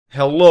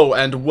Hello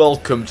and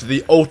welcome to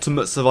the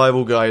ultimate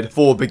survival guide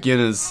for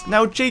beginners.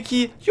 Now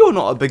Jakey, you're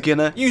not a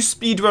beginner, you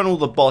speedrun all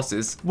the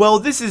bosses. Well,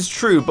 this is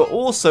true, but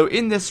also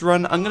in this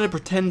run, I'm going to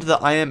pretend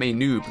that I am a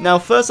noob. Now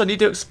first I need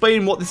to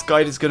explain what this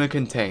guide is going to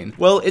contain.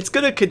 Well, it's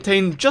going to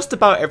contain just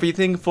about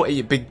everything for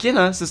a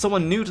beginner, so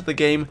someone new to the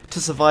game, to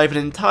survive an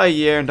entire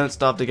year and don't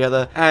starve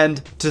together,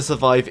 and to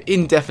survive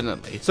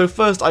indefinitely. So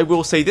first I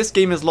will say this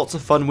game is lots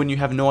of fun when you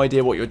have no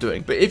idea what you're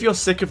doing, but if you're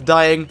sick of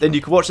dying, then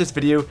you can watch this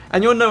video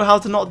and you'll know how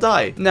to not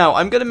die. Now,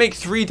 I'm going to make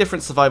 3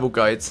 different survival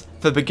guides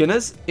for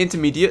beginners,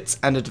 intermediates,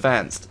 and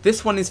advanced.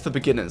 This one is for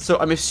beginners, so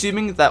I'm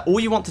assuming that all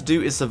you want to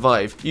do is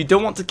survive. You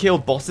don't want to kill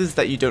bosses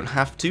that you don't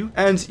have to,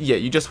 and yeah,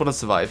 you just want to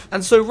survive.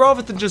 And so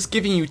rather than just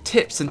giving you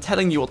tips and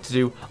telling you what to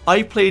do,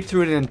 I played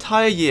through an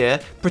entire year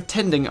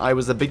pretending I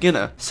was a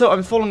beginner. So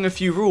I'm following a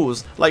few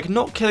rules, like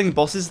not killing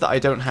bosses that I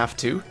don't have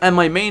to, and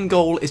my main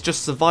goal is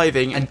just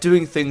surviving and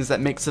doing things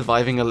that make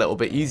surviving a little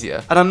bit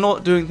easier. And I'm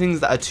not doing things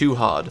that are too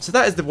hard. So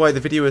that is why the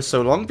video is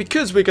so long,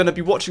 because we're going to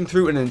be watching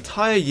through an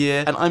entire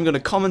year, and I'm going to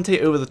commentate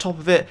over the top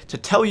of it to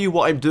tell you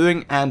what I'm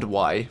doing and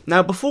why.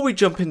 Now before we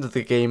jump into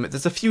the game,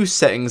 there's a few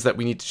settings that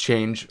we need to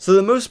change. So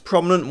the most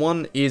prominent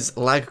one is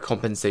lag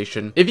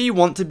compensation. If you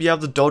want to be able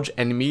to dodge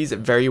enemies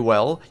very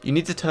well, you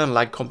need to turn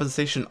lag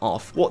compensation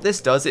off. What this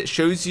does, it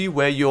shows you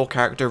where your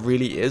character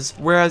really is,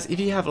 whereas if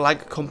you have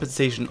lag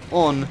compensation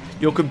on,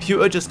 your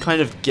computer just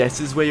kind of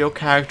guesses where your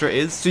character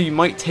is, so you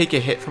might take a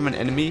hit from an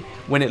enemy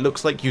when it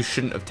looks like you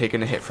shouldn't have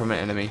taken a hit from an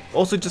enemy.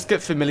 Also, just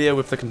get familiar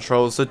with the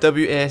controls, so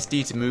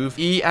WASD to move,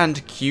 E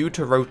and Q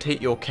to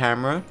rotate your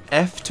camera,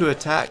 F to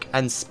attack,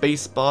 and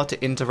spacebar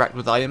to interact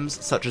with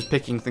items, such as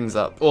picking things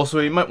up. Also,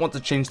 you might want to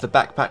change the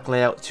backpack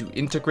layout to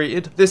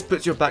integrated. This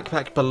puts your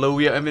backpack below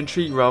your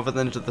inventory rather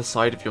than to the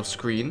side of your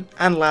screen.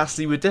 And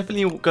lastly, we're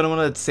definitely going to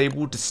want to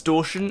disable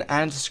distortion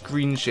and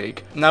screen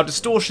shake. Now,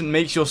 distortion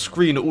makes your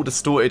screen all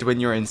distorted when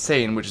you're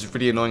insane, which is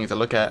really annoying to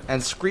look at,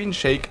 and screen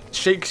shake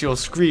shakes your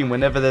screen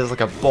whenever there's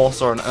like a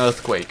boss or an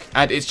earthquake,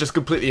 and it's just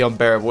completely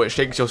unbearable. It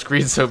shakes your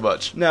screen so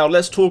much. Now,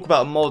 let's talk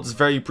about mods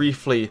very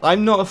briefly.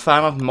 I'm not a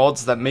fan of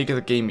mods that make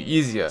the game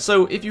easier,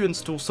 so if you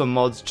install some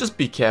mods, just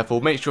be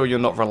careful, make sure you're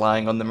not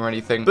relying on them or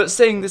anything. But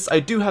saying this, I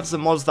do have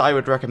some mods that I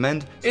would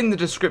recommend. In the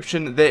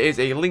description, there is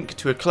a link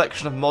to a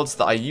collection of mods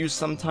that I use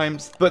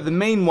sometimes, but the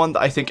main one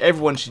that I think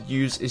everyone should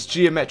use is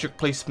geometric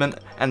placement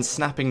and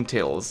snapping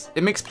tills.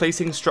 It makes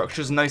placing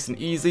structures nice and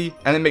easy,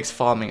 and it makes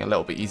farming a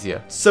little bit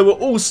easier. So it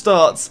all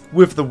starts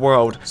with the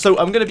world. So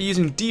I'm going to be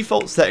using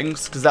default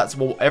settings, because that's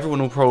what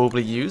everyone will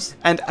probably use.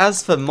 And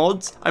as for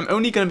mods, I'm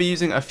only going to be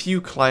using a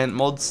few client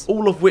mods,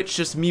 all of which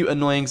just mute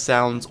annoying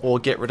sounds or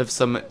get rid of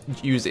some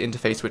user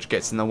interface which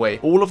gets in the way.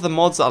 All of the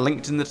mods are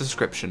linked in the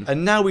description.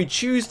 And now we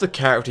choose the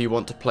character you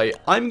want to play.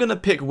 I'm going to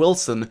pick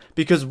Wilson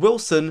because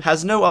Wilson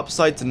has no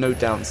upsides and no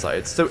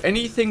downsides. So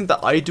anything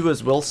that I do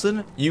as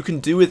Wilson, you can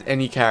do with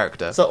any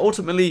character. So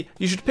ultimately,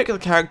 you should pick the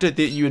character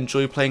that you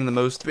enjoy playing the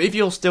most. But if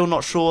you're still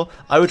not sure,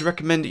 I would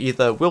recommend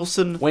either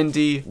Wilson,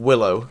 Wendy,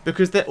 Willow,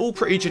 because they're all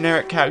pretty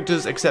generic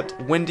characters, except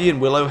Wendy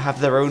and Willow have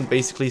their own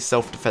basically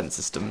self-defense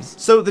systems.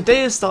 So the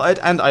day has started,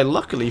 and I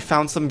luckily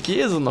found some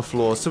gears on the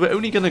floor, so we're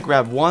only going to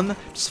grab one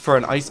just for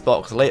an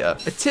icebox later.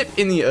 A tip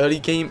in the early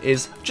game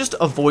is just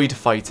avoid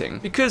fighting,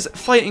 because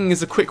fighting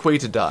is a quick way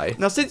to die.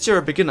 Now since you're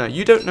a beginner,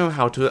 you don't know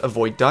how to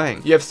avoid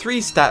dying. You have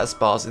 3 status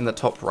bars in the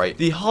top right.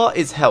 The heart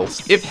is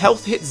health. If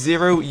health hits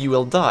 0, you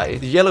will die.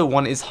 The yellow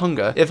one is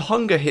hunger. If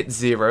hunger hits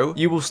 0,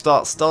 you will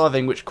start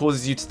starving, which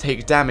causes you to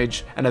take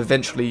damage, and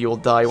eventually you'll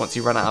die once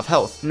you run out of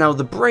health. Now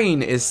the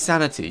brain is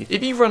sanity.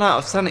 If you run out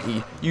of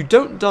sanity, you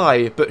don't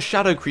die, but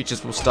shadow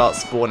creatures will start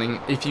spawning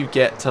if you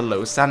get to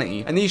low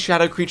sanity, and these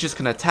shadow creatures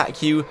can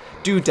attack you,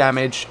 do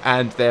damage,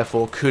 and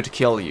therefore could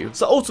kill you.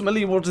 So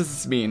ultimately, what does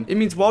this mean? It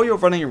means while you're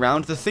running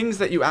around, the things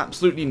that you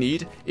absolutely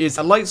need is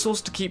a light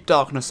source to keep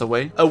darkness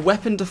away, a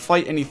weapon to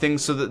fight anything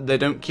so that they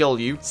don't kill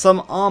you,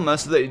 some armor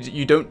so that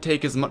you don't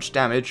take as much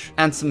damage,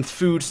 and some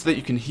food so that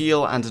you can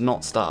heal and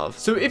not starve.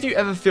 So if you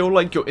ever feel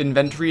like your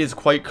inventory is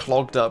quite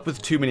clogged up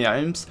with too many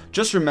items,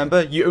 just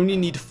remember you only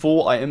need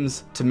 4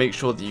 items to make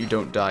sure that you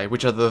don't die,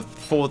 which are the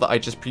 4 that I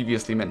just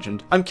previously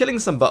mentioned. I'm killing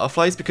some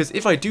butterflies because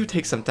if I do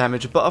take some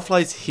damage,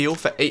 butterflies heal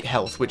for 8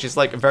 health, which is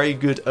like a very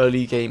good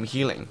early game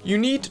healing. You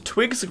need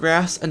twigs,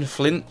 grass, and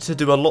flint to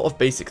do a lot of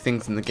basic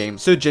things in the game.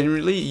 So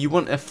generally, you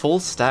want a full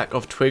stack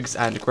of twigs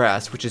and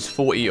grass, which is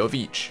 40 of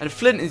each. And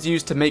flint is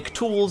used to make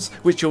tools,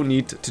 which you'll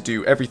need to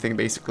do everything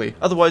basically.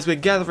 Otherwise, we're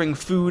gathering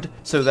food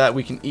so that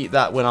we can eat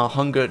that when our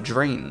hunger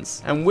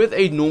drains. And with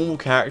a normal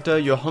character,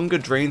 your hunger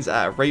drains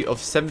at a rate of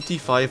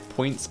 75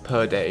 points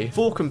per day.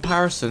 For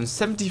comparison,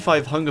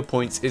 75 hunger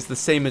points fruits is the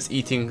same as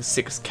eating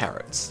 6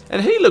 carrots.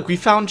 And hey look, we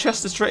found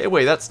Chester straight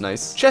away, that's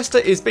nice. Chester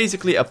is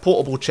basically a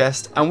portable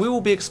chest, and we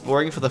will be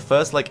exploring for the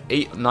first like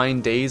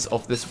 8-9 days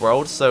of this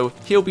world, so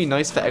he'll be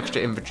nice for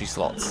extra inventory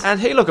slots. And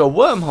hey look, a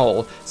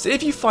wormhole. So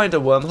if you find a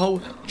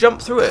wormhole,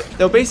 jump through it.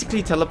 They'll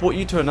basically teleport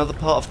you to another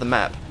part of the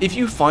map. If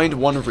you find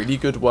one really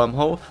good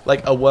wormhole,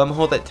 like a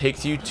wormhole that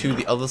takes you to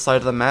the other side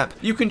of the map,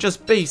 you can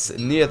just base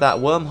near that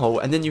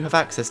wormhole and then you have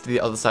access to the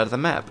other side of the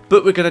map.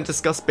 But we're going to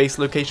discuss base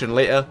location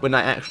later when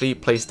I actually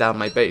place down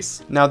my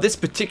base. Now this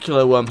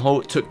particular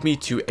wormhole took me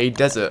to a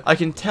desert. I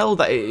can tell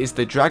that it is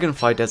the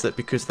dragonfly desert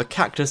because the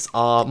cactus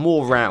are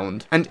more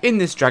round. And in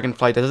this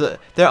dragonfly desert,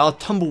 there are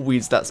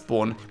tumbleweeds that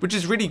spawn, which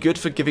is really good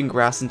for giving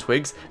grass and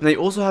twigs, and they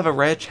also have a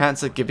rare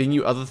chance of giving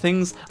you other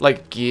things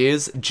like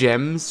gears,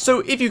 gems. So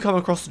if you come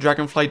across the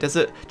dragonfly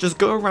desert, just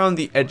go around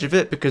the edge of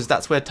it because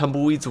that's where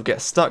tumbleweeds will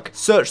get stuck.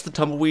 Search the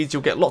tumbleweeds,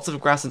 you'll get lots of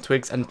grass and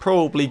twigs and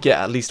probably get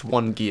at least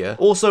 1 gear.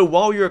 Also,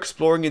 while you're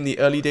exploring in the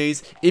early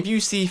days, if you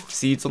see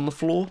seeds on the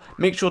floor,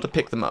 make sure to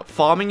pick them up.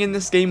 Farming in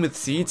this game with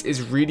seeds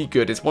is really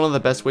good. It's one of the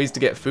best ways to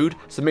get food,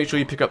 so make sure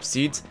you pick up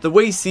seeds. The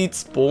way seeds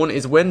spawn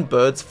is when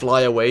birds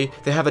fly away,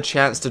 they have a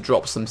chance to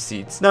drop some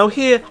seeds. Now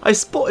here, I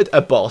spotted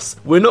a boss.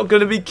 We're not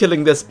going to be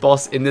killing this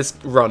boss in this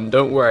run,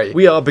 don't worry.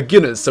 We are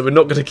beginners, so we're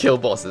not going to kill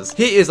bosses.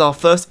 Here is our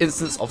first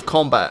instance of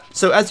combat.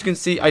 So as you can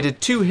see, I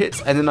did 2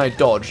 hits and then I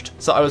dodged.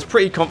 So I was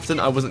pretty confident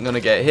I wasn't going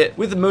to get hit.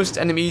 With most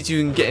enemies, you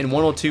can get in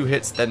 1 or 2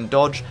 hits, then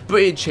dodge,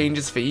 but it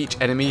changes for each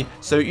enemy,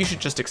 so you should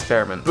just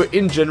experiment. But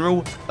in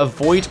general,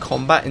 avoid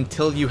combat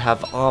until you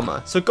have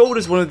armor. So gold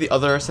is one of the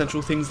other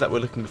essential things that we're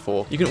looking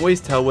for. You can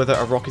always tell whether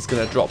a rock is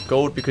going to drop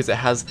gold because it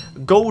has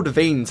gold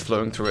veins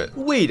flowing through it.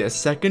 Wait a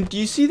second, do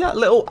you see that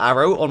little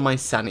arrow on my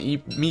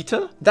sanity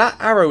meter? That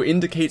arrow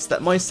indicates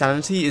that my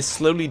sanity is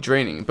slowly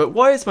draining. But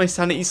why is my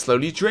sanity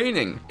slowly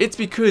draining? It's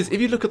because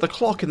if you look at the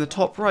clock in the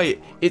top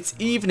right, it's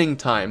evening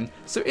time.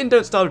 So in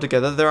Don't Starve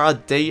Together, there are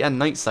day and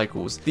night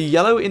cycles. The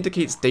yellow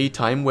indicates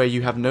daytime where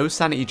you have no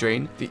sanity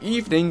drain. The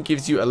evening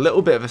gives you a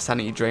little bit of a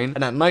sanity drain,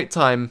 and at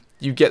nighttime,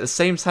 you get the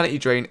same sanity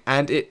drain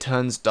and it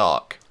turns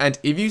dark. And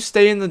if you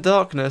stay in the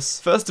darkness,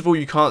 first of all,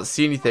 you can't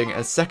see anything,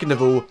 and second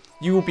of all,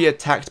 you will be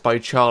attacked by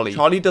Charlie.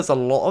 Charlie does a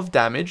lot of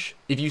damage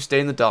if you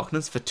stay in the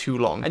darkness for too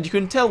long. And you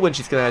can tell when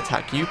she's going to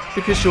attack you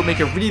because she'll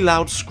make a really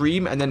loud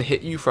scream and then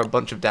hit you for a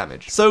bunch of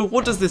damage. So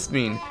what does this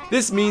mean?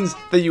 This means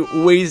that you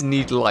always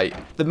need light.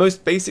 The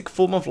most basic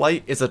form of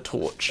light is a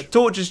torch. A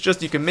torch is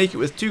just, you can make it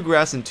with 2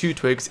 grass and 2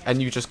 twigs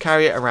and you just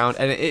carry it around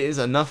and it is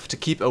enough to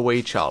keep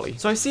away Charlie.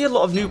 So I see a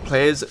lot of new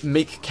players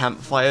make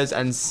campfires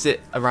and sit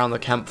around the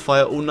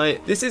campfire all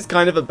night. This is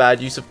kind of a bad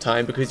use of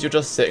time because you're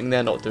just sitting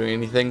there not doing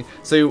anything.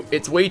 So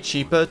it's way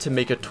cheaper to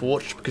make a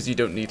torch because you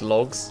don't need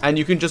logs and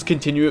you can just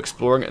continue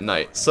exploring at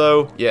night.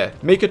 So yeah,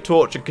 make a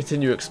torch and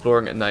continue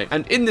exploring at night.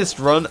 And in this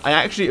run, I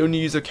actually only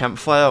use a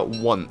campfire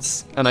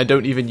once and I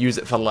don't even use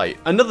it for light.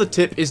 Another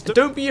tip is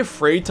don't be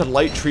afraid to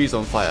light trees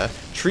on fire.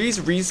 Trees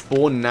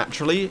respawn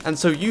naturally, and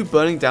so you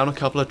burning down a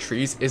couple of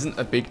trees isn't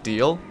a big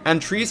deal.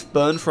 And trees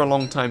burn for a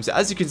long time, so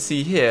as you can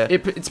see here,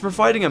 it's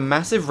providing a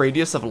massive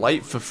radius of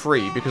light for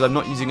free because I'm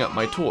not using up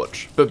my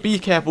torch. But be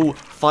careful,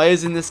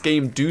 fires in this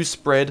game do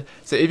spread,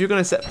 so if you're going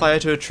to set fire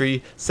to a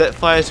tree, set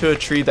fire to a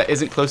tree that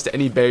isn't close to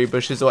any berry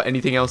bushes or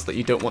anything else that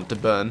you don't want to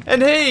burn.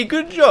 And hey,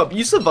 good job,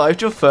 you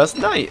survived your first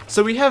night.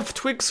 So we have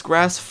twigs,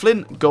 grass,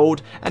 flint,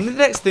 gold, and the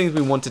next things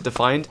we wanted to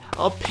find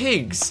are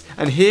pigs.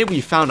 And here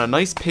we found a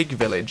nice pig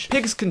village.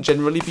 Pigs can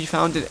generally be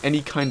found in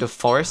any kind of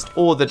forest,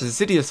 or the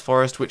deciduous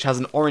forest, which has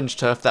an orange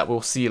turf that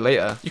we'll see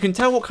later. You can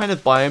tell what kind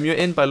of biome you're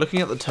in by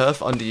looking at the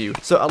turf under you.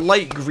 So a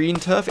light green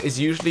turf is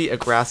usually a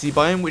grassy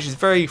biome, which is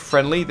very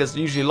friendly. There's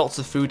usually lots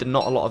of food and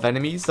not a lot of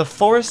enemies. The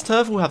forest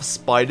turf will have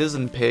spiders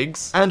and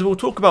pigs, and we'll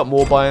talk about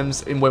more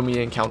biomes when we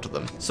encounter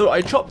them. So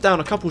I chopped down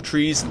a couple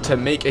trees to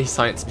make a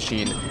science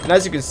machine, and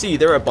as you can see,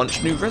 there are a bunch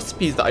of new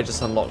recipes that I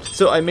just unlocked.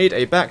 So I made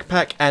a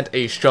backpack and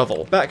a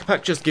shovel.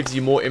 Backpack just gives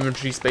you more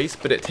inventory space,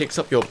 but it takes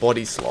up your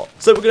body slot.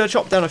 So we're going to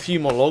chop down a few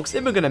more logs,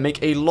 then we're going to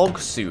make a log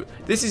suit.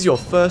 This is your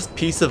first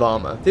piece of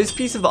armor. This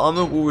piece of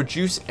armor will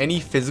reduce any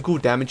physical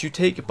damage you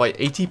take by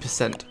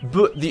 80%,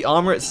 but the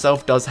armor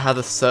itself does have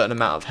a certain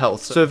amount of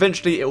health, so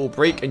eventually it will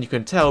break, and you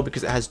can tell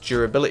because it has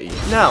durability.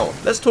 Now,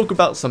 let's talk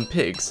about some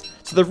pigs.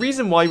 So the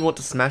reason why we want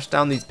to smash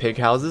down these pig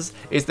houses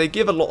is they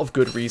give a lot of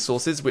good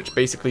resources which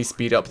basically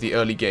speed up the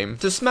early game.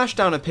 To smash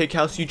down a pig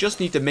house, you just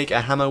need to make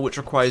a hammer which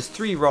requires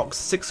 3 rocks,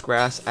 6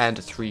 grass,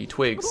 and 3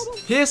 twigs.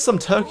 Here's some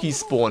turkeys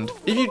spawned.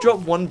 If you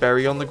drop 1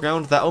 berry on the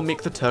ground, that'll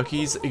make the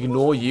turkeys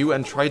ignore you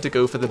and try to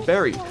go for the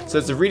berry. So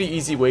it's a really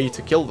easy way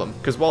to kill them,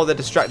 because while they're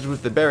distracted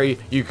with the berry,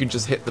 you can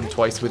just hit them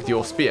twice with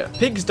your spear.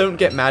 Pigs don't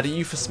get mad at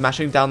you for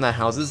smashing down their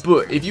houses,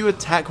 but if you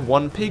attack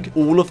 1 pig,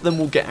 all of them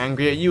will get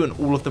angry at you and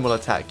all of them will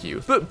attack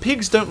you. But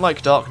pigs don't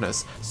like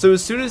darkness, so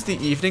as soon as the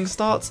evening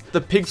starts, the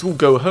pigs will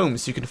go home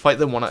so you can fight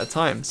them one at a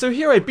time. So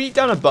here I beat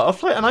down a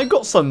butterfly and I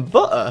got some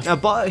butter. Now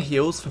butter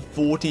heals for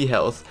 40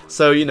 health,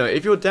 so you know,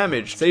 if you're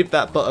damaged, save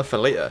that butter for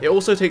later. It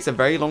also takes a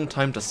very long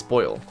time to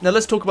spoil. Now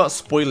let's talk about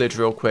spoilage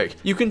real quick.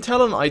 You can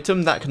tell an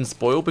item that can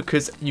spoil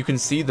because you can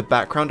see the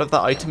background of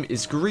that item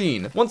is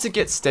green. Once it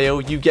gets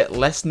stale, you get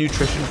less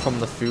nutrition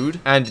from the food,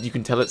 and you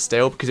can tell it's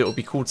stale because it will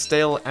be called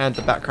stale and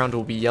the background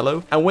will be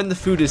yellow. And when the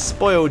food is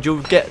spoiled,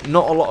 you'll get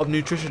not a lot of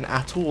nutrition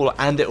at all,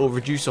 and it will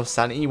reduce your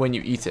sanity when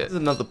you eat it. This is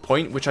another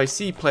point which I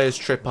see players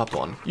trip up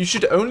on. You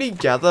should only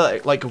gather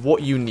like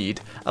what you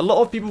need. A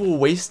lot of people will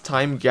waste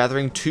time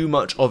gathering too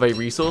much of a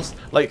resource,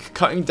 like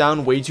cutting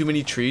down way too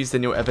many trees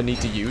than you'll ever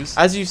need to use.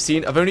 As you've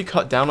seen, I've only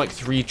cut down like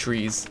 3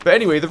 trees. But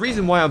anyway, the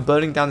reason why I'm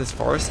burning down this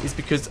forest is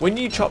because when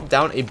you chop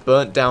down a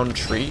burnt down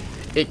tree,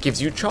 it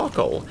gives you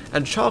charcoal,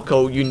 and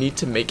charcoal you need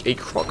to make a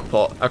crock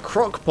pot. A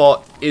crock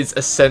pot is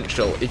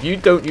essential. If you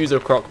don't use a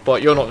crock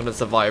pot, you're not going to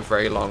survive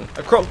very long.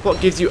 A crock pot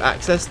gives you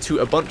access to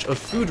a bunch of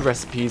food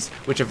recipes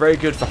which are very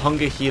good for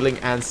hunger, healing,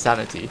 and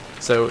sanity.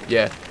 So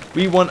yeah,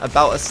 we want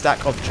about a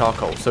stack of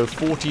charcoal, so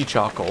 40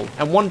 charcoal,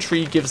 and 1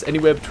 tree gives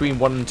anywhere between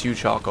 1 and 2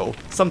 charcoal,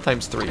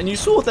 sometimes 3. And you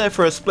saw there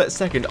for a split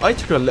second, I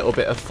took a little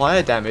bit of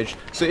fire damage,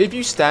 so if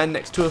you stand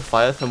next to a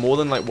fire for more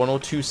than like 1 or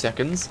 2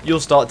 seconds,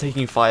 you'll start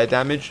taking fire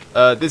damage.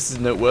 This is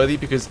noteworthy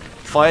because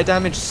fire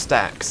damage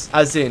stacks,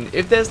 as in,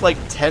 if there's like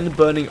 10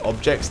 burning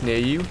objects near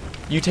you,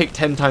 you take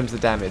 10 times the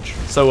damage.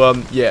 So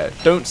yeah,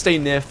 don't stay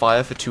near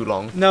fire for too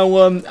long. Now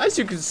as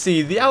you can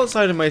see, the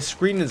outside of my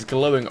screen is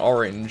glowing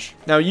orange.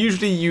 Now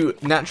usually you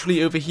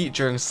naturally overheat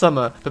during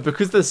summer, but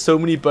because there's so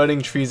many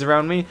burning trees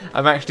around me,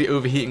 I'm actually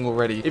overheating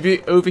already. If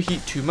you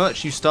overheat too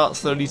much, you start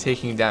slowly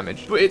taking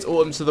damage. But it's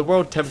autumn, so the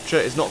world temperature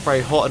is not very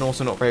hot and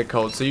also not very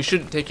cold, so you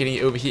shouldn't take any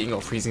overheating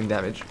or freezing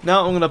damage.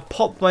 Now I'm gonna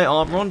pop my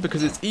armor on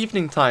because it's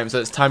evening time, so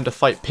it's time to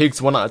fight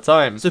pigs one at a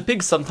time. So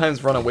pigs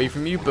sometimes run away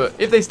from you, but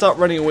if they start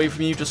running away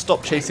from you, just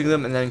stop chasing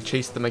them and then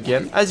chase them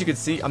again. As you can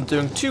see, I'm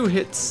doing 2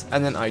 hits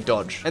and then I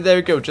dodge. And there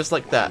we go, just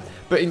like that.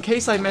 But in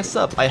case I mess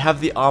up, I have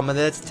the armor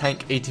there to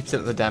tank 80%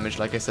 of the damage,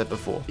 like I said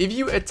before. If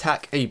you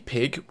attack a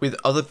pig with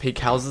other pig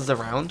houses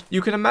around, you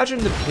can imagine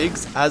the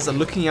pigs as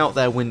looking out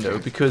their window,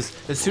 because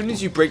as soon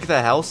as you break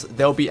their house,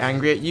 they'll be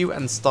angry at you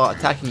and start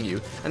attacking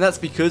you. And that's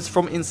because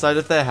from inside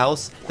of their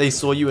house, they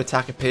saw you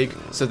attack a pig,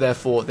 so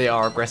therefore they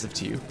are aggressive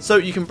to you. So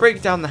you can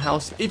break down the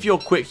house. If you're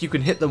quick, you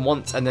can hit them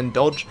once and then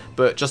dodge,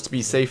 but just to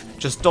be safe,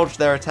 just dodge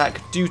their attack,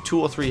 do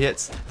 2 or 3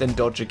 hits, then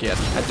dodge again.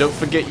 And don't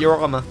forget your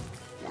armor.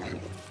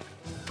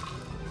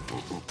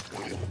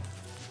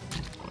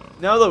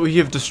 Now that we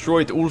have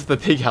destroyed all of the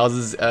pig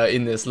houses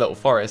in this little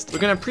forest, we're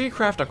going to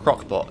pre-craft a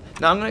crock pot.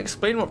 Now I'm going to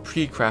explain what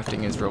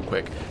pre-crafting is real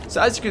quick.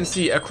 So as you can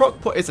see, a crock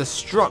pot is a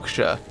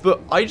structure, but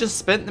I just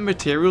spent the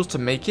materials to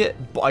make it,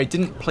 but I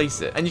didn't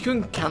place it. And you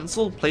can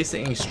cancel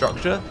placing a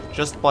structure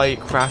just by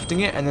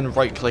crafting it and then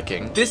right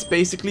clicking. This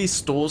basically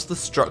stores the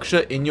structure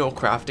in your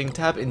crafting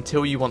tab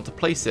until you want to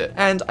place it.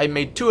 And I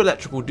made 2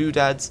 electrical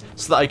doodads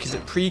so that I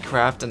could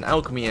pre-craft an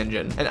alchemy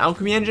engine. An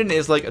alchemy engine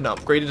is like an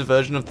upgraded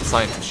version of the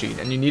science machine,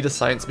 and you need a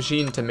science machine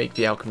to make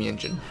the alchemy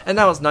engine. And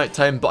now it's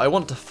nighttime, but I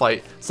want to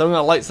fight, so I'm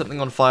going to light something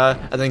on fire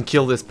and then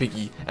kill this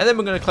piggy, and then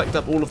we're going to collect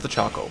up all of the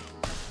charcoal.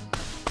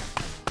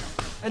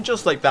 And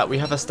just like that, we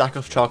have a stack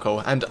of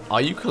charcoal. And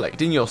are you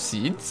collecting your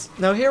seeds?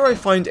 Now here I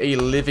find a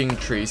living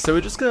tree, so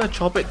we're just going to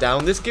chop it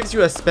down. This gives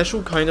you a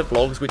special kind of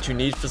logs which you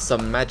need for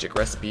some magic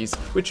recipes,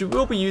 which you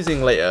will be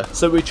using later.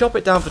 So we chop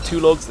it down for 2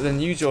 logs and then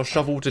use your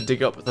shovel to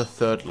dig up the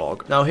 3rd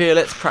log. Now here,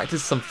 let's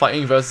practice some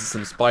fighting versus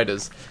some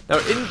spiders. Now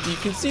you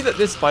can see that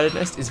this spider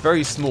nest is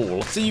very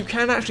small, so you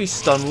can actually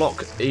stun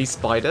lock a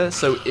spider.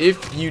 So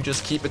if you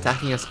just keep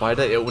attacking a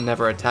spider, it will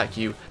never attack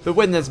you. But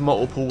when there's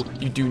multiple,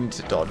 you do need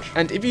to dodge.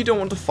 And if you don't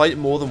want to fight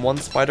more than 1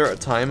 spider at a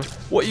time,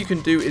 what you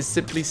can do is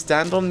simply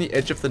stand on the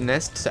edge of the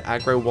nest to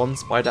aggro 1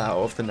 spider out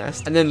of the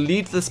nest, and then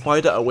lead the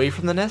spider away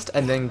from the nest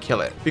and then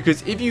kill it.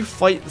 Because if you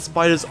fight the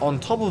spiders on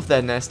top of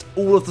their nest,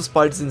 all of the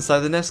spiders inside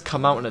the nest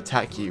come out and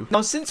attack you.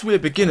 Now since we're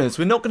beginners,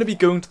 we're not going to be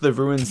going to the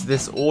ruins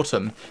this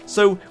autumn,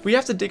 so we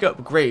have to dig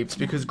up graves,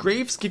 because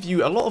graves give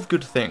you a lot of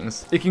good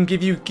things. It can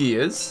give you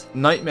gears,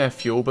 nightmare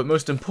fuel, but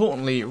most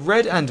importantly,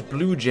 red and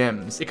blue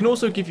gems. It can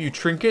also give you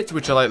trinkets,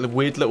 which are like the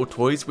weird little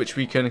toys which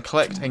we can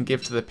collect and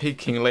give to the pig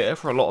king later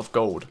for a lot of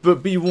gold.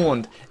 But be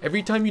warned,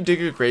 every time you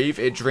dig a grave,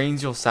 it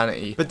drains your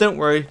sanity. But don't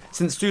worry,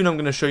 since soon I'm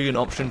going to show you an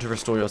option to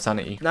restore your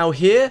sanity. Now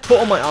here, put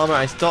on my armor,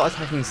 I start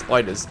attacking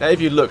spiders. Now if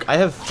you look, I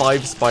have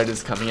 5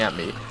 spiders coming at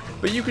me.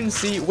 But you can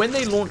see when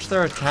they launch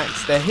their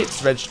attacks, their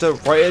hits register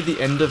right at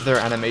the end of their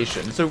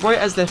animation. So right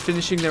as they're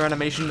finishing their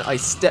animation, I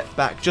step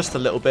back just a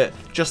little bit,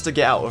 just to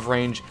get out of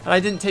range, and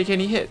I didn't take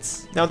any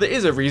hits. Now there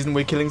is a reason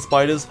we're killing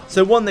spiders.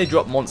 So 1, they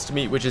drop monster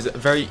meat, which is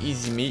very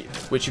easy meat,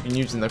 which you can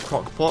use in the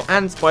crock pot.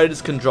 And spiders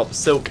can drop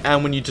silk,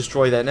 and when you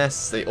destroy their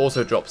nests, they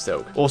also drop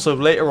silk. Also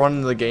later on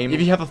in the game,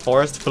 if you have a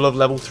forest full of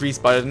level 3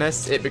 spider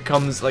nests, it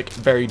becomes like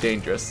very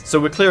dangerous. So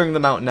we're clearing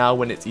them out now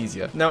when it's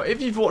easier. Now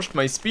if you've watched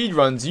my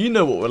speedruns, you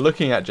know what we're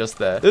looking at just first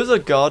there. Those are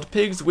guard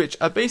pigs, which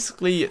are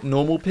basically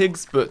normal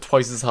pigs, but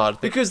twice as hard,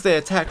 because they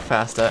attack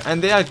faster,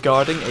 and they are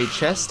guarding a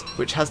chest,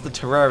 which has the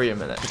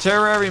terrarium in it. The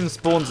terrarium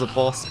spawns a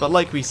boss, but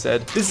like we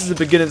said, this is a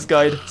beginner's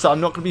guide, so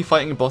I'm not going to be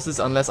fighting bosses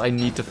unless I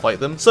need to fight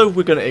them, so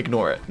we're going to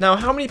ignore it. Now,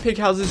 how many pig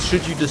houses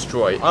should you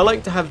destroy? I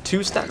like to have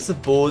 2 stacks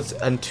of boards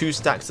and 2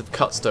 stacks of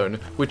cutstone,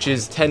 which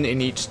is 10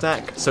 in each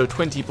stack, so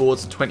 20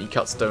 boards, 20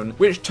 cutstone,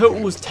 which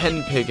totals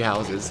 10 pig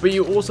houses. But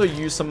you also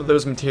use some of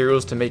those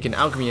materials to make an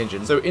alchemy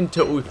engine, so in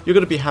total, you're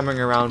going to be hammering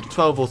around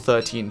 12 or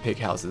 13 pig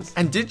houses.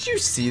 And did you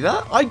see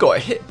that? I got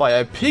hit by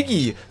a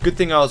piggy! Good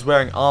thing I was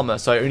wearing armor,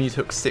 so I only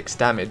took 6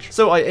 damage.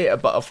 So I ate a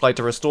butterfly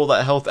to restore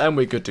that health, and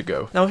we're good to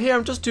go. Now here,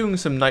 I'm just doing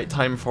some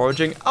nighttime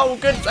foraging. Oh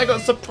good, I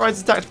got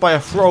surprise attacked by a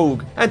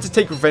frog. And to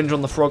take revenge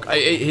on the frog, I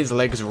ate his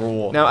legs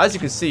raw. Now as you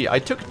can see, I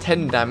took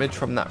 10 damage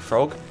from that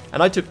frog,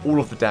 and I took all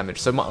of the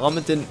damage, so my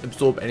armor didn't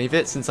absorb any of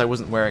it since I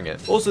wasn't wearing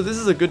it. Also, this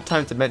is a good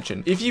time to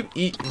mention, if you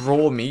eat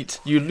raw meat,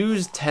 you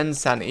lose 10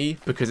 sanity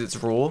because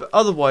it's raw, but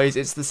otherwise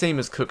it's the same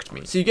as cooked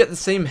meat. So you get the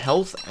same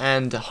health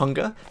and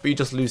hunger, but you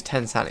just lose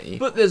 10 sanity.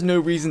 But there's no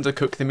reason to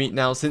cook the meat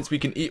now since we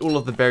can eat all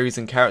of the berries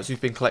and carrots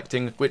we've been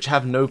collecting, which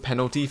have no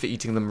penalty for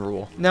eating them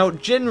raw. Now,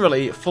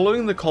 generally,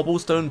 following the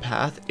cobblestone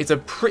path is a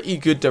pretty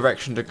good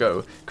direction to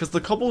go, because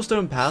the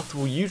cobblestone path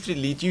will usually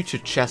lead you to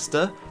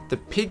Chester, the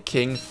Pig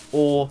King,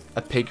 or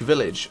a pig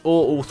village,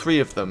 or all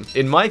 3 of them.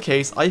 In my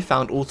case, I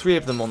found all 3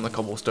 of them on the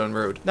cobblestone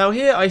road. Now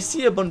here, I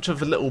see a bunch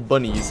of little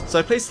bunnies, so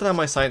I placed it on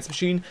my science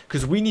machine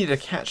because we need to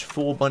catch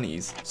 4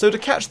 bunnies. So to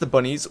catch the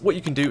bunnies, what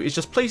you can do is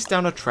just place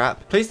down a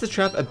trap, place the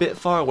trap a bit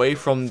far away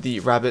from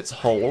the rabbit's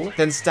hole,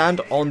 then stand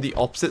on the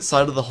opposite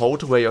side of the hole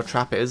to where your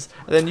trap is,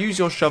 and then use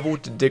your shovel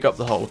to dig up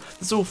the hole.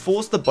 This will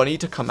force the bunny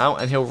to come out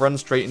and he'll run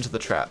straight into the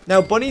trap.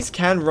 Now bunnies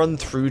can run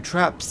through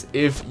traps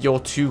if you're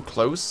too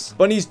close.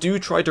 Bunnies do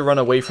try to run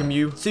away from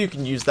you, so you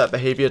can use that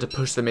behavior to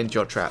push them into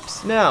your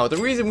traps. Now, the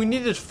reason we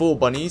needed 4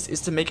 bunnies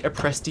is to make a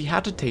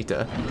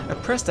prestidigitator. A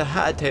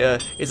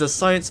prestidigitator is a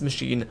science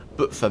machine,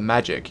 but for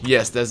magic.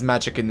 Yes, there's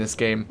magic in this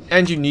game,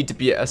 and you need to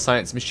be at a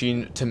science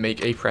machine to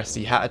make a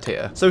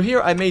prestidigitator. So here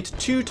I made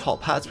 2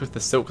 top hats with the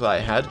silk that I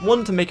had,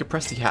 one to make a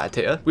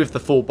prestidigitator with the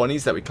 4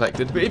 bunnies that we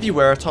collected, but if you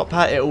wear a top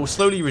hat, it will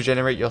slowly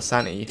regenerate your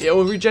sanity. It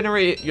will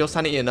regenerate your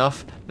sanity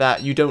enough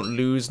that you don't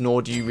lose,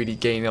 nor do you really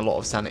gain a lot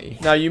of sanity.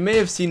 Now, you may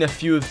have seen a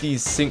few of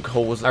these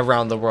sinkholes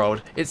around the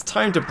world. It's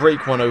time to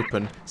break one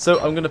open. So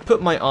I'm going to put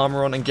my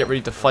armor on and get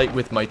ready to fight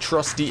with my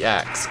trusty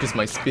axe, because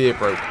my spear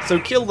broke. So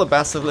kill the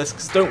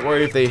basilisks, don't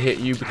worry if they hit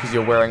you because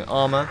you're wearing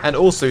armor. And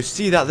also,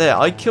 see that there,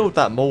 I killed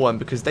that moleworm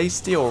because they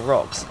steal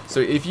rocks. So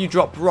if you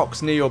drop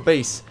rocks near your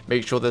base,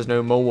 make sure there's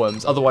no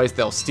moleworms, otherwise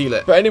they'll steal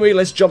it. But anyway,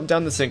 let's jump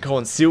down the sinkhole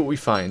and see what we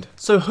find.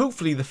 So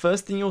hopefully the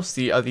first thing you'll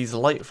see are these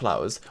light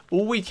flowers.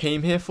 All we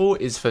came here for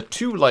is for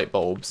 2 light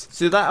bulbs.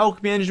 So that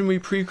alchemy engine we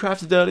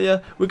pre-crafted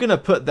earlier, we're gonna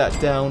put that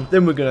down,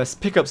 then we're gonna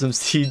pick up some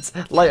seeds,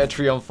 light a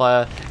tree on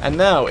fire, and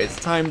now it's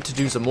time to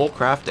do some more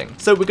crafting.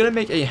 So we're gonna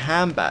make a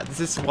ham bat. This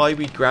is why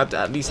we grabbed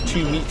at least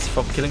 2 meats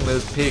from killing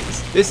those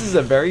pigs. This is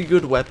a very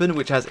good weapon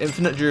which has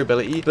infinite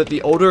durability, but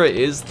the older it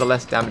is, the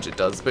less damage it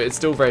does, but it's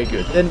still very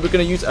good. Then we're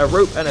gonna use a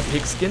rope and a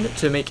pigskin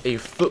to make a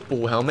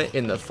football helmet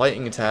in the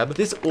fighting tab.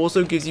 This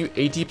also gives you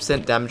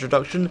 80% damage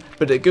reduction,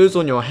 but it goes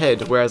on your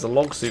head, whereas a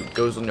log suit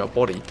goes on your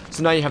body.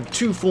 So now you have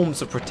 2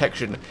 forms of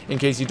protection in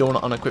case you don't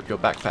want to unequip your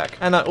backpack.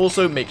 And I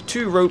also make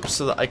 2 ropes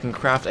so that I can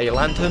craft a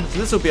lantern. So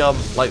this will be our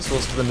light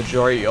source for the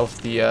majority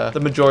of the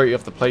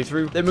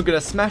playthrough. Then we're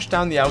gonna smash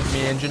down the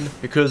alchemy engine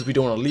because we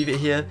don't want to leave it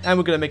here, and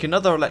we're gonna make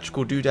another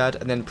electrical doodad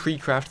and then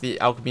pre-craft the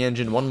alchemy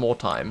engine one more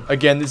time.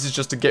 Again, this is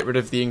just to get rid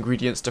of the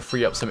ingredients to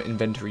free up some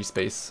inventory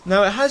space.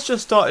 Now it has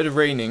just started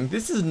raining.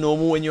 This is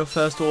normal in your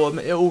first autumn.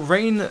 It will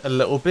rain a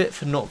little bit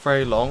for not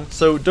very long,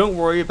 so don't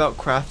worry about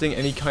crafting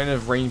any kind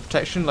of rain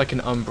protection like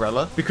an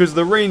umbrella, because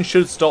the rain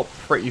should stop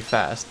pretty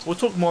fast. We'll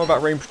talk more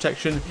about rain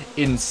protection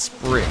in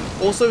spring.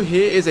 Also,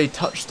 here is a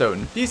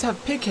touchstone. These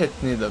have pig heads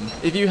near them.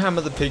 If you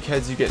hammer the pig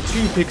heads, you get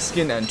 2 pig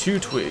skin and 2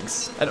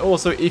 twigs. And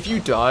also, if you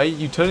die,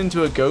 you turn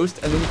into a ghost,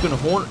 and then you can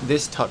haunt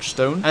this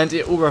touchstone, and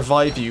it will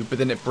revive you, but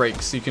then it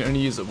breaks, so you can only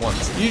use it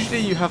once. Usually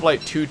you have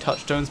like 2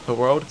 touchstones per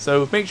world,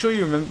 so make sure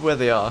you remember where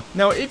they are.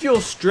 Now, if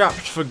you're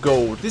strapped for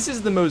gold, this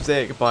is the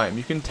mosaic biome.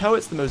 You can tell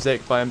it's the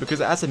mosaic biome because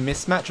it has a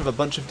mismatch of a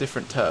bunch of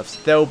different turfs.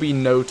 There will be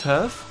no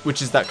turf,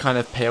 which is that kind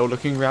of pale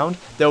looking ground.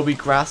 There will be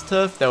grass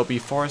turf, there will be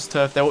forest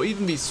turf, there will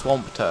even be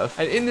swamp turf.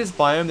 And in this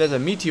biome, there's a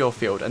meteor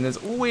field, and there's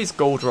always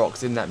gold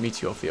rocks in that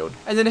meteor field.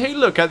 And then, hey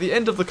look, at the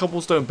end of the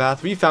cobblestone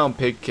path, we found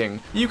Pig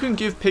King. You can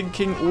give Pig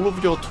King all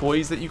of your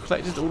toys that you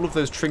collected, all of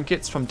those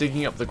trinkets from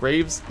digging up the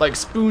graves, like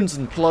spoons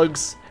and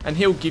plugs, and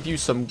he'll give you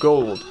some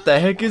gold. The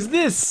heck is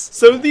this?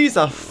 So these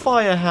are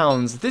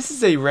firehounds. This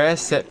is a rare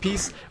set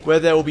piece where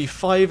there will be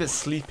 5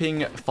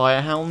 sleeping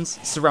firehounds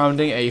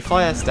surrounding a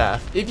fire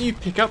staff. If you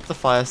pick up the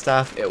fire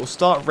staff, it will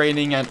start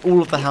raining and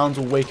all of the hounds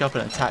will wake up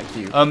and attack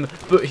you.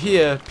 But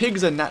here,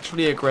 pigs are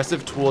naturally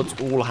aggressive towards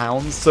all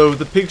hounds, so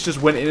the pigs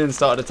just went in and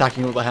started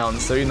attacking all the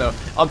hounds. So, you know,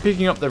 I'm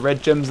picking up the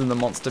red gems and the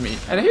monster meat.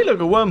 And hey look,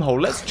 a wormhole.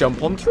 Let's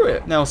jump on through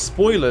it. Now,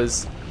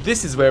 spoilers.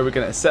 this is where we're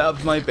going to set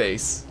up my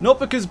base. Not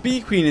because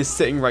Bee Queen is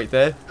sitting right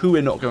there, who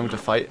we're not going to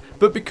fight,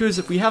 but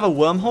because we have a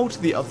wormhole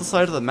to the other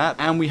side of the map,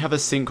 and we have a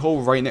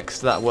sinkhole right next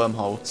to that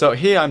wormhole. So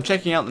here I'm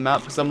checking out the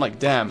map because I'm like,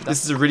 damn,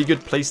 this is a really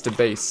good place to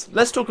base.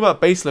 Let's talk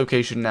about base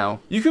location now.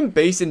 You can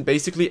base in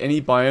basically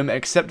any biome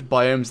except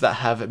biomes that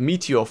have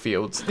meteor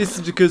fields. This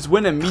is because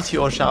when a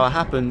meteor shower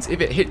happens,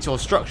 if it hits your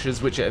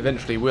structures, which it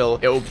eventually will,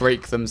 it will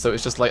break them, so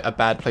it's just like a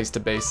bad place to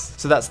base.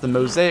 So that's the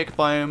mosaic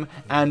biome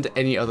and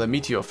any other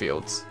meteor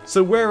fields.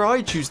 So where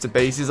I choose to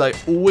base is I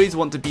always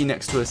want to be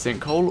next to a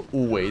sinkhole,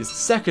 always.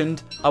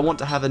 Second, I want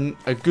to have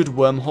a good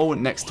wormhole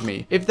next to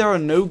me. If there are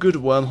no good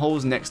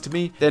wormholes next to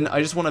me, then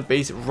I just want to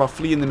base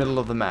roughly in the middle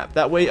of the map.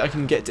 That way I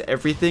can get to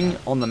everything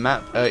on the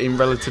map in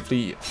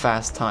relatively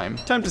fast time.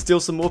 Time to steal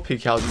some more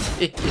pig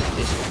houses.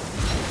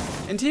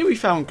 And here we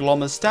found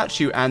Glommer's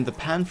statue and the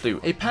pan flute.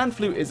 A pan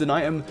flute is an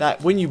item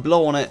that when you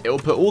blow on it, it will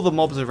put all the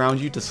mobs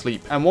around you to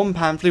sleep. And one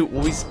pan flute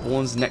always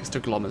spawns next to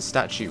Glommer's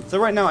statue. So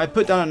right now I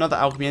put down another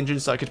alchemy engine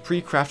so I could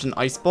pre-craft an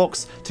ice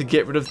box to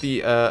get rid of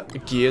the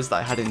gears that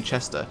I had in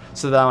Chester.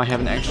 So now I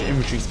have an extra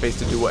inventory space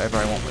to do whatever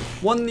I want with.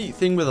 One neat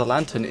thing with a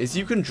lantern is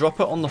you can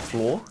drop it on the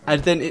floor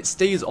and then it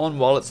stays on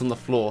while it's on the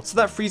floor. So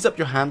that frees up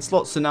your hand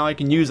slot, so now I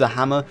can use a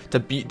hammer to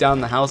beat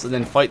down the house and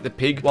then fight the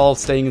pig while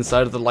staying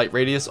inside of the light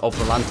radius of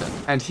the lantern.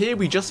 And here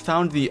we just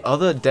found the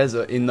other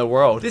desert in the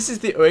world. This is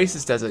the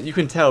Oasis Desert. You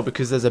can tell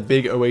because there's a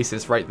big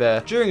oasis right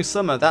there. During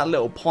summer, that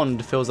little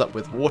pond fills up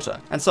with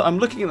water. And so I'm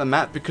looking at the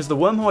map because the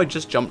wormhole I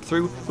just jumped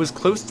through was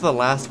close to the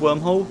last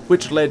wormhole,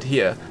 which led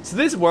here. So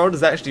this world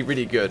is actually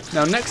really good.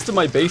 Now next to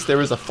my base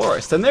there is a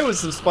forest, and there was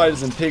some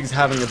spiders and pigs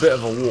having a bit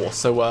of a war.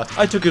 So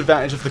I took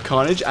advantage of the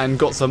carnage and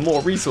got some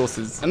more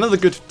resources. Another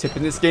good tip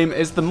in this game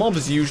is the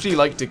mobs usually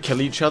like to kill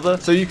each other.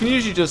 So you can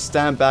usually just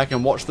stand back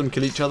and watch them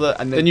kill each other,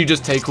 and then you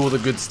just take all the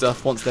good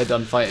stuff once they're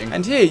done fighting.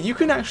 And here, you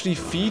can actually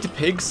feed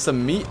pigs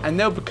some meat and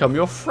they'll become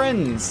your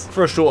friends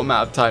for a short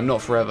amount of time,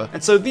 not forever.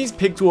 And so these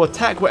pigs will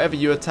attack whatever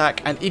you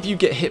attack, and if you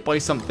get hit by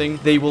something,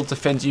 they will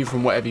defend you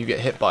from whatever you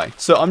get hit by.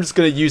 So I'm just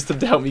going to use them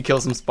to help me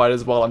kill some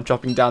spiders while I'm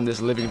chopping down this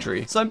living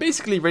tree. So I'm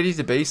basically ready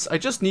to base. I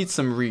just need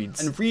some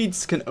reeds, and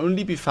reeds can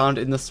only be found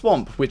in the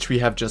swamp, which we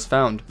have just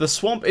found. The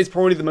swamp is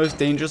probably the most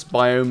dangerous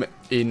biome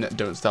in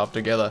Don't Starve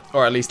Together,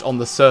 or at least on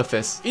the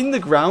surface. In the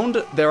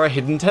ground, there are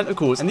hidden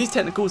tentacles, and these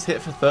tentacles hit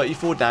for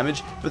 34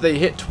 damage, but they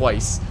hit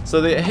twice,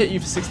 so they hit you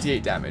for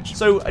 68 damage.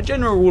 So a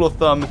general rule of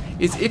thumb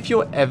is if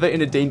you're ever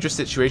in a dangerous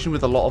situation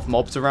with a lot of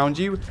mobs around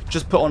you,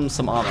 just put on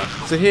some armor.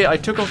 So here, I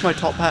took off my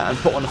top hat and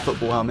put on a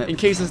football helmet. In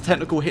case this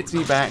tentacle hits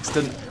me by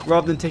accident,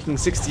 rather than taking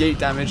 68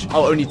 damage,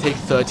 I'll only take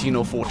 13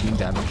 or 14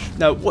 damage.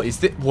 Now, what is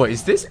this? What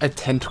is this? A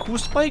tentacle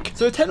spike?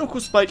 So a tentacle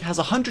spike has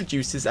 100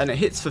 uses, and it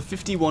hits for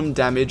 51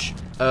 damage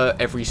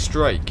every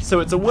strike. So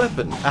it's a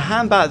weapon. A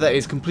handbat that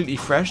is completely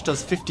fresh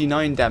does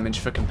 59 damage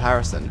for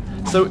comparison.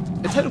 So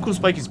a tentacle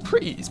spike is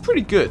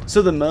pretty good.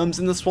 So the merms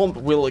in the swamp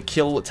will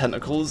kill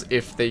tentacles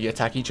if they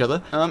attack each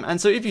other.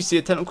 And so if you see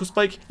a tentacle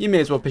spike, you may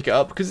as well pick it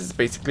up because it's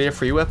basically a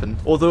free weapon.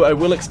 Although I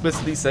will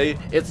explicitly say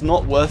it's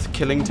not worth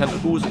killing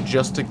tentacles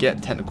just to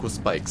get tentacle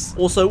spikes.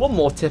 Also, one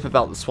more tip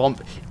about the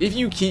swamp. If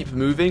you keep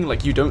moving,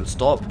 like you don't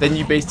stop, then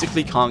you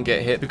basically can't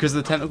get hit because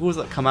the tentacles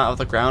that come out of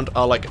the ground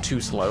are like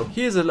too slow.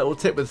 Here's a little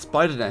tip with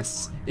spider nests.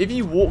 If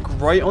you walk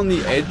right on the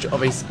edge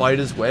of a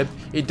spider's web,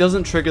 it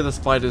doesn't trigger the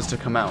spiders to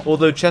come out.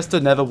 Although Chester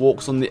never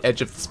walks on the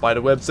edge of the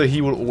spider web, so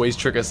he will always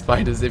trigger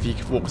spiders if he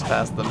walks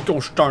past them.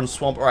 Gosh darn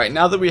swamp. Alright,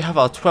 now that we have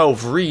our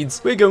 12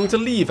 reeds, we're going to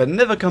leave and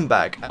never come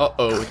back.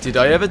 Uh-oh, did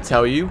I ever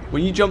tell you?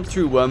 When you jump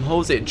through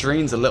wormholes, it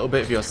drains a little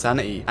bit of your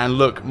sanity. And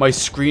look, my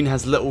screen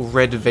has little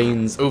red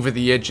veins over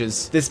the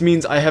edges. This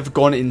means I have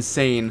gone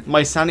insane.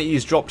 My sanity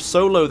is dropped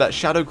so low that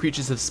shadow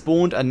creatures have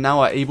spawned and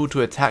now are able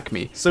to attack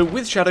me. So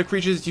with shadow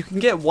creatures, you can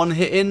get one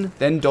hit in,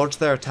 then dodge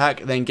their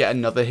attack, then get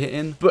another hit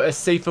in. But a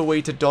safer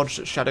way to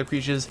dodge shadow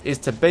creatures is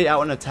to bait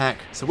out an attack,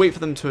 so wait for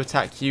them to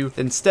attack you,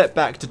 then step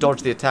back to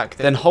dodge the attack,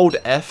 then hold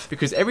F,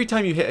 because every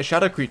time you hit a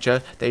shadow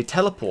creature, they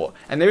teleport,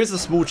 and there is a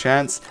small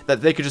chance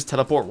that they could just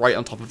teleport right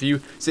on top of you,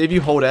 so if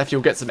you hold F,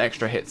 you'll get some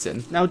extra hits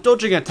in. Now,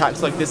 dodging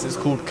attacks like this is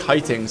called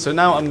kiting, so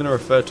now I'm going to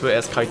refer to it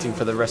as kiting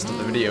for the rest of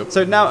the video.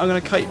 So now I'm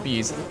going to kite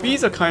bees.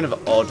 Bees are kind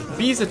of odd.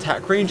 Bees'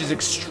 attack range is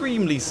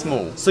extremely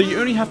small, so you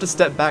only have to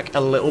step back a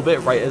little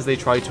bit right as they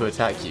try to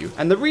attack you.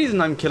 And the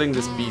reason I'm killing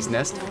this bee's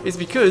nest is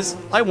because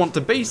I want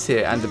to base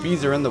here and the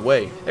bees are in the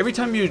way. Every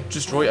time you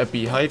destroy a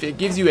beehive, it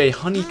gives you a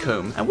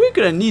honeycomb, and we're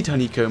gonna need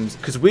honeycombs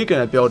because we're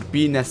gonna build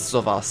bee nests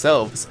of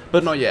ourselves,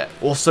 but not yet.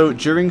 Also,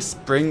 during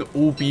spring,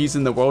 all bees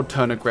in the world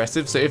turn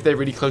aggressive, so if they're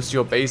really close to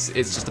your base,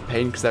 it's just a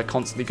pain because they're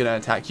constantly gonna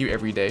attack you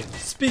every day.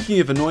 Speaking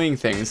of annoying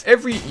things,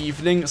 every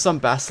evening some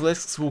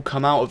basilisks will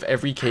come out of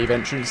every cave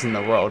entrance in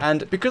the world,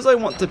 and because I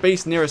want to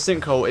base near a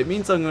sinkhole, it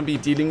means I'm gonna be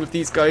dealing with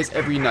these guys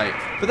every night.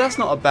 But that's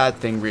not a bad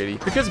thing really,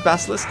 because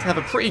basilisks have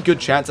a pretty good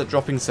chance at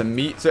dropping some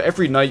meat, so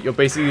every night you're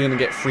basically going to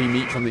get free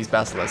meat from these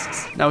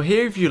basilisks. Now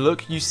here if you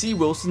look, you see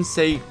Wilson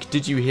say,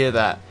 "Did you hear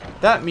that?"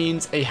 That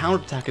means a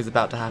hound attack is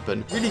about to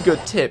happen. Really good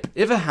tip,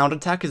 if a hound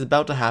attack is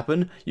about to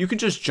happen, you can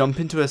just jump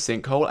into a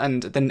sinkhole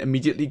and then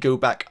immediately go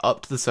back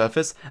up to the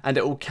surface and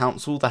it will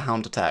cancel the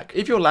hound attack.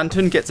 If your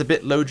lantern gets a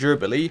bit low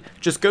durability,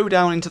 just go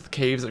down into the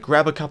caves,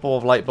 grab a couple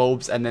of light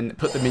bulbs and then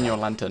put them in your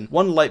lantern.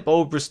 One light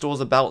bulb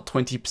restores about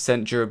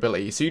 20%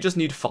 durability, so you just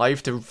need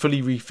 5 to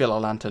fully refill a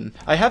lantern.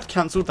 I have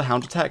cancelled the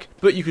hound attack,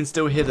 but you can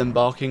still hear them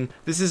barking.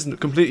 This is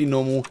completely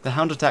normal. The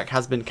hound attack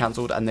has been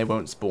cancelled and they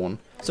won't spawn.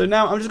 So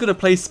now I'm just going to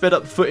play sped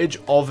up footage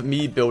of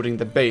me building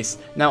the base.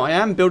 Now I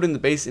am building the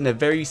base in a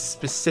very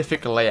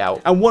specific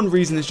layout, and one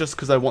reason is just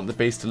because I want the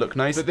base to look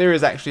nice, but there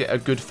is actually a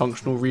good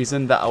functional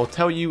reason that I'll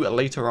tell you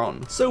later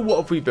on. So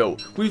what have we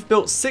built? We've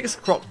built 6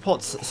 crock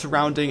pots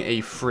surrounding a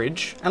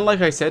fridge, and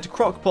like I said,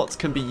 crock pots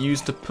can be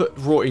used to put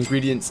raw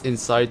ingredients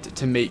inside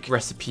to make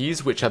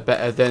recipes which are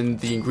better than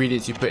the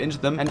ingredients you put into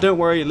them. And don't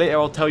worry, later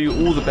I'll tell you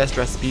all the best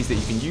recipes that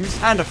you can use.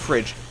 And a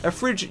fridge. A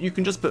fridge you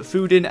can just put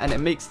food in and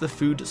it makes the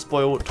food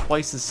spoil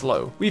twice as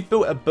slow. We've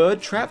built a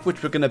bird trap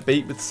which we're going to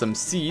bait with some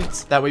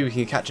seeds, that way we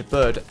can catch a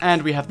bird,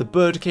 and we have the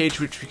bird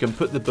cage which we can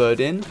put the bird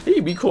in. Hey,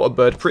 we caught a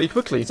bird pretty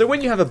quickly. So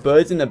when you have a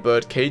bird in a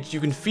bird cage, you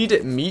can feed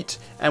it meat,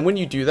 and when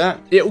you do that,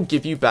 it will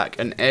give you back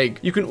an egg.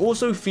 You can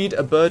also feed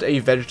a bird a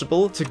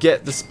vegetable to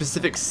get the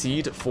specific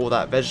seed for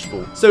that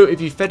vegetable. So if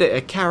you fed it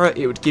a carrot,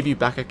 it would give you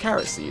back a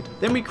carrot seed.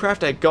 Then we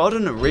craft a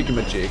garden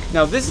rigmajig.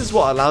 Now this is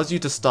what allows you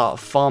to start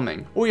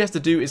farming. All you have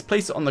to do is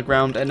place it on the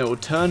ground and it will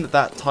turn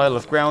that tile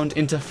of ground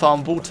into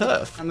farmable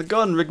turf. And the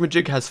garden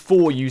rigmajig has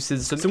 4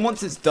 uses, so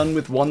once it's done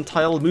with one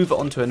tile, move it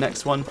on to a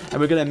next one, and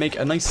we're going to make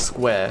a nice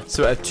square,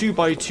 so a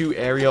 2x2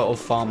 area of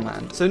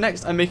farmland. So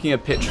next I'm making a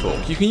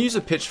pitchfork. You can use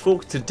a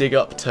pitchfork to dig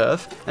up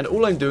turf, and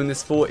all I'm doing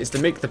this for is to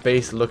make the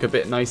base look a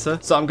bit nicer.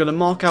 So I'm going to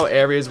mark out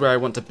areas where I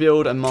want to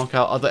build and mark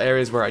out other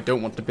areas where I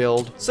don't want to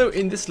build. So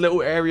in this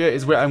little area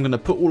is where I'm going to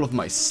put all of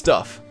my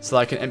stuff, so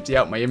I can empty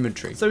out my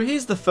inventory. So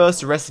here's the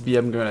first recipe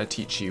I'm going to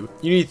teach you.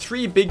 You need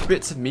 3 big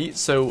bits of meat,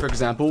 so for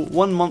example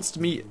 1 monster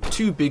meat,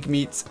 2 big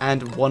meats,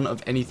 and 1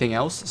 of anything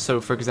else, so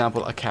for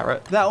example a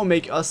carrot. That will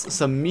make us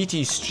some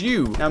meaty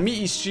stew. Now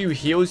meaty stew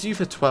heals you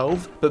for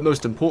 12, but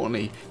most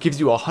importantly gives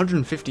you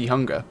 150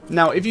 hunger.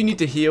 Now if you need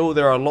to heal,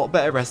 there are a lot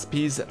better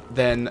recipes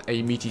than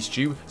a meaty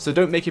stew, so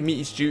don't make a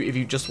meaty stew if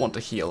you just want to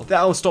heal.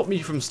 That will stop me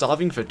from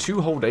starving for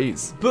 2 whole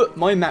days. But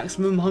my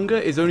maximum hunger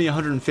is only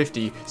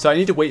 150, so I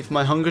need to wait for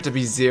my hunger to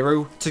be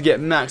 0 to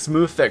get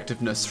maximum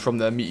effectiveness from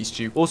the meaty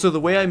stew. Also, the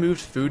way I moved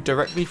food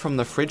directly from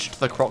the fridge to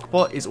the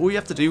crockpot is all you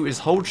have to do is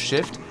hold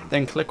shift,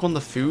 then click on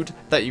the food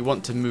that you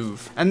want to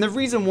move. And the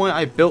reason why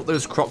I built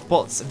those crock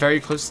pots very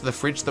close to the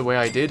fridge the way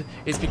I did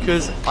is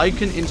because I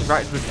can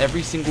interact with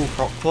every single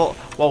crock pot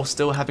while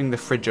still having the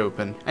fridge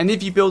open. And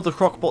if you build the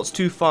crock pots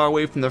too far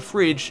away from the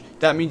fridge,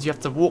 that means you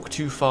have to walk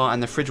too far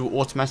and the fridge will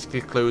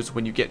automatically close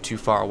when you get too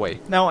far away.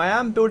 Now I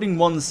am building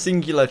one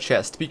singular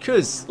chest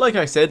because, like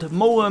I said,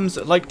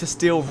 moleworms like to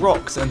steal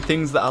rocks and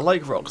things that are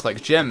like rocks,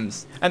 like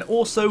gems. And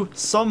also,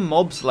 some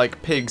mobs,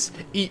 like pigs,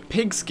 eat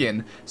pig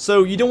skin,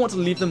 so you don't want to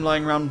leave them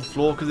lying around the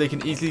floor because they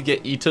can easily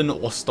get eaten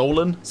or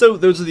stolen. So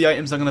those are the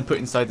items I'm going to put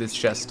inside this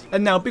chest.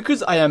 And now,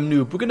 because I am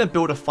noob, we're going to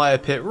build a fire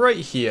pit right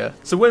here.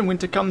 So when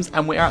winter comes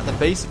and we're at the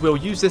base, we'll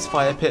use this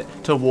fire pit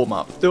to warm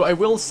up. Though I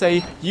will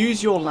say,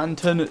 use your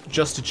lantern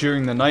just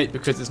during the night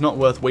because it's not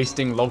worth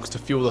wasting logs to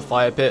fuel the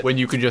fire pit when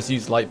you can just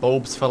use light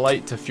bulbs for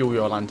light to fuel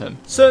your lantern.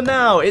 So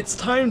now it's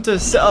time to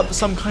set up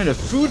some kind of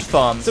food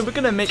farm. So we're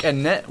going to make a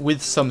net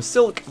with some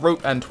silk,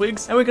 rope and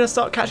twigs, and we're going to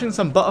start catching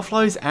some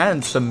butterflies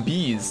and some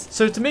bees.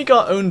 So to make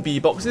our own bee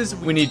boxes,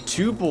 we need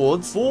 2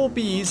 boards, 4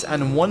 bees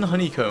and 1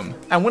 honeycomb.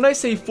 And when I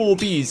say 4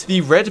 bees,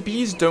 the red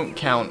bees don't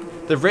count.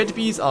 The red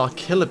bees are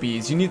killer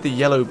bees, you need the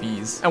yellow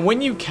bees. And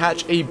when you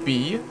catch a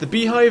bee, the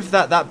beehive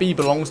that bee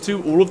belongs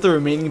to, all of the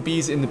remaining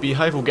bees in the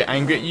beehive will get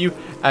angry at you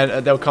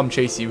and they'll come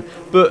chase you.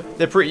 But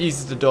they're pretty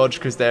easy to dodge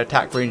because their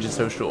attack range is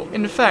so short.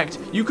 In fact,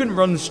 you can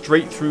run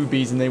straight through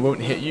bees and they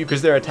won't hit you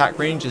because their attack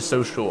range is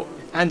so short.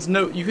 And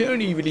note, you can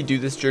only really do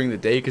this during the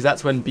day because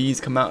that's when bees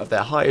come out of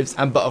their hives,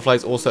 and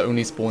butterflies also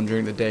only spawn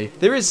during the day.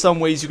 There is some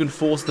ways you can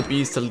force the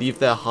bees to leave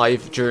their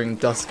hive during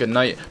dusk and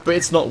night, but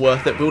it's not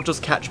worth it. We'll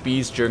just catch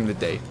bees during the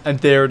day. And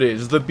there it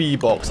is, the bee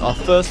box. Our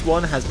first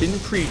one has been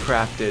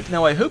pre-crafted.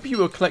 Now I hope you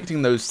were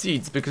collecting those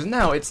seeds because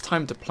now it's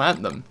time to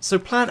plant them. So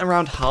plant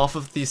around half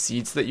of the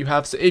seeds that you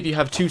have. So if you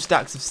have 2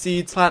 stacks of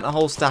seeds, plant a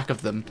whole stack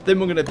of them. Then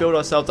we're going to build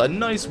ourselves a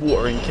nice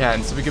watering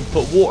can so we can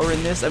put water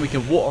in this and we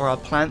can water our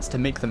plants to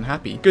make them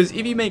happy. Because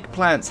if you make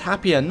plants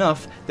happy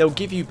enough, they'll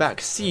give you back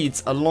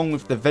seeds along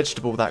with the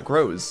vegetable that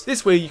grows.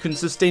 This way you can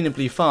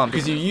sustainably farm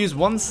because you use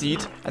one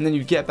seed and then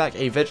you get back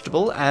a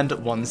vegetable and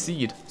one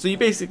seed. So you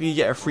basically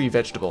get a free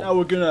vegetable. Now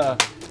we're gonna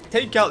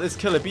take out this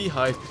killer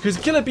beehive because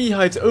killer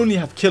beehives only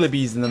have killer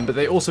bees in them, but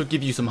they also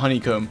give you some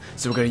honeycomb,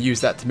 so we're going to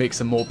use that to make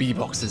some more bee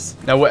boxes.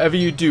 Now whatever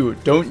you do,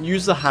 don't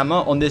use the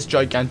hammer on this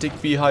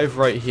gigantic beehive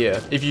right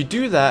here. If you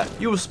do that,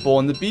 you will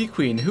spawn the bee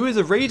queen, who is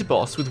a raid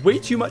boss with way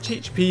too much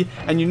HP,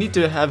 and you need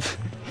to have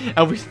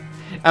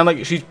and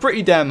like, she's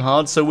pretty damn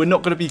hard, so we're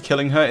not going to be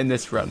killing her in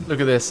this run. Look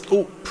at this.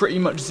 Oh, pretty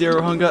much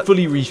zero hunger.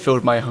 Fully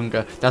refilled my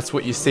hunger. That's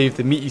what you save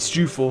the meaty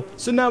stew for.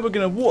 So now we're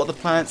going to water the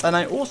plants, and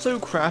I also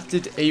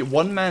crafted a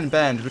one-man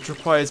band, which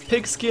requires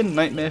pigskin,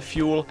 nightmare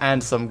fuel,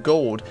 and some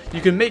gold. You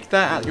can make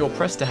that at your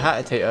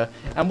prestidigitator,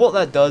 and what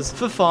that does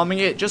for farming,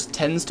 it just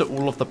tends to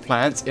all of the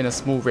plants in a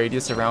small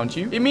radius around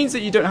you. It means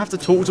that you don't have to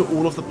talk to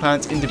all of the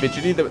plants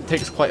individually, though it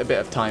takes quite a bit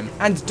of time.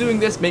 And doing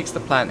this makes the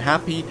plant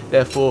happy,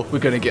 therefore we're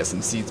going to get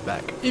some seeds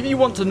back. If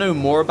you want to know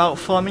more about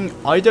farming,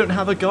 I don't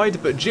have a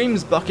guide, but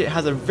James Bucket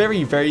has a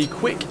very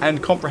quick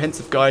and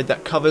comprehensive guide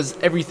that covers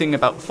everything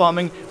about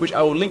farming, which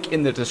I will link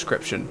in the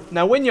description.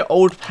 Now when your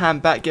old ham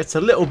bat gets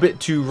a little bit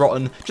too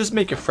rotten, just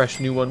make a fresh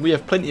new one. We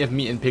have plenty of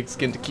meat and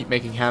pigskin to keep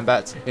making ham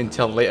bats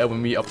until later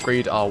when we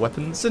upgrade our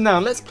weapons. So now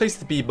let's place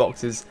the bee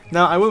boxes.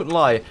 Now I won't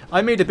lie,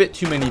 I made a bit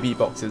too many bee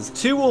boxes.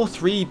 2 or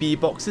 3 bee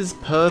boxes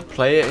per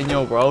player in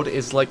your world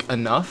is like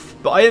enough,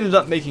 but I ended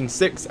up making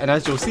 6, and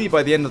as you'll see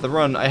by the end of the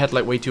run, I had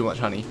like way too much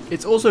honey.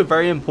 It's also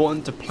very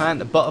important to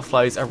plant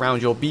butterflies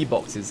around your bee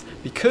boxes,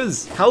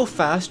 because how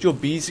fast your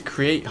bees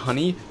create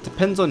honey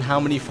depends on how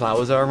many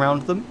flowers are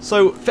around them.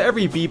 So for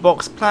every bee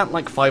box, plant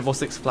like 5 or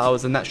 6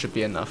 flowers, and that should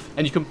be enough.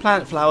 And you can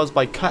plant flowers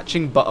by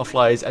catching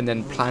butterflies and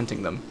then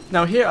planting them.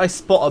 Now here I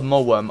spot a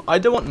moleworm. I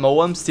don't want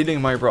moleworm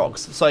stealing my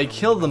rocks, so I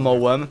kill the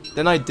moleworm,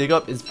 then I dig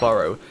up its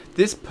burrow.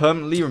 This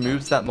permanently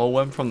removes that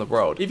moleworm from the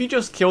world. If you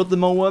just killed the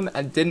moleworm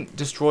and didn't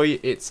destroy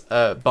its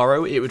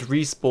burrow, it would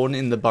respawn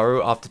in the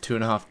burrow after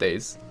 2.5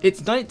 days.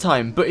 It's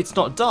nighttime, but it's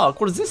not dark.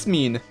 What does this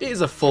mean? It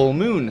is a full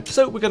moon.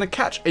 So we're gonna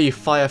catch a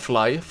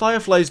firefly.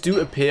 Fireflies do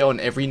appear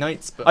on every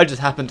night, but I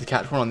just happened to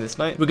catch one on this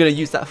night. We're gonna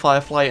use that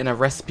firefly in a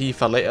recipe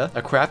for later,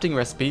 a crafting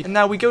recipe. And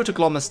now we go to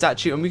Glommer's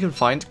statue and we can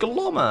find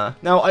Glommer.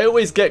 Now I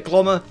always get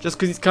Glommer just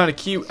because he's kind of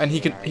cute, and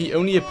he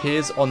only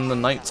appears on the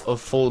nights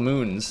of full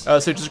moons.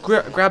 So just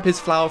grab his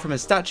flower from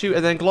his statue,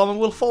 and then Glommer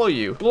will follow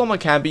you. Glommer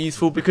can be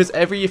useful because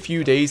every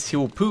few days he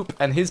will poop,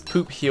 and his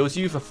poop heals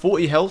you for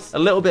 40 health, a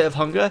little bit of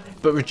hunger,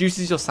 but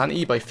reduces your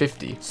sanity by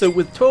 50. So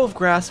with 12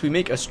 grass we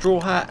make a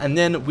straw hat, and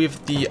then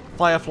with the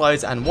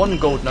fireflies and 1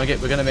 gold nugget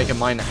we're gonna make a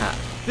miner hat.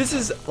 This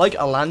is like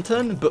a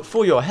lantern, but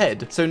for your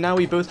head. So now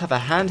we both have a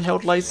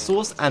handheld light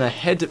source and a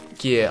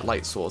headgear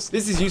light source.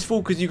 This is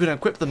useful because you can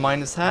equip the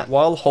miner's hat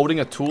while holding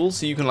a tool,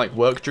 so you can like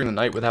work during the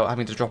night without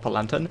having to drop a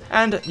lantern.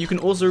 And you can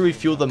also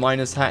refuel the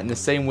miner's hat in the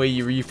same way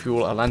you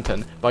refuel a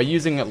lantern, by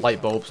using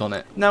light bulbs on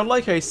it. Now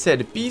like I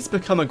said, bees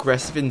become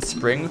aggressive in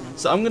spring,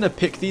 so I'm gonna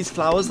pick these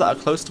flowers that are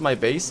close to my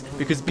base,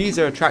 because bees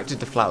are attracted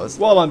to flowers.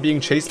 While I'm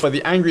being chased by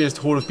the angriest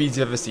horde of bees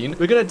you've ever seen,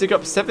 we're gonna dig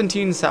up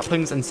 17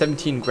 saplings and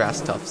 17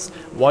 grass tufts.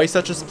 Why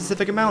such a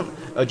specific amount?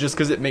 Just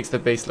because it makes the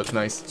base look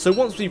nice. So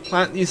once we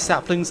plant these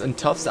saplings and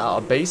tufts at our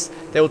base,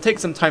 they will take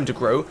some time to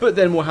grow, but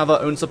then we'll have our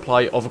own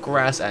supply of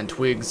grass and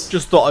twigs.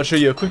 Just thought I'd show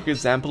you a quick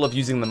example of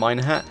using the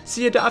miner hat.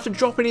 See, I don't have to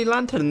drop any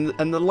lantern,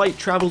 and the light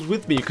travels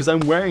with me because I'm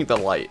wearing the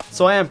light.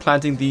 So I am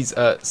planting these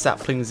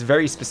saplings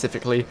very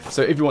specifically.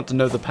 So if you want to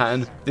know the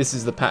pattern, this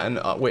is the pattern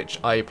at which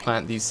I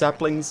plant these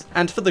saplings.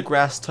 And for the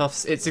grass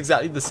tufts, it's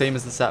exactly the same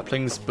as the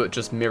saplings, but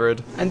just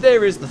mirrored. And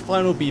there is the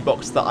final bee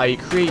box that I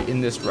create in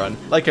this run.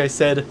 Like I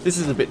said, this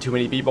is a bit too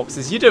many bee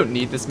boxes. You don't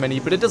need this many,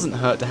 but it doesn't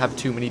hurt to have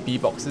too many bee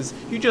boxes.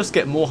 You just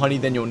get more honey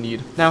than you'll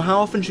need. Now, how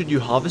often should you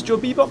harvest your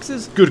bee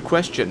boxes? Good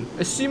question.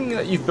 Assuming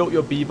that you've built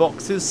your bee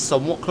boxes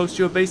somewhat close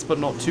to your base, but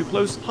not too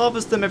close,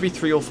 harvest them every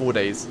 3 or 4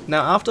 days.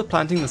 Now, after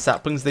planting the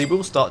saplings, they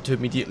will start to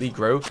immediately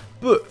grow,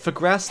 but for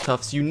grass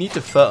tufts, you need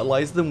to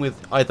fertilize them with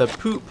either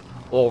poop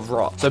or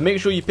rot. So make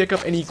sure you pick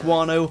up any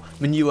guano,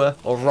 manure,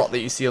 or rot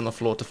that you see on the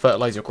floor to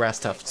fertilize your grass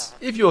tufts.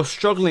 If you're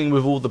struggling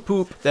with all the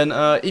poop, then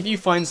if you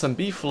find some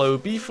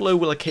beefalo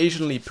will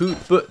occasionally poop,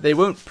 but they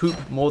won't poop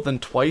more than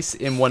twice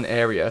in one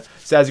area.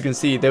 So as you can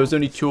see, there was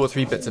only 2 or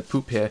 3 bits of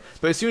poop here,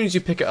 but as soon as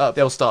you pick it up,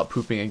 they'll start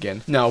pooping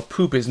again. Now,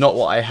 poop is not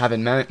what I have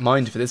in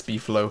mind for this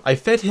beefalo. I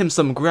fed him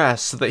some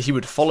grass so that he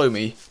would follow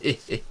me.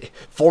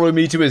 Follow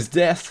me to his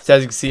death. So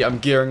as you can see, I'm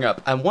gearing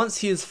up, and once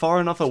he is far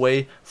enough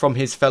away from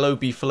his fellow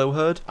beefalo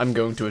herd, I'm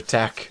going to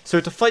attack. So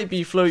to fight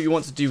beefalo, you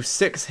want to do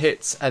 6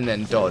 hits and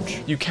then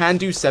dodge. You can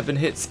do 7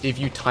 hits if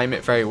you time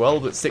it very well,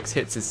 but 6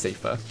 hits is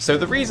safer. So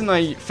the reason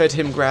I fed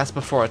him grass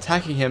before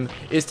attacking him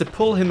is to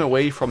pull him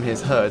away from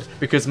his herd,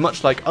 because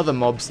much like other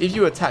mobs, if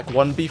you attack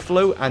one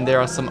beefalo and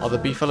there are some other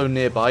beefalo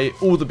nearby,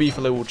 all the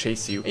beefalo will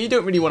chase you. And you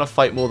don't really want to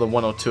fight more than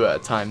 1 or 2 at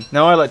a time.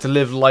 Now I like to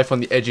live life on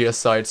the edgier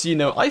side, so you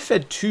know, I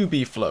fed 2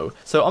 beefalo,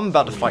 so I'm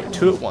about to fight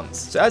 2 at once.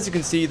 So as you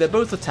can see, they're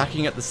both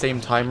attacking at the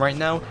same time right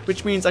now,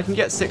 which means I can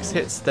get 6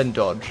 hits, then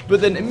dodge.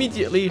 But then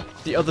immediately,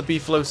 the other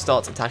beefalo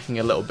starts attacking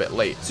a little bit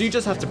late. So you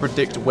just have to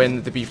predict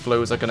when the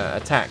beefalos are going to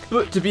attack.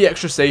 But to be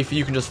extra safe,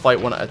 you can just fight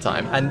 1 at a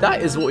time. And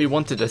that is what we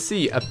wanted to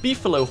see, a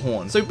beefalo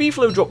horn. So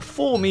beefalo dropped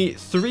 4 meat,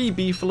 3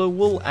 beefalo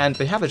wool, and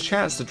they have a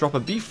chance to drop a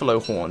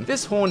beefalo horn.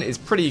 This horn is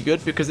pretty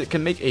good because it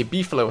can make a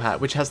beefalo hat,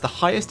 which has the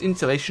highest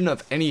insulation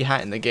of any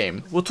hat in the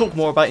game. We'll talk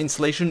more about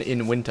insulation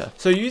in winter.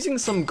 So using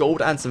some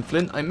gold and some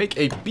flint, I make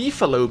a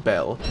beefalo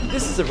bell.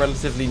 This is a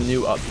relatively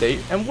new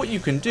update, and what you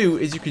can do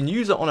is you can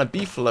use it on a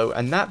beefalo,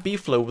 and that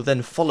beefalo will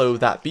then follow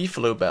that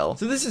beefalo bell.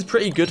 So this is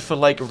pretty good for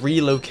like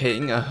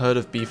relocating a herd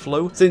of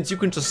beefalo, since you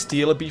can just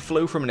steal a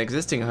beefalo from an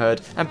existing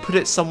herd and put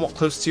it somewhat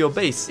close to your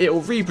base. It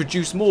will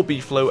reproduce more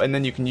beefalo, and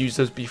then you can use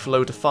those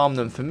beefalo to farm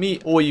them for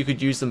meat, or you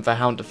could use them for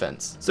hound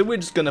defense. So we're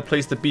just going to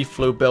place the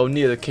beefalo bell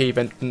near the cave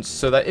entrance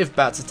so that if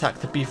bats attack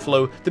the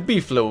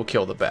beefalo will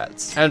kill the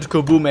bats. And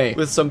kaboom,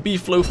 with some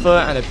beefalo fur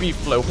and a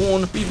beefalo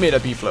horn, we've made a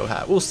beefalo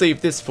hat. We'll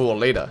save this for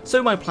later.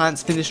 So my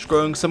plants finished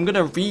growing, so I'm going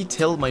to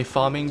re-till my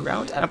farming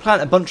ground and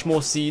plant a bunch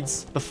more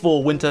seeds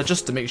before winter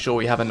just to make sure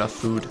we have enough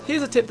food.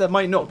 Here's a tip that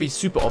might not be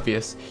super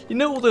obvious. You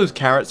know all those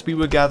carrots we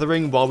were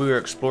gathering while we were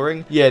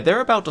exploring? Yeah,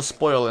 they're about to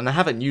spoil and I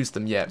haven't used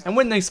them yet. And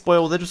when they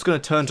spoil, they're just going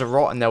to turn to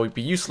rot and they'll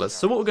be useless.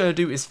 So what we're going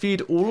to do is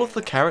feed all of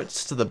the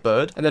carrots to the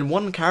bird, and then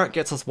 1 carrot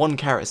gets us 1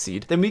 carrot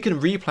seed. Then we can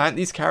replant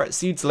these carrot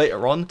seeds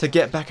later on to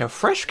get back a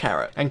fresh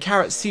carrot. And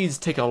carrot seeds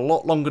take a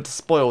lot longer to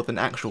spoil than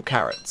actual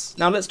carrots.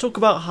 Now let's talk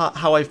about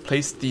how I've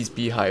placed these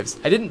beehives.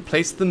 I didn't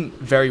place them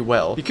very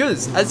well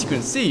because, as you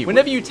can see,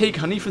 whenever you take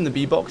honey from the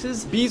bee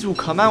boxes, bees will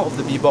come out of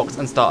the bee box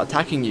and start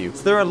attacking you.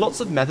 So there are lots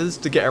of methods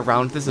to get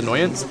around this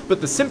annoyance,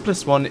 but the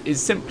simplest one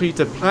is simply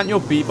to plant your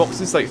bee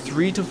boxes like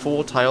 3 to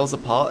 4 tiles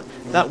apart.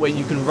 That way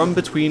you can run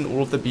between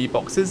all of the bee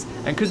boxes,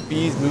 and because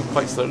bees move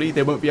quite slowly,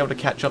 they won't be able to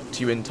catch up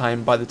to you in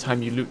time by the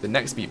time you loot the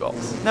next bee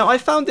box. Now I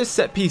found this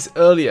set piece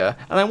earlier,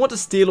 and I want to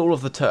steal all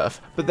of the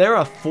turf, but there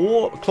are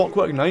 4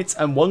 clockwork knights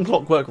and 1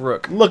 clockwork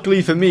rook.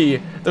 Luckily for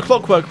me, the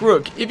clockwork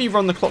rook, if you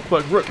run the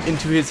clockwork rook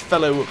into his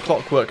fellow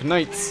clockwork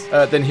knights,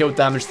 then he'll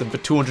damage them for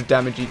 200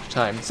 damage each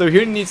time. So he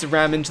only needs to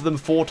ram into them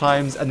 4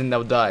 times and then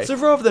they'll die. So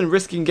rather than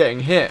risking getting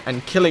hit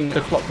and killing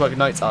the clockwork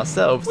knights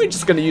ourselves, we're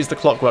just going to use the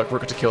clockwork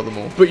rook to kill them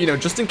all. But you know,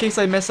 just in case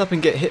I mess up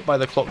and get hit by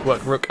the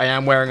clockwork rook, I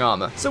am wearing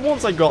armor. So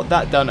once I got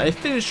that done, I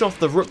finished off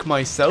the rook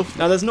myself.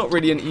 Now there's not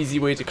really an easy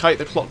way to kite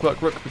the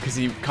clockwork rook because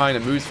he kind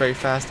of moves very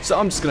fast, so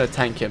I'm just going to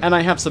tank him. And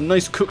I have some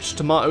nice cooked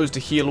tomatoes to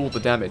heal all the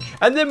damage.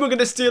 And then we're going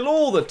to steal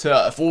all the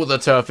turf. All the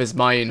turf is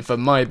mine for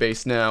my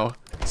base now.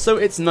 So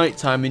it's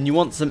nighttime and you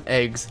want some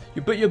eggs,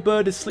 but your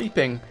bird is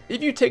sleeping.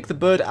 If you take the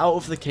bird out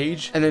of the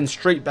cage and then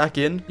straight back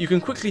in, you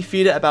can quickly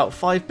feed it about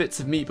 5 bits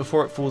of meat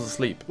before it falls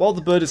asleep. While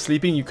the bird is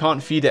sleeping, you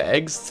can't feed it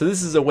eggs, so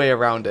this is a way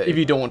around it if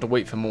you don't want to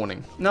wait for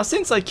morning. Now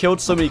since I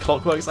killed so many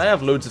clockworks, I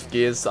have loads of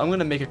gears, so I'm going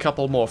to make a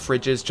couple more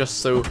fridges just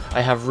so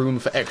I have room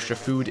for extra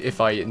food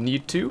if I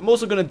need to. I'm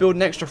also going to build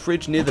an extra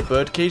fridge near the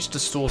bird cage to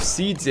store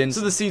seeds in,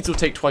 so the seeds will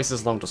take twice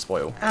as long to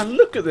spoil. And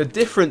look at the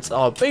difference,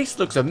 our base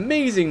looks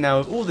amazing now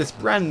with all this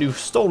brand new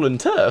stolen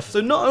turf. So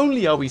not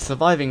only are we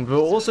surviving, but we're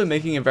also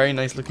making a very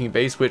nice looking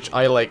base, which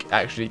I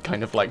actually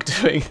kind of like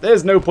doing.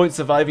 There's no point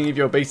surviving if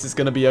your base is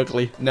going to be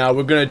ugly. Now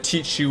we're going to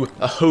teach you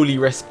a holy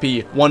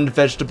recipe: 1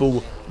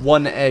 vegetable,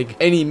 1 egg,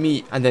 any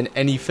meat, and then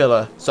any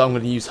filler. So I'm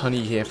going to use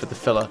honey here for the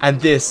filler. And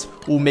this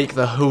will make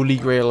the holy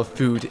grail of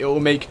food. It will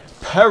make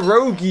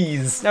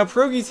pierogies. Now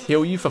pierogies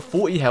heal you for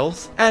 40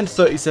 health and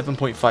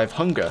 37.5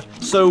 hunger.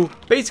 So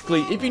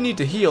basically, if you need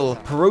to heal,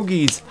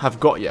 pierogies have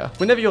got ya.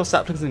 Whenever your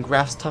saplings and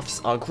grass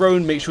tufts are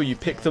grown, make sure you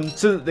pick them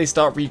so that they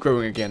start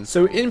regrowing again.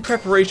 So in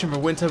preparation for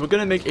winter, we're going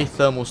to make a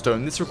thermal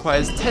stone. This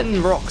requires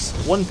 10 rocks,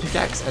 1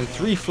 pickaxe, and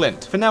 3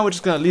 flint. For now, we're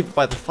just going to leave it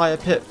by the fire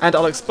pit, and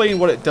I'll explain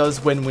what it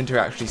does when winter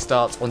actually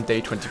starts on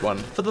day 21.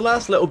 For the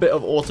last little bit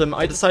of autumn,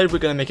 I decided we're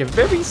going to make a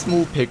very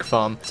small pig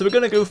farm. So we're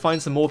going to go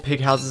find some more pig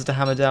houses to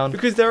hammer down,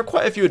 because there are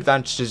quite a few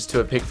advantages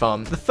to a pig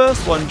farm. The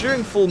first one,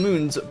 during full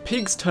moons,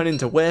 pigs turn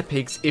into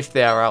werepigs if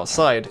they are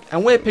outside,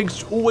 and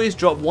werepigs always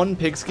drop 1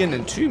 pig skin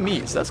and 2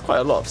 meat, so that's quite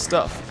a lot of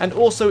stuff. And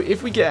also,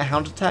 if we get a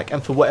hound attack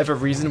and for whatever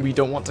reason we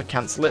don't want to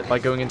cancel it by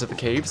going into the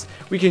caves,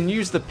 we can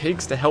use the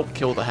pigs to help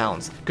kill the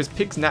hounds, because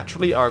pigs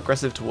naturally are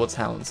aggressive towards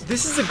hounds.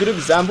 This is a good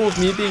example of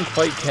me being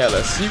quite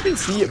careless. You can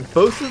see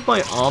both of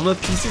my armor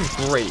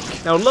pieces break.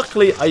 Now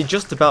luckily I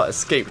just about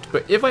escaped,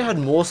 but if I had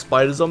more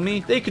spiders on me,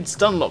 they could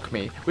stun lock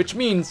me, which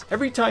means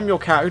every time your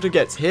character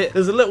gets hit,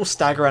 there's a little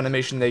stagger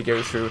animation they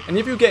go through, and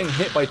if you're getting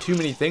hit by too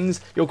many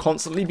things, you'll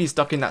constantly be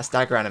stuck in that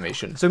stagger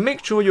animation. So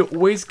make sure you're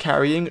always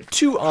carrying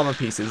 2 armor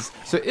pieces,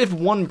 so if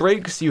one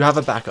breaks, you have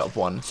a backup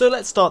one. So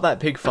let's start that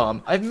pig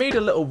farm. I've made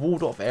a little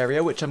walled off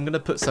area which I'm going to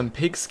put some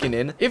pig skin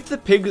in. If the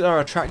pigs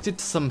are attracted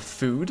to some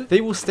food, they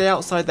will stay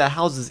outside their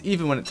houses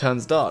even when it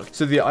turns dark.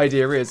 So the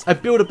idea is I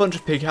build a bunch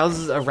of pig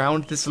houses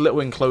around this little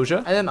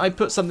enclosure, and then I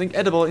put something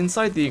edible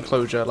inside the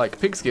enclosure like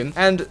pigskin,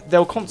 and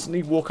they'll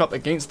constantly walk up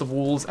against the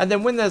walls, and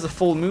then when there's a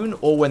full moon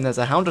or when there's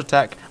a hound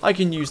attack, I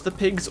can use the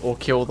pigs or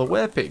kill the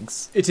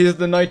werepigs. It is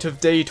the night of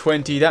day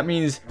 20. That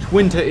means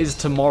winter is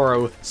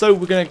tomorrow. So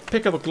we're going to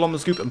pick up a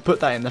glommer's goop and put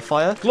that in the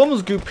fire.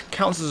 Glommer's goop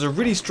counts as a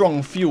really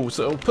strong fuel,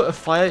 so it'll put a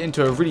fire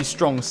into a really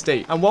strong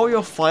state. And while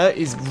your fire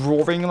is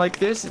roaring like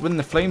this, when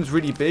the flame's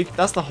really big,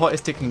 that's the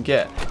hottest it can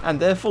get, and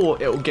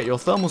therefore it will get your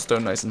thermal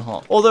stone nice and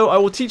hot. Although I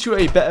will teach you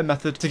a better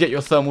method to get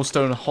your thermal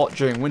stone hot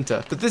during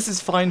winter, but this is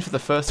fine for the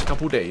first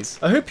couple days.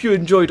 I hope you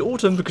enjoyed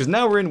autumn because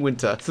now we're in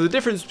winter. So the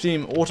difference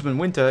between autumn and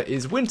winter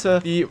is winter,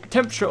 the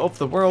temperature of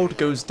the world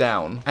goes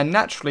down, and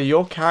naturally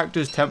your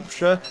character's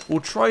temperature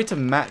will try to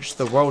match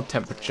the world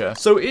temperature.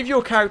 So if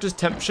your character's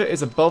temperature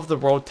is above the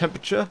world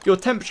temperature, your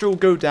temperature will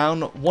go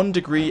down 1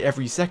 degree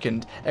every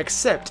second,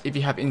 except if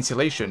you have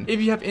insulation.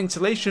 If you have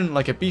insulation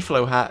like a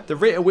beefalo hat, the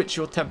rate at which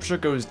your temperature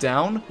goes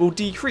down will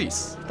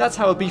decrease. That's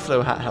how a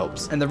beefalo hat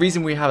helps. And the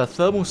reason we have a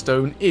thermal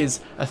stone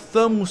is a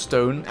thermal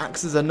stone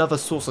acts as another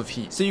source of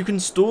heat. So you can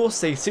store,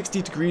 say,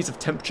 60 degrees of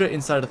temperature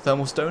inside a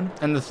thermal stone,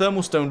 and the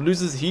thermal stone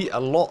loses heat a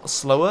lot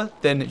slower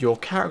than your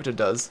character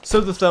does.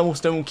 So the thermal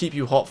stone will keep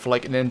you hot for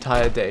like an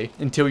entire day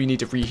until you need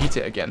to reheat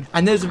it again.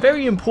 And there's a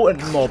very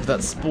important mob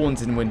that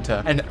spawns in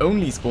winter, and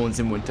only spawns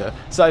in winter.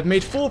 So I've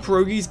made 4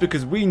 pierogies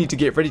because we need to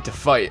get ready to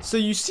fight. So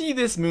you see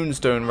this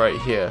moonstone right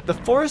here. The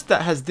forest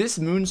that has this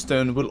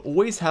moonstone will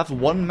always have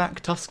one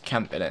Mactusk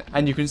camp in it.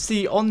 And you can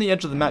see on the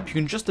edge of the map, you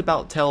can just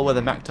about tell where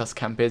the Mactusk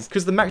camp is,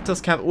 because the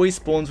Mactusk camp always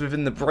spawns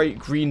within the bright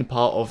green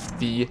part of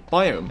the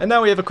biome. And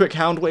now we have a quick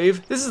hound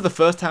wave. This is the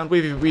first hound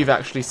wave we've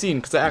actually seen,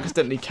 because I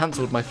accidentally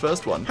cancelled my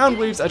first one. Hound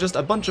waves are just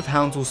a bunch of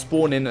hounds will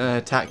spawn in and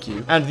attack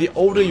you. And the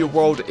older your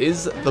world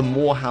is, the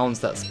more hounds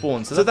that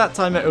spawn. So that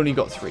time I only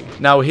got 3.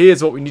 Now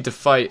here's what we need to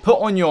fight. Put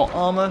on your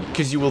armor,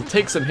 because you will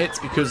take some hits,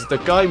 because the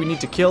guy we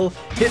need to kill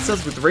hits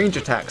us with range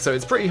attack, so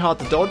it's pretty hard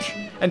to dodge.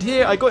 And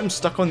here I got him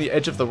stuck on the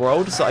edge of the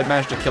world, so I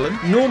managed to kill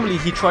him. Normally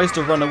he tries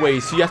to run away,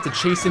 so you have to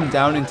chase him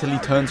down until he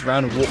turns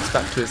around and walks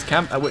back to his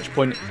camp, at which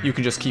point you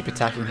can just keep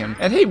attacking him.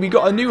 And hey, we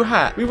got a new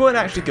hat. We weren't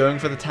actually going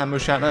for the Tam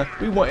O'Shanter,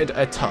 we wanted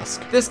a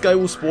tusk. This guy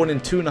will spawn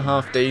in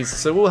 2.5 days,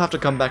 so we'll have to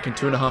come back in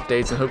 2.5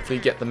 days and hopefully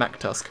get the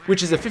Mactusk,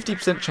 which is a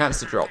 50% chance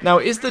to drop. Now,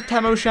 is the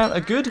Tam O'Shanter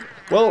good?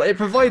 Well, it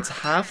provides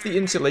half the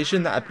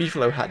insulation that a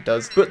beefalo hat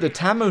does, but the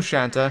Tam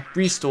O'Shanter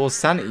restores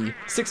sanity,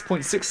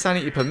 6.6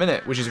 sanity per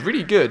minute, which is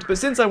really good. But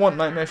since I want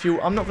nightmare fuel,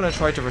 I'm not going to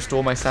try to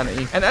restore my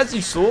sanity. And as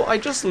you saw, I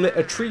just lit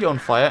a tree on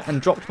fire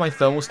and dropped my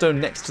thermal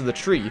stone next to the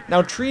tree.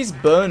 Now, trees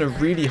burn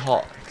really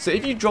hot. So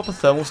if you drop a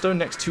thermal stone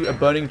next to a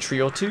burning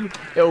tree or two,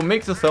 it will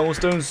make the thermal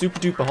stone super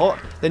duper hot.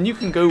 Then you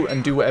can go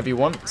and do whatever you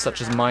want,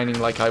 such as mining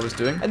like I was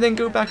doing, and then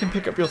go back and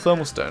pick up your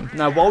thermal stone.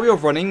 Now while you're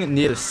running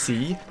near the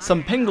sea,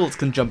 some pengals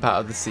can jump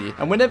out of the sea.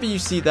 And whenever you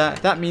see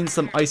that, that means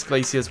some ice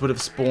glaciers would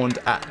have spawned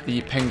at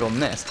the penguin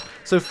nest.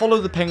 So follow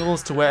the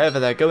pengals to wherever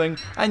they're going,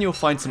 and you'll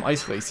find some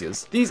ice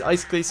glaciers. These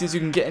ice glaciers, you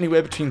can get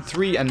anywhere between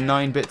 3 and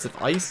 9 bits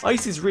of ice.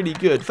 Ice is really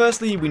good.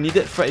 Firstly, we need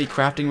it for a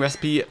crafting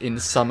recipe in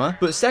summer,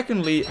 but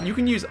secondly, you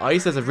can use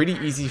ice as a really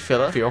easy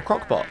filler for your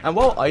crockpot. And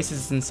while ice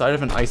is inside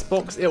of an ice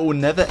box, it will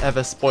never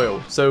ever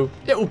spoil, so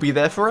it will be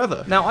there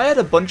forever. Now I had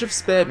a bunch of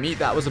spare meat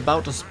that was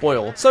about to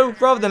spoil, so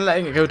rather than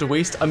letting it go to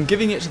waste, I'm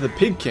giving it to the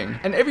pig king.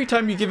 And every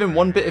time you give him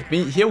 1 bit of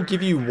meat, he'll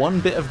give you 1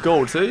 bit of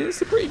gold, so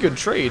it's a pretty good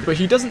trade. But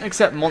he doesn't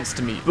accept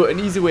monster meat, but an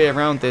easy way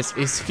around this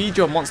is feed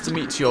your monster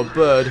meat to your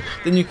bird,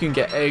 then you can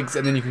get eggs,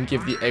 and then you can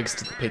give the eggs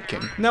to the pig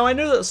king. Now I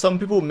know that some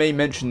people may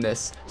mention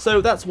this, so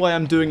that's why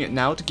I'm doing it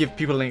now, to give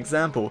people an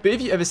example. But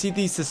if you ever see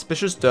these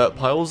suspicious dirt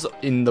piles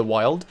in the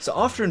wild, so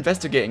after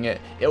investigating it,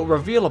 it will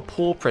reveal a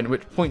paw print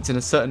which points in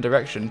a certain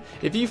direction.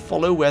 If you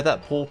follow where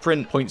that paw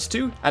print points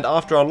to, and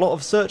after a lot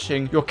of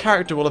searching, your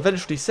character will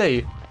eventually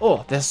say,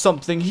 oh, there's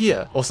something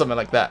here, or something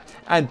like that,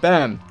 and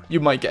bam, you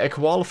might get a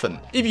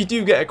koalefant. If you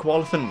do get a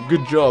koalefant,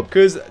 good job,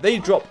 because they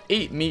drop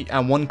 8 meat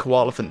and 1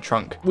 koalefant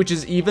trunk, which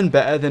is even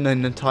better than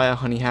an entire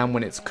honey ham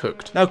when it's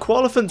cooked. Now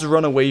koalefants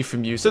run away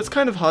from you, so it's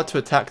kind of hard to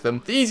attack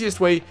them. The easiest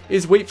way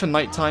is wait for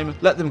nighttime,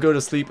 let them go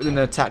to sleep, and then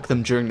attack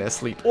them during their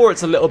sleep. Or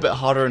it's a little bit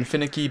harder and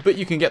finicky, but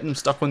you can get them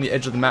stuck on the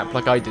edge of the map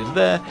like I did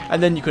there,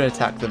 and then you can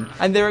attack them.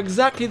 And they're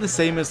exactly the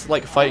same as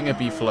like fighting a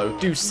beefalo.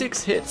 Do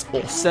 6 hits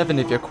or 7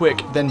 if you're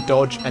quick, then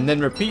dodge, and then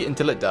repeat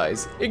until it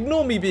dies.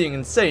 Ignore me being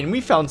insane,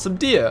 we found some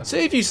deer. So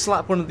if you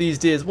slap one of these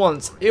deers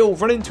once, it'll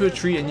run into a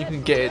tree and you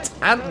can get its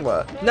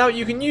antler. Now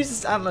you can use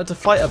this antler to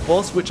fight a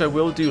boss, which I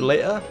will do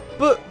later,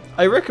 but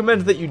I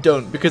recommend that you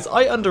don't, because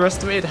I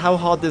underestimated how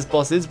hard this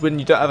boss is when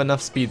you don't have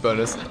enough speed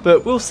bonus,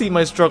 but we'll see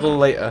my struggle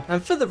later.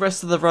 And for the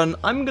rest of the run,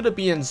 I'm going to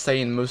be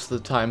insane most of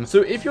the time,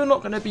 so if you're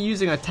not going to be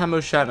using a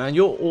Tamoshanna,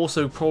 you're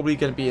also probably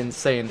going to be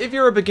insane. If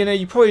you're a beginner,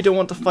 you probably don't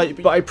want to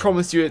fight, but I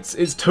promise you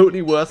it's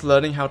totally worth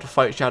learning how to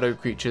fight shadow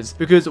creatures,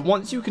 because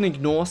once you can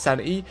ignore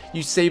sanity,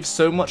 you save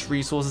so much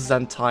resources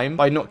and time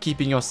by not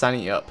keeping your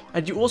sanity up.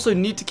 And you also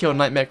need to kill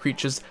nightmare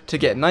creatures to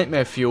get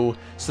nightmare fuel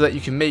so that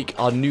you can make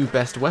our new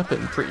best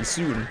weapon pretty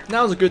soon.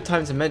 Now's a good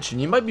time to mention,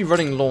 you might be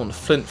running low on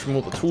flint from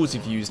all the tools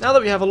you've used. Now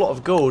that we have a lot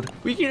of gold,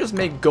 we can just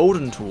make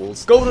golden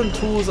tools. Golden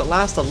tools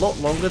last a lot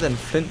longer than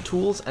flint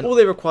tools, and all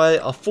they require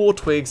are 4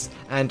 twigs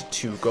and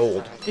 2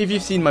 gold. If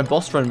you've seen my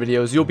boss run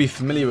videos, you'll be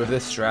familiar with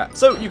this strat.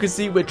 So you can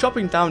see we're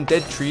chopping down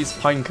dead trees,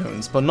 pine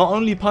cones, but not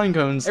only pine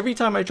cones, every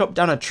time I chop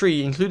down a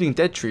tree, including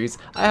dead trees,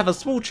 I have a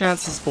small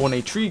chance to spawn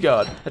a tree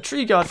guard. A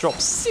tree guard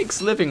drops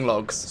 6 living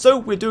logs. So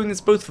we're doing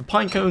this both for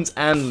pine cones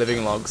and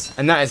living logs.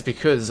 And that is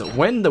because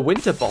when the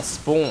winter boss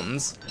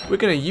spawns, we're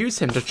going to use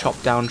him to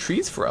chop down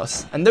trees for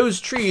us. And those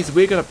trees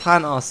we're going to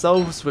plant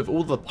ourselves with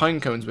all the pine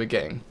cones we're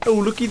getting. Oh,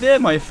 looky there,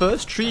 my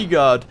first tree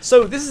guard.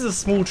 So this is a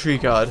small tree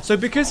guard. So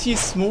because he's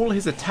small,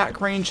 his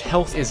attack range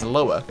health is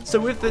lower. So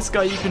with this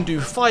guy, you can do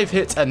 5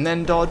 hits and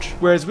then dodge.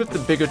 Whereas with the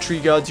bigger tree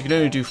guards, you can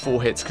only do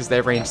 4 hits because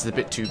their range is a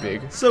bit too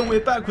big. So we're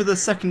back with a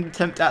second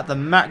attempt at the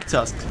Mac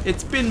Tusk.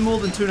 It's been more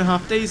than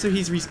 2.5 days, so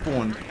he's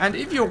respawned. And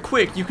if you're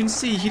quick, you can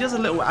see he does a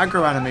little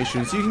aggro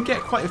animation, so you can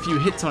get quite a few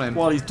hits on him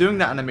while he's doing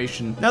that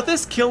animation. Now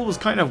this kill was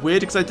kind of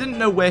weird because I didn't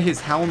know where his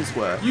hounds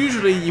were.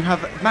 Usually you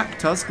have Mac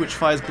Tusk, which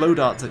fires blow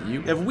darts at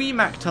you. You have Wee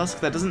Mac Tusk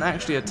that doesn't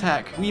actually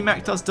attack. Wee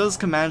Mac Tusk does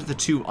command the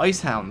 2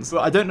 ice hounds,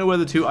 but I don't know where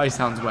the 2 ice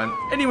hounds went.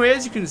 Anyway,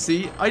 as you can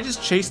see, I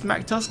just chased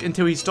Mac Tusk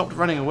until he stopped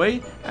running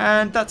away,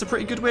 and that's a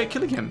pretty good way of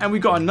killing him. And we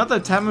got another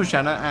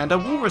Tamoshanna and a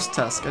Walrus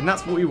Tusk, and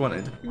that's what we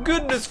wanted.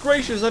 Goodness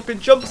gracious, I've been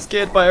jump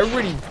scared by a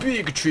really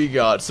big tree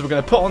guard, so we're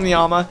going to put on the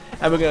armor,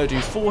 and we're going to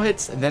do 4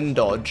 hits and then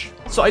dodge.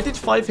 So I did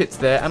 5 hits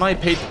there, and I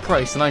paid the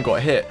price, and I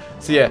got hit.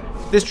 So yeah,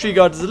 this tree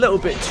guard is a little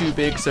bit too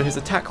big, so his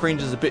attack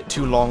range is a bit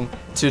too long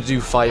to do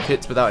 5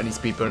 hits without any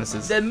speed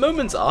bonuses. Then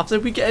moments after,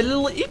 we get a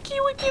little icky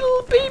wicky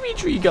little baby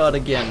tree guard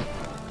again.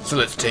 So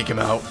let's take him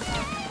out.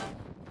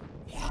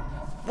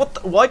 What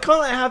the, why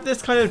can't I have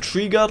this kind of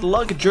tree guard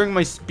luck during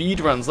my speed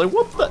runs? Like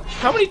what the,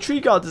 how many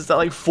tree guards is that,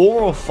 like 4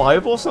 or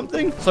 5 or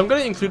something? So I'm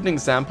going to include an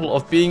example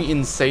of being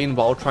insane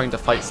while trying to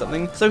fight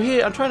something. So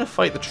here I'm trying to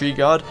fight the tree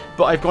guard,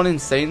 but I've gone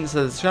insane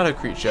to the shadow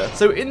creature.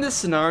 So in this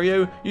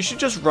scenario, you should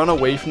just run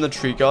away from the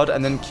tree guard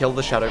and then kill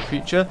the shadow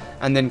creature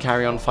and then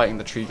carry on fighting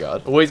the tree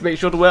guard. Always make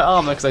sure to wear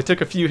armor because I took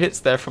a few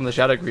hits there from the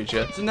shadow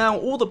creature. So now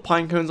all the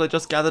pine cones I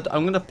just gathered,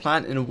 I'm going to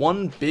plant in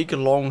one big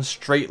long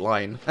straight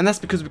line. And that's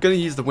because we're going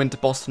to use the winter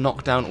boss to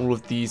knock down all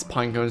of these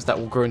pine cones that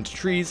will grow into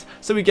trees,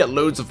 so we get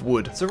loads of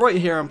wood. So right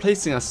here I'm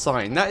placing a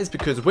sign. That is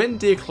because when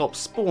Deerclops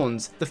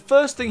spawns, the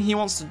first thing he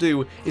wants to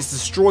do is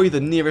destroy the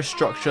nearest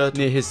structure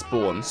near his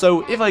spawn.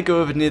 So if I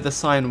go over near the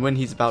sign when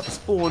he's about to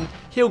spawn,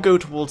 he'll go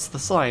towards the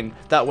sign.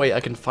 That way I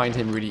can find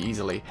him really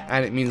easily,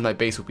 and it means my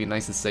base will be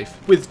nice and safe.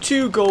 With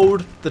 2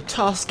 gold, the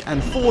tusk,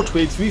 and 4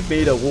 twigs, we've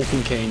made a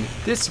walking cane.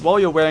 This, while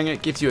you're wearing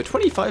it, gives you a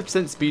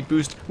 25% speed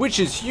boost, which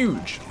is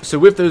huge. So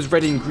with those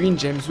red and green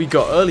gems we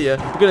got earlier,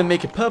 we're going to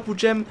make a purple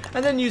gem,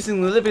 and then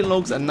using the living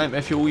logs and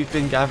nightmare fuel we've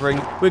been gathering,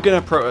 we're going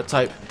to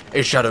prototype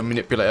a shadow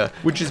manipulator,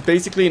 which is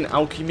basically an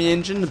alchemy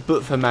engine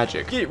but for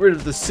magic. Get rid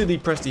of the silly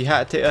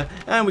prestidigitator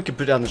and we can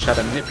put down the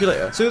shadow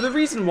manipulator. So the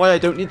reason why I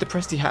don't need the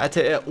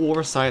prestidigitator or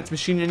a science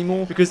machine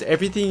anymore, because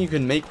everything you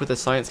can make with a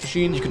science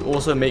machine you can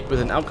also make with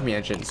an alchemy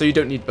engine, so you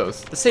don't need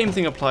both. The same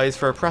thing applies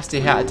for a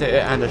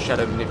prestidigitator and a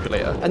shadow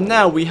manipulator. And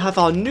now we have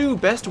our new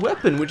best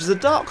weapon, which is a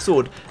dark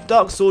sword.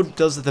 Dark sword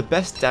does the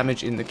best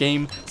damage in the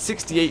game,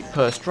 68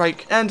 per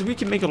strike, and we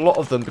can make a lot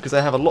of them because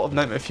I have a lot of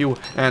nightmare fuel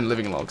and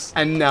living logs.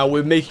 And now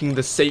we're making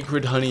the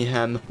sacred honey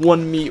ham.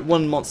 1 meat,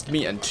 1 monster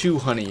meat, and 2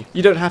 honey.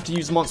 You don't have to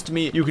use monster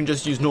meat, you can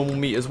just use normal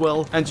meat as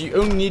well, and you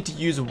only need to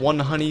use 1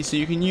 honey, so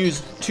you can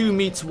use 2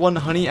 meats, 1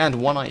 honey, and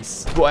 1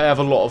 ice. But I have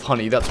a lot of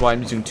honey, that's why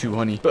I'm using 2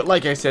 honey. But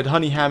like I said,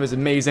 honey ham is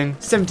amazing.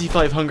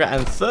 75 hunger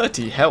and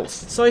 30 health.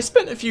 So I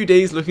spent a few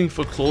days looking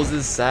for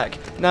Klaus's sack.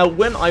 Now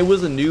when I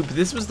was a noob,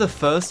 this was the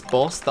first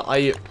boss that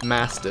I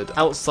mastered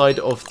outside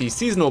of the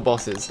seasonal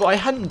bosses, but I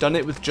hadn't done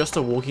it with just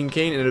a walking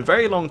cane in a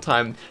very long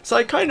time, so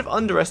I kind of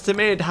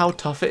underestimated how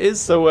tough it is.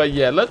 So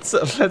yeah, let's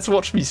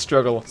watch me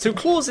struggle. So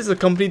Klaus is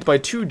accompanied by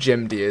 2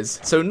 gem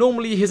deers. So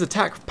normally his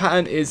attack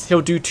pattern is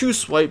he'll do 2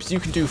 swipes, you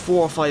can do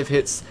 4 or 5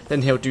 hits,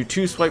 then he'll do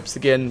 2 swipes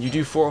again, you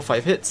do 4 or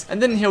 5 hits,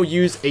 and then he'll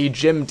use a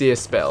gem deer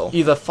spell,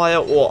 either fire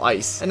or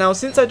ice. And now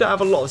since I don't have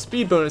a lot of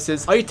speed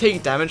bonuses, I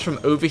take damage from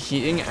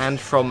overheating and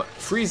from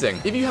freezing.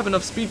 If you have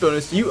enough speed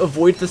bonus, you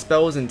avoid the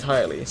spells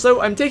entirely.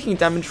 So I'm taking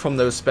damage from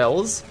those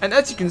spells, and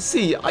as you can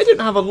see, I don't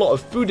have a lot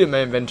of food in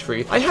my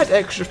inventory. I had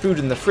extra food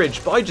in the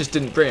fridge, but I just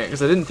didn't bring it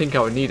because I didn't think I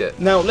would need it.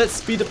 Now let's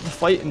speed up the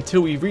fight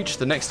until we reach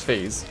the next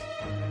phase.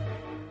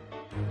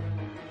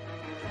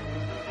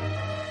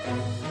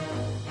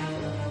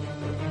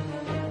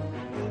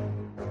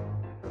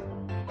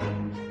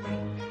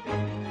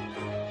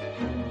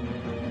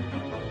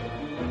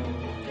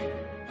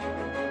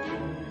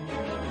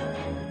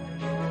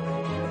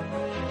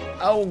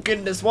 Oh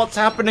goodness, what's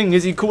happening?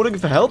 Is he calling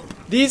for help?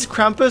 These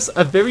Krampus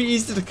are very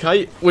easy to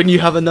kite when you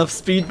have enough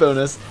speed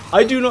bonus.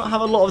 I do not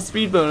have a lot of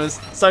speed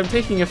bonus, so I'm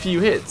taking a few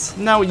hits.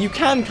 Now, you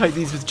can kite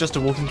these with just a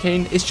walking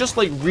cane. It's just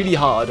like really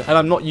hard, and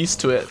I'm not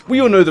used to it.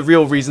 We all know the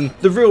real reason.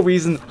 The real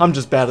reason, I'm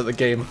just bad at the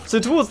game. So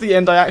towards the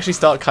end, I actually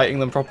start kiting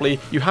them properly.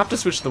 You have to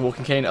switch to the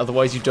walking cane,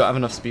 otherwise you don't have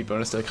enough speed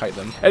bonus to kite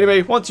them.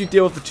 Anyway, once you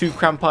deal with the 2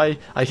 Krampi,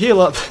 I heal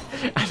up,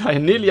 and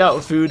I'm nearly out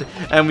of food,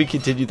 and we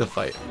continue the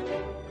fight.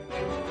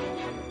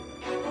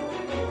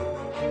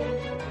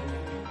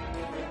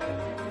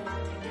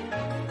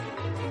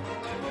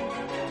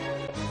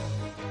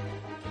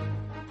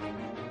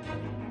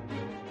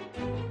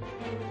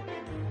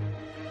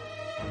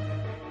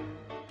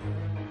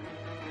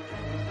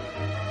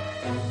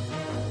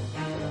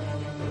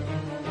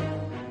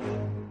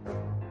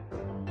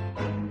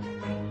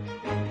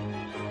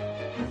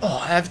 Oh,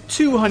 I have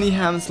 2 honey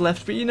hams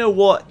left, but you know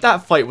what?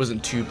 That fight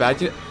wasn't too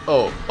bad.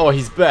 Oh,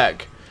 he's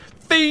back.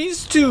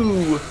 Phase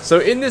 2! So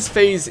in this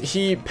phase,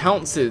 he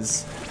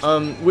pounces,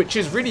 which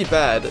is really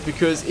bad,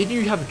 because if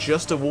you have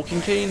just a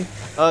walking cane,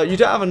 you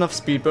don't have enough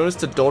speed bonus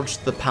to dodge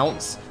the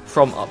pounce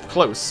from up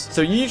close.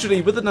 So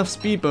usually with enough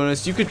speed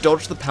bonus, you could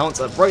dodge the pounce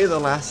right at the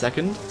last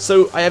second.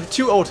 So I have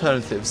 2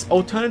 alternatives.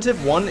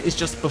 Alternative 1 is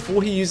just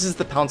before he uses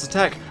the pounce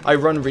attack, I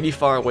run really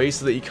far away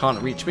so that he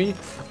can't reach me.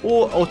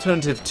 Or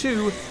alternative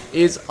 2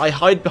 is I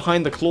hide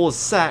behind the claw's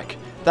sack.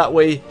 That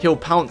way, he'll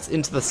pounce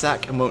into the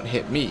sack and won't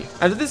hit me.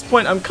 And at this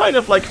point, I'm kind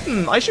of like,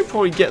 I should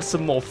probably get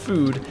some more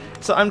food.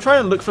 So I'm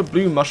trying to look for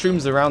blue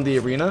mushrooms around the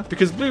arena,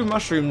 because blue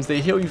mushrooms,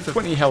 they heal you for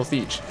 20 health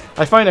each.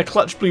 I find a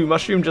clutch blue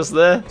mushroom just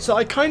there. So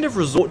I kind of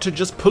resort to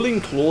just pulling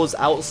claws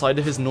outside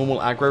of his normal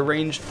aggro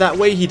range. That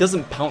way he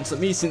doesn't pounce at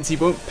me, since he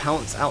won't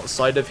pounce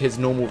outside of his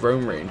normal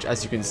roam range,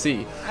 as you can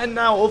see. And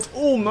now, of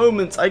all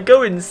moments, I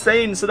go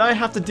insane, so now I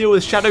have to deal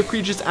with shadow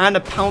creatures and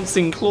a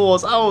pouncing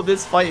claws. Oh,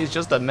 this fight is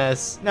just a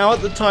mess. Now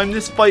at the time,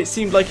 this fight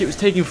seemed like it was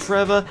taking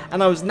forever,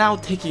 and I was now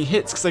taking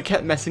hits because I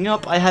kept messing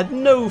up. I had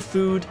no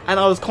food, and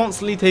I was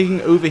constantly taking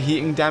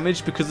overheating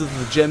damage because of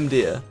the gem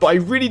deer. But I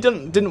really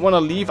didn't want to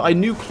leave. I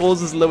knew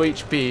Klaus is low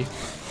HP.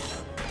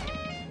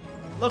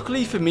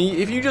 Luckily for me,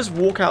 if you just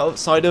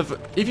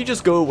if you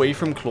just go away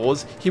from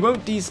Klaus, he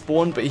won't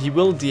despawn, but he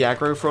will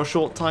de-aggro for a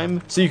short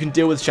time, so you can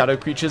deal with shadow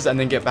creatures and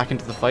then get back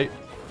into the fight.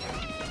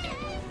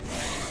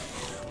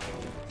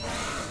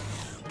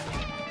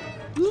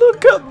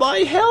 Look at my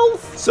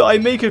health! So I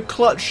make a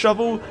clutch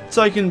shovel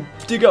so I can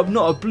dig up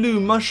not a blue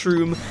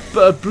mushroom,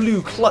 but a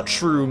blue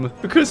clutch room.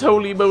 Because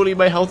holy moly,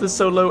 my health is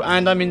so low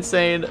and I'm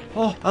insane.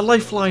 Oh, a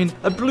lifeline,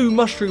 a blue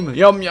mushroom.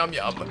 Yum, yum,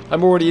 yum.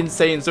 I'm already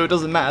insane, so it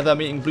doesn't matter that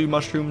I'm eating blue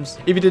mushrooms.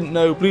 If you didn't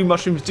know, blue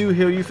mushrooms do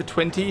heal you for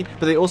 20,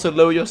 but they also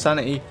lower your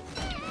sanity.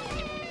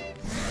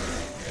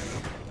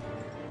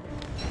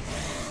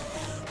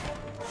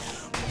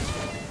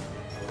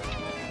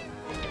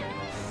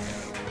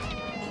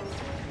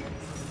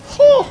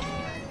 Oh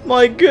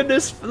my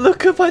goodness,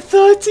 look at my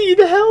 13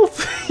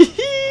 health.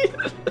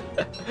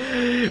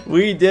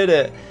 We did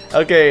it.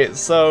 Okay,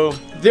 so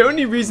the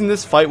only reason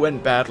this fight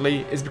went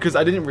badly is because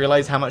I didn't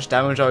realize how much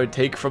damage I would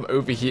take from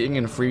overheating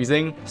and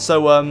freezing.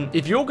 So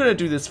if you're gonna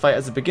do this fight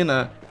as a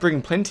beginner, bring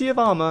plenty of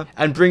armor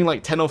and bring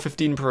like 10 or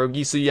 15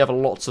 pierogies so you have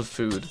lots of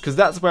food, because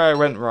that's where I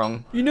went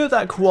wrong. You know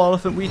that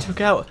koalaphant we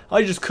took out?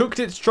 I just cooked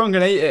it strong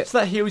and ate it. So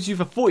that heals you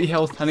for 40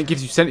 health and it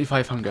gives you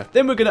 75 hunger.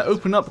 Then we're gonna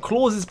open up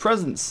Klaus's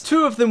presents.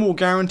 2 of them will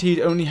guaranteed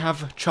only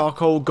have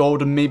charcoal,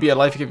 gold, and maybe a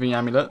life-giving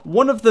amulet.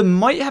 1 of them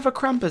might have a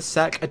Krampus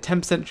sack, a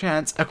 10%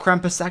 chance. A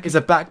Krampus sack is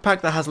a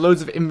backpack that has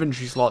loads of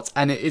inventory slots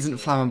and it isn't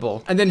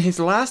flammable. And then his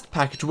last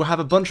package will have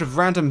a bunch of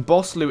random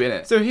boss loot in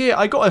it. So here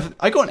I got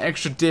an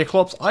extra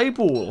Deerclops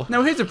eyeball.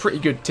 Now here's a pretty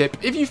good tip.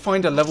 If you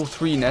find a level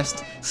 3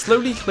 nest,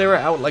 slowly clear it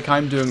out like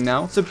I'm doing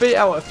now. So bait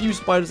out a few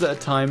spiders at a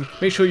time,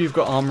 make sure you've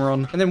got armor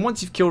on, and then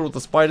once you've killed all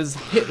the spiders,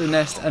 hit the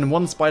nest and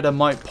 1 spider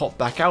might pop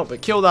back out,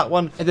 but kill that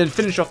one and then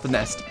finish off the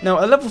nest.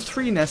 Now a level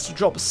 3 nest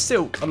drops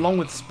silk along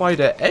with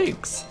spider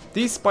eggs.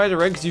 These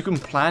spider eggs you can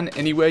plant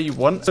anywhere you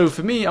want, so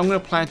for me I'm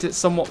going to plant it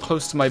somewhat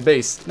close to my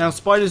base. Now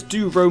spiders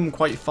do roam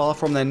quite far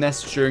from their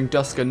nests during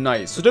dusk and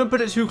night, so don't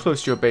put it too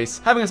close to your base.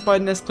 Having a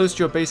spider nest close to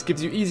your base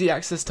gives you easy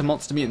access to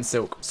monster meat and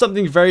silk.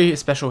 Something very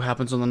special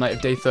happens on the night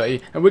of day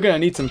 30, and we're going to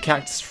need some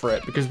cactus for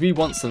it, because we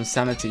want some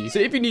sanity. So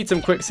if you need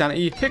some quick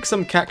sanity, pick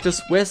some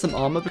cactus, wear some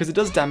armor, because it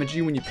does damage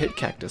you when you pick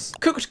cactus.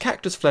 Cooked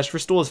cactus flesh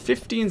restores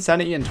 15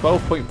 sanity and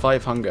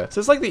 12.5 hunger, so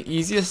it's like the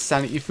easiest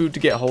sanity food to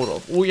get hold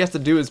of. All you have to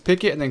do is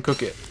pick it and then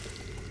cook it.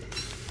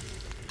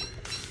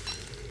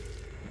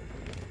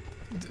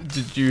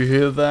 Did you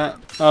hear that?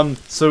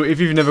 So if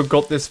you've never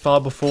got this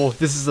far before,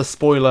 this is a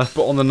spoiler,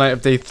 but on the night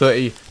of day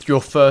 30,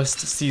 your first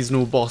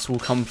seasonal boss will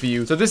come for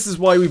you. So this is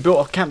why we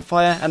built a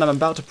campfire, and I'm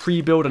about to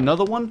pre-build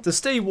another one to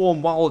stay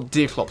warm while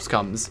Deerclops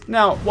comes.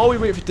 Now, while we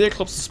wait for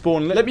Deerclops to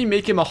spawn, let me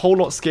make him a whole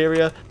lot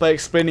scarier by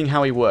explaining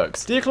how he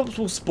works. Deerclops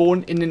will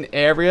spawn in an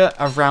area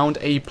around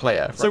a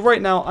player. So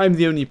right now, I'm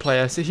the only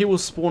player, so he will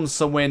spawn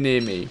somewhere near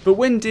me. But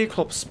when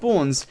Deerclops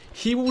spawns,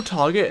 he will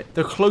target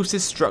the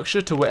closest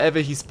structure to wherever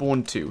he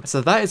spawned to.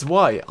 So that is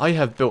why I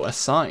have built a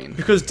sign.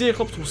 Because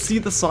Deerclops will see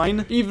the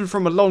sign, even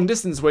from a long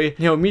distance away, and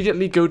he'll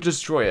immediately go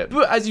destroy it.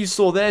 But as you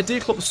saw there,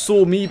 Deerclops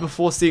saw me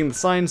before seeing the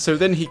sign, so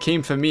then he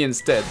came for me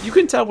instead. You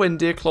can tell when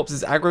Deerclops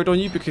is aggroed on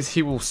you because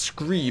he will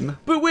scream.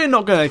 But we're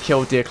not gonna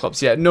kill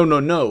Deerclops yet. No, no,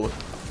 no.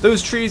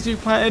 Those trees you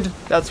planted,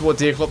 that's what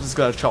Deerclops is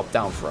going to chop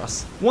down for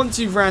us. Once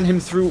you've ran him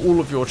through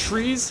all of your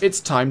trees, it's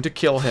time to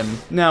kill him.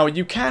 Now,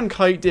 you can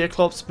kite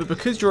Deerclops, but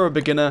because you're a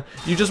beginner,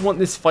 you just want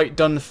this fight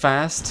done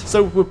fast.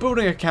 So we're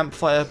building a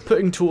campfire,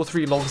 putting 2 or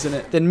 3 logs in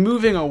it, then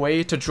moving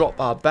away to drop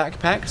our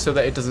backpack so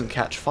that it doesn't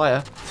catch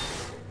fire.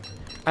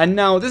 And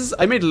now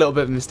I made a little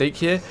bit of a mistake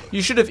here.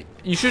 You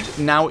should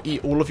now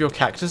eat all of your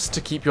cactus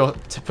to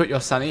put your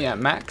sanity at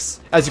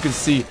max. As you can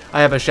see,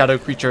 I have a shadow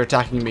creature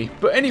attacking me.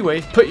 But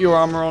anyway, put your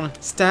armor on,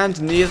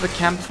 stand near the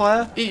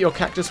campfire, eat your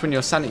cactus when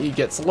your sanity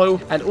gets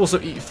low, and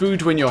also eat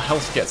food when your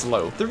health gets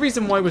low. The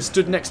reason why we're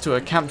stood next to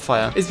a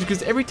campfire is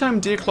because every time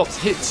Deerclops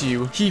hits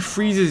you, he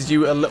freezes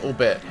you a little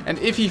bit. And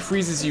if he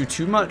freezes you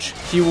too much,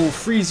 he will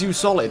freeze you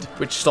solid,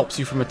 which stops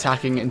you from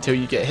attacking until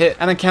you get hit.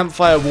 And a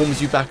campfire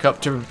warms you back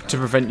up to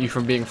prevent you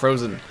from being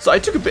frozen. So I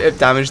took a bit of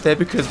damage there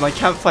because my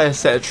campfire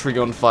set a tree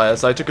on fire,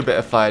 so I took a bit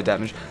of fire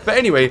damage. But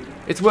anyway,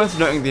 it's worth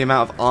noting the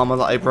amount of armor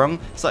that I brung.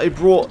 So I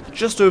brought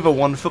just over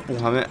 1 football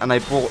helmet, and I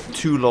brought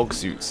 2 log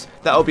suits.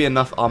 That'll be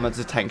enough armor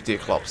to tank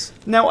Deerclops.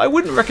 Now, I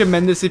wouldn't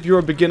recommend this if you're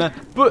a beginner,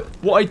 but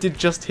what I did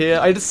just here,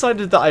 I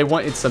decided that I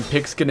wanted some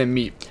pigskin and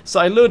meat.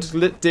 So I lured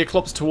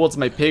Deerclops towards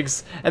my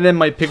pigs, and then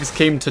my pigs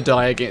came to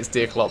die against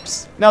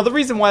Deerclops. Now, the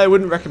reason why I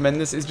wouldn't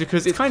recommend this is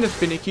because it's kind of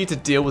finicky to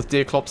deal with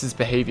Deerclops'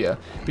 behavior.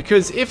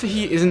 Because if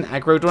he isn't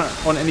aggroed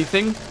on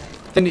anything,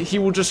 then he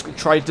will just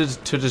try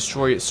to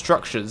destroy its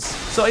structures.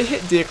 So I hit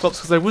Deerclops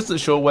because I wasn't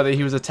sure whether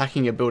he was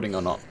attacking a building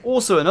or not.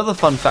 Also, another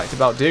fun fact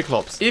about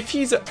Deerclops, if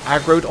he's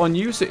aggroed on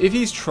you, so if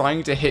he's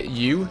trying to hit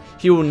you,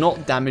 he will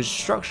not damage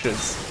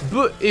structures.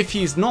 But if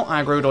he's not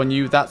aggroed on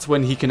you, that's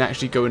when he can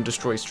actually go and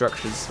destroy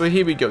structures. So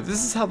here we go.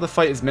 This is how the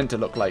fight is meant to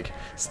look like.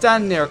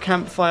 Stand near a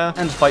campfire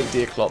and fight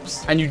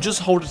Deerclops. And you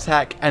just hold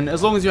attack, and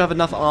as long as you have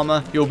enough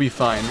armor, you'll be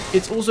fine.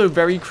 It's also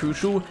very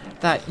crucial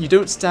that you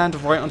don't stand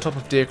right on top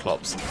of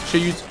Deerclops. So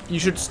you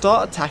should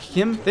start attacking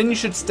him, then you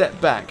should step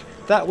back.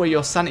 That way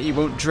your sanity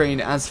won't drain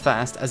as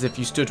fast as if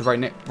you stood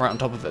right on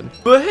top of him.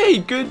 But hey,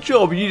 good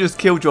job, you just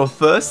killed your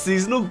first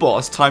seasonal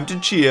boss, time to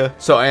cheer.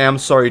 So I am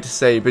sorry to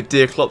say, but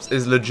Deerclops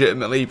is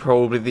legitimately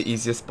probably the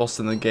easiest boss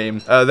in the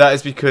game. That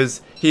is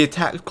because he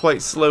attacked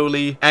quite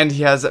slowly and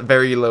he has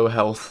very low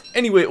health.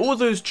 Anyway, all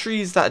those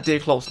trees that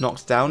Deerclops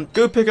knocked down,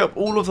 go pick up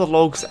all of the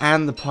logs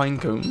and the pine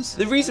cones.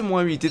 The reason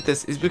why we did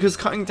this is because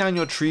cutting down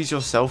your trees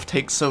yourself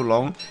takes so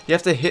long. You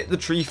have to hit the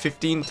tree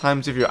 15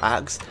 times with your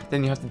axe,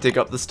 then you have to dig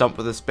up the stump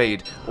with a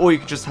spade. Or you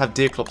can just have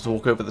Deerclops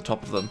walk over the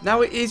top of them.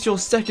 Now it is your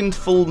second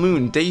full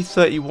moon, day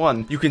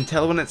 31. You can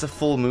tell when it's a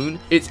full moon.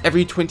 It's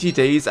every 20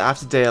 days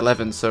after day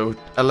 11, so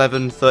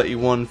 11,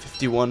 31,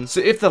 51.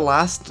 So if the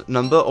last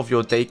number of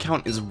your day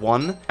count is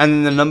 1, and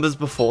then the numbers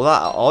before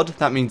that are odd,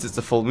 that means it's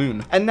a full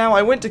moon. And now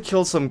I went to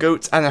kill some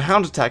goats, and a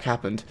hound attack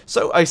happened.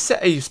 So I set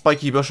a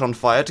spiky bush on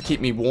fire to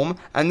keep me warm,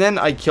 and then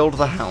I killed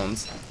the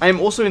hounds. I am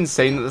also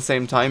insane at the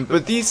same time,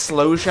 but these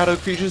slow shadow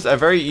creatures are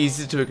very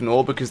easy to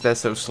ignore because they're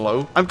so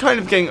slow. I'm kind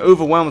of getting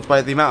overwhelmed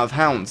by the amount of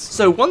hounds.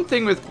 So one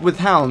thing with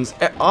hounds,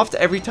 after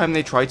every time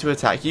they try to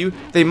attack you,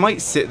 they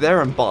might sit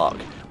there and bark.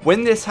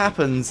 When this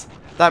happens,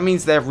 that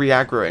means they're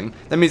re-aggroing.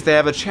 That means they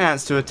have a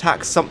chance to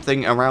attack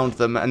something around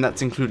them, and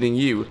that's including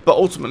you. But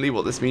ultimately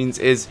what this means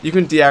is you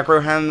can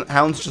de-aggro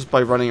hounds just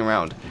by running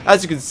around.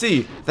 As you can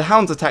see, the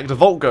hounds attacked a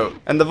vault goat,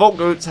 and the vault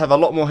goats have a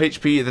lot more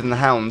HP than the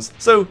hounds,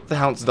 so the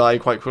hounds die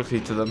quite quickly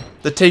to them.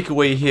 The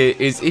takeaway here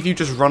is if you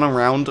just run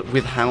around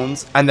with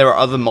hounds and there are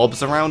other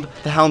mobs around,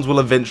 the hounds will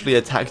eventually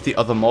attack the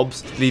other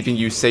mobs, leaving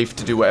you safe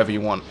to do whatever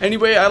you want.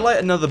 Anyway, I light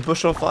another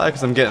bush on fire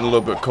because I'm getting a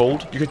little bit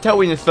cold. You can tell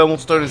when your thermal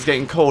stone is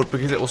getting cold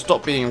because it will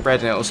stop being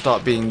red and it'll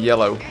start being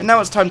yellow. And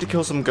now it's time to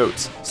kill some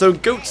goats. So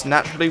goats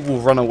naturally will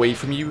run away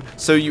from you,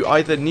 so you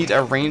either need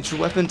a ranged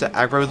weapon to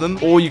aggro them,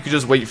 or you could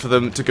just wait for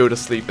them to go to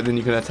sleep and then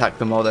you can attack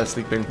them while they're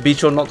sleeping. Be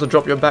sure not to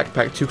drop your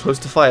backpack too close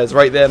to fires.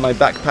 Right there, my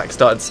backpack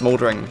started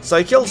smoldering. So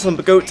I killed some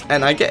goats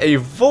and I get a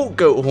vault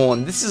goat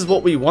horn. This is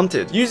what we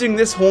wanted. Using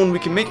this horn, we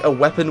can make a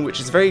weapon which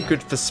is very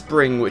good for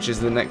spring, which is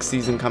the next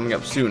season coming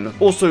up soon.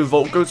 Also,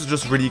 vault goats are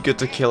just really good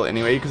to kill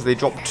anyway because they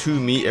drop 2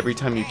 meat every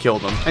time you kill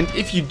them. And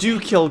if you do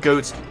kill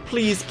goats,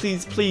 please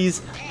please,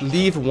 please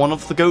leave one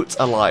of the goats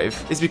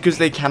alive. It's because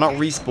they cannot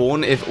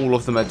respawn if all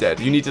of them are dead.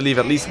 You need to leave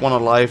at least one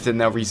alive, then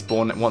they'll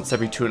respawn once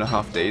every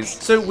 2.5 days.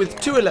 So with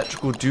 2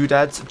 electrical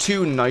doodads,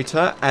 2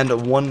 niter,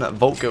 and 1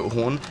 vault goat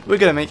horn, we're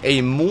going to make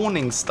a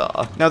morning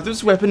star. Now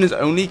this weapon is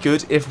only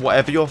good if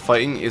whatever you're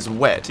fighting is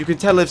wet. You can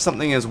tell if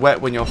something is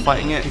wet when you're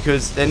fighting it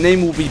because their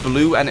name will be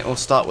blue and it will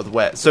start with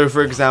wet. So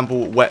for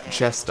example, Wet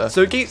Chester.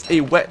 So against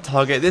a wet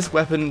target, this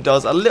weapon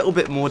does a little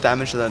bit more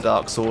damage than a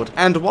dark sword,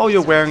 and while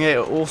you're wearing it,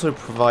 it also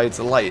provides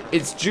light.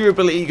 Its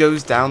durability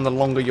goes down the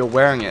longer you're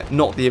wearing it,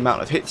 not the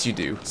amount of hits you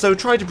do. So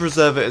try to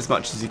preserve it as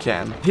much as you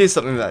can. Here's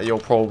something that you'll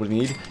probably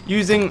need.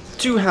 Using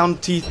 2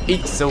 hound teeth,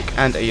 8 silk,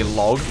 and a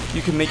log,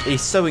 you can make a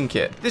sewing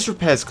kit. This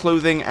repairs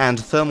clothing and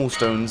thermal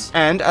stones,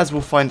 and as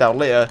we'll find out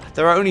later,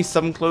 there are only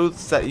some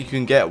clothes that you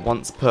can get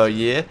once per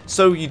year,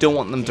 so you don't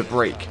want them to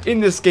break. In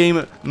this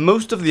game,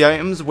 most of the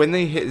items, when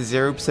they hit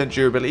 0%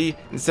 durability,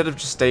 instead of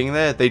just staying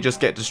there, they just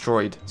get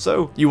destroyed.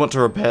 So you want to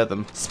repair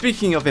them.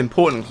 Speaking of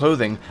important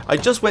clothing, I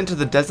just went to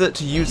the desert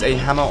to use a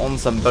hammer on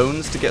some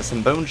bones to get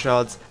some bone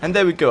shards, and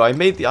there we go, I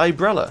made the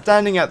umbrella.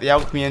 Standing at the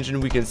alchemy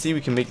engine, we can see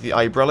we can make the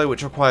umbrella,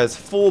 which requires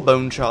 4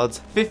 bone shards,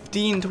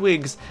 15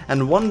 twigs,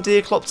 and 1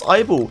 Deerclops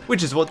eyeball,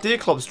 which is what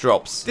Deerclops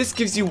drops. This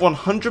gives you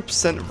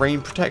 100%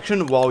 rain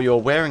protection while you're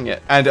wearing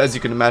it, and as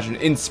you can imagine,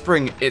 in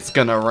spring, it's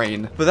gonna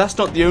rain. But that's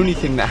not the only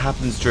thing that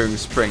happens during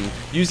spring.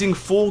 Using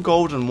 4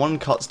 gold and 1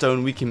 cut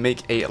stone, we can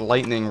make a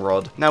lightning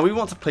rod. Now we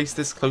want to place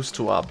this close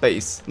to our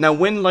base. Now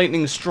when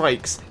lightning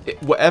strikes,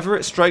 wherever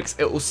it strikes,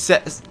 it will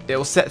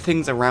set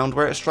things around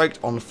where it striked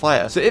on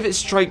fire. So if it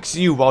strikes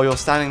you while you're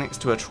standing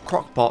next to a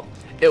crock pot,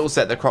 it will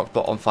set the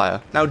crockpot on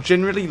fire. Now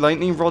generally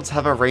lightning rods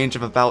have a range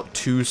of about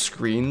 2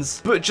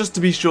 screens, but just to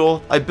be sure,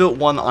 I built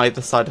one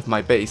either side of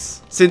my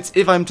base, since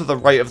if I'm to the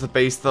right of the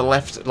base, the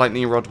left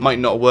lightning rod might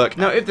not work.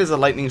 Now if there's a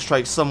lightning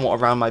strike somewhat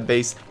around my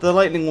base, the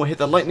lightning will hit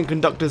the lightning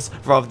conductors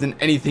rather than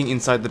anything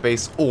inside the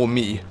base or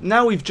me.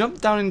 Now we've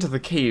jumped down into the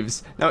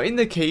caves. Now in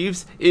the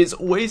caves, it is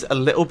always a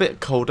little bit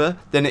colder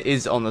than it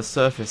is on the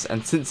surface,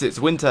 and since it's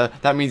winter,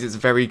 that means it's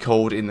very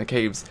cold in the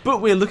caves.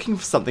 But we're looking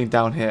for something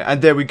down here,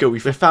 and there we go,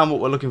 we've found what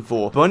we're looking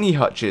for. Bunny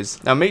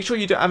hutches. Now make sure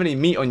you don't have any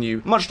meat on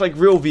you. Much like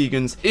real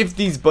vegans, if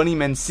these bunny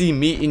men see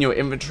meat in your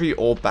inventory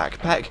or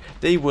backpack,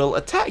 they will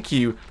attack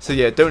you. So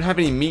yeah, don't have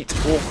any meat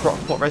or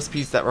crockpot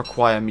recipes that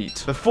require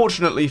meat. But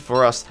fortunately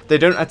for us, they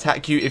don't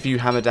attack you if you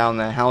hammer down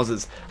their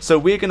houses. So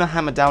we're gonna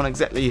hammer down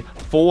exactly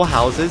 4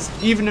 houses.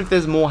 Even if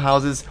there's more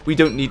houses, we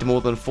don't need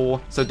more than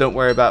 4, so don't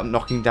worry about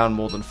knocking down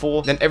more than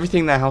 4. Then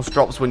everything their house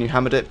drops when you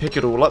hammered it, pick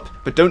it all up,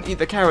 but don't eat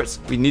the carrots,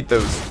 we need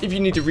those. If you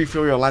need to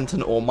refill your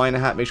lantern or miner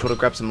hat, make sure to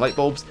grab some light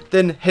bulbs,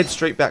 then head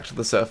straight back to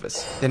the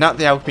surface. Then at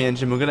the alchemy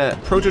engine, we're gonna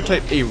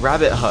prototype a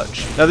rabbit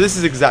hutch. Now this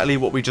is exactly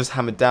what we just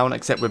hammered down,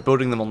 except we're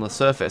building them on the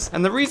surface.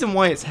 And the reason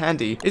why it's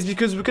handy is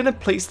because we're gonna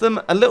place them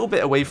a little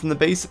bit away from the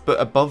base,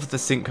 but above the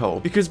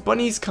sinkhole. Because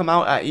bunnies come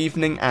out at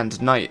evening and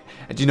night.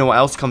 And do you know what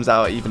else comes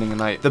out at evening and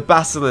night? The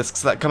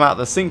basilisks that come out of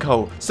the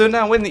sinkhole. So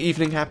now when the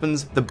evening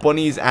happens, the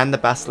bunnies and the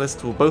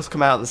basilisks will both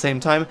come out at the same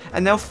time,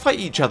 and they'll fight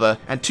each other.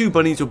 And 2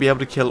 bunnies will be able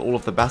to kill all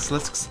of the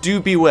basilisks. Do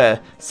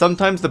beware,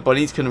 sometimes the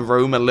bunnies can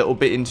roam a little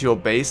bit into your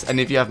base, and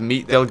if you have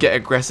meat, they'll get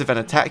aggressive and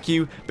attack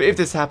you, but if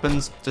this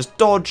happens, just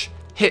dodge,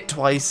 hit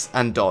twice,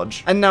 and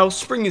dodge. And now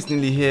spring is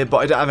nearly here, but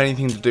I don't have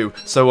anything to do,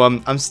 so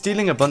I'm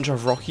stealing a bunch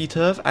of rocky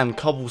turf and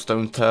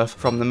cobblestone turf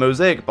from the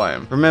mosaic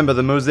biome. Remember,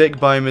 the mosaic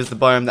biome is the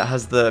biome that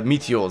has the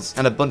meteors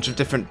and a bunch of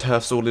different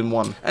turfs all in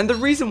one. And the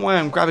reason why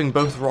I'm grabbing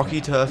both rocky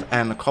turf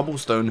and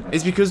cobblestone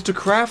is because to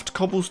craft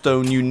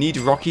cobblestone you need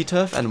rocky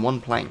turf and 1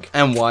 plank.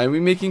 And why are we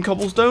making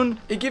cobblestone?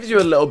 It gives you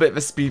a little bit of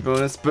a speed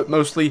bonus, but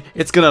mostly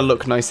it's gonna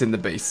look nice in the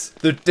base.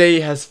 The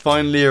day has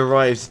finally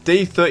arrived.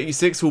 Day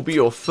 36 will be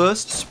your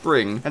first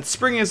spring, and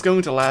spring is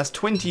going to last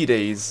 20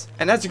 days.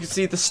 And as you can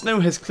see, the snow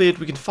has cleared,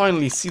 we can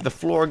finally see the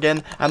floor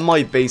again, and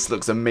my base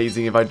looks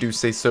amazing if I do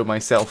say so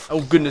myself.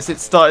 Oh goodness, it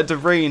started to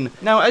rain.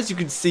 Now as you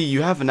can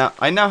see,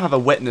 I now have a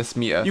wetness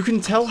meter. You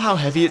can tell how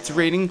heavy it's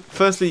raining.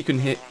 Firstly,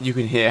 you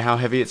can hear how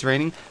heavy it's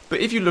raining, but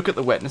if you look at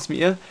the wetness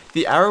meter,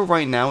 the arrow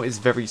right now is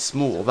very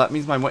small. That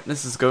means my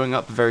wetness is going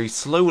up very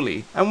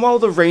slowly. And while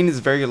the rain is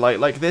very light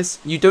like this,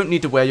 you don't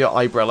need to wear your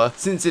umbrella,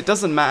 since it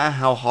doesn't matter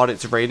how hard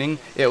it's raining,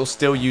 it will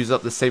still use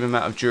up the same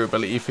amount of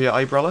durability for your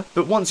umbrella.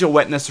 But once your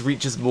wetness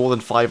reaches more than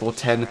 5 or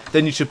 10,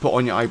 then you should put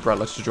on your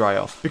umbrella to dry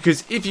off.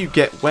 Because if you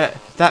get wet,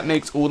 that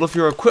makes all of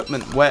your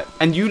equipment wet,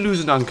 and you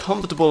lose an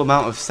uncomfortable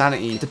amount of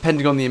sanity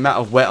depending on the amount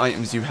of wet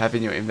items you have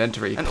in your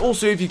inventory. And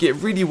also if you get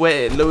really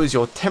wet, it lowers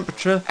your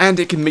temperature, and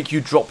it can make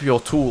you drop your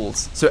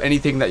tools, so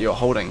anything that you're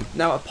holding.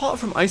 Now apart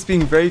from ice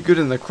being very good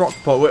in the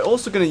crockpot, we're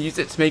also going to use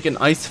it to make an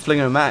ice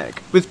flingomatic,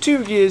 with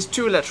 2 gears,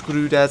 2 electrical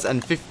doodads,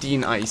 and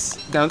 15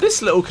 ice. Now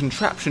this little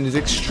contraption is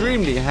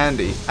extremely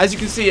handy. As you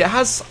can see, it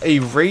has a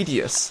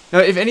radius. Now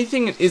if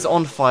anything is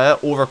on fire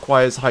or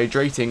requires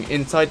hydrating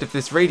inside of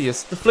this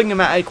radius, the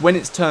flingomatic, when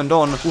it's turned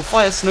on, will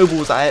fire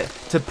snowballs at it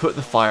to put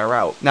the fire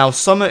out. Now,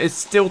 summer is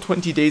still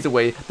 20 days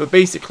away, but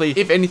basically,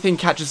 if anything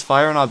catches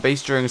fire on our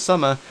base during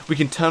summer, we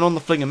can turn on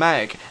the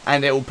Fling-O-Matic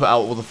and it will put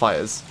out all the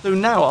fires. So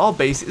now our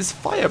base is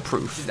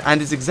fireproof,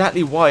 and is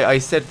exactly why I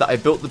said that I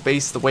built the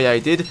base the way I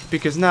did,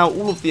 because now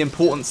all of the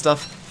important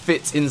stuff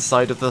fits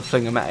inside of the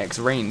Fling-O-Matic's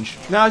range.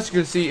 Now, as you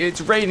can see,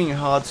 it's raining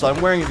hard, so I'm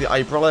wearing the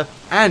umbrella,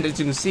 and as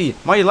you can see,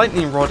 my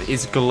lightning rod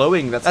is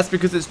glowing. That's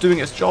because it's doing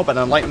its job and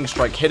a lightning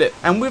strike hit it.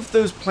 And with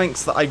those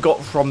planks that I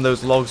got from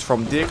those logs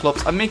from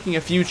Deerclops, I'm making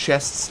a few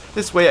chests.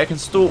 This way I can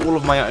store all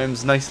of my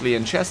items nicely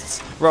in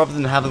chests, rather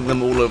than having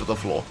them all over the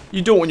floor.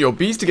 You don't want your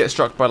bees to get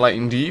struck by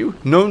lightning, do you?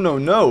 No, no,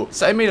 no.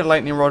 So I made a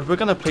lightning rod. We're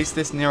going to place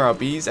this near our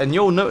bees, and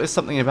you'll notice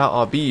something about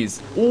our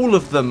bees. All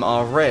of them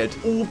are red.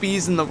 All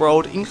bees in the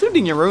world,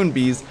 including your own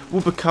bees,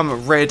 will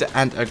become red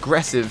and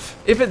aggressive.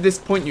 If at this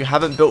point you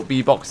haven't built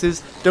bee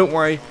boxes, don't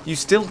worry, you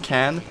still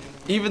can.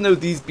 Even though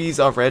these bees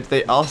are red,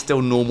 they are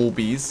still normal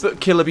bees, but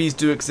killer bees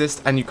do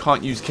exist, and you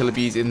can't use killer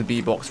bees in the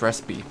bee box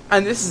recipe.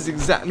 And this is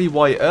exactly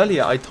why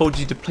earlier I told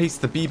you to place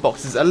the bee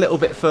boxes a little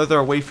bit further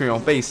away from your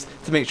base,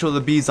 to make sure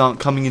the bees aren't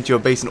coming into your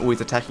base and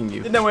always attacking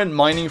you. Then I went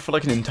mining for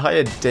like an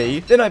entire day.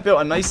 Then I built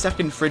a nice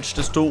second fridge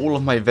to store all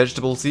of my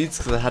vegetable seeds,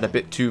 because I had a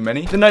bit too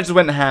many. Then I just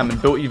went ham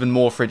and built even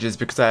more fridges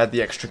because I had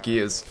the extra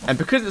gears. And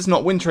because it's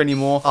not winter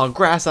anymore, our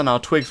grass and our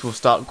twigs will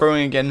start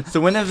growing again, so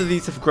whenever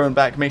these have grown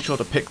back, make sure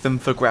to pick them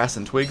for grass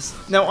and twigs.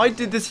 Now, I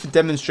did this for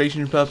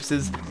demonstration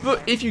purposes,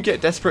 but if you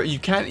get desperate, you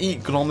can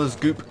eat Glommer's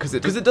goop because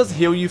it does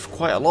heal you for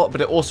quite a lot, but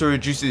it also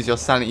reduces your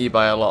sanity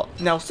by a lot.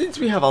 Now, since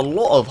we have a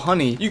lot of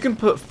honey, you can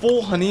put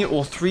 4 honey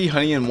or 3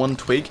 honey in one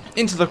twig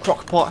into the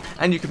crock pot,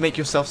 and you can make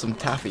yourself some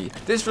taffy.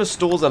 This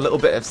restores a little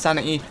bit of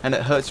sanity, and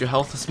it hurts your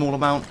health a small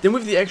amount. Then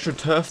with the extra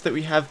turf that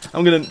we have,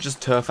 I'm gonna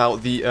just turf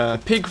out the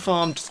pig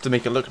farm just to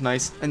make it look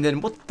nice. And then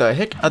what the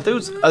heck are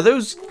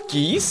those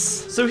geese?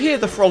 So here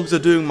the frogs are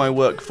doing my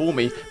work for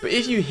me, but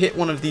if you hit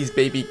one of these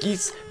baby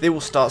geese, they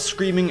will start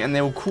screaming and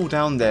they will call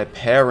down their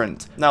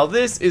parent. Now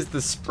this is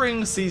the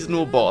spring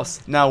seasonal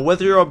boss. Now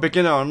whether you're a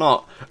beginner or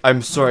not,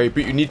 I'm sorry,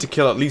 but you need to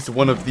kill at least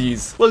one of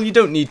these. Well, you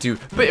don't need to,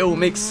 but it will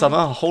make summer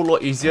a whole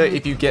lot easier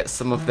if you get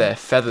some of their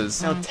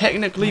feathers. Now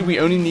technically we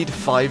only need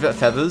 5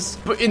 feathers,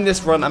 but in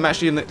this run I'm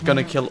actually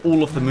gonna kill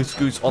all of the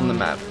muskus on the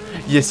map.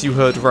 Yes, you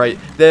heard right,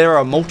 there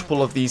are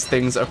multiple of these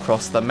things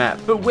across the map.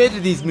 But where do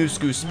these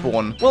muskus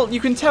spawn? Well, you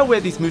can tell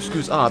where these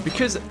muskus are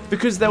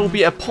because there will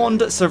be a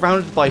pond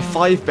surrounded by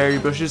 5 berry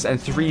bushes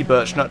and 3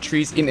 birch nut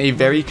trees in a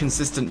very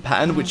consistent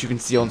pattern, which you can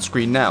see on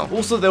screen now.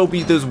 Also, there will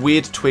be those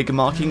weird twig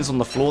markings on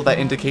the floor that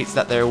indicates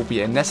that there will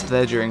be a nest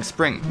there during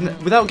spring.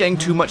 Without getting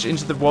too much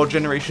into the world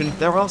generation,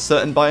 there are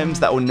certain biomes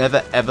that will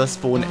never ever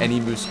spawn any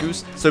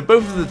muskus. So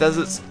both of the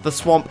deserts, the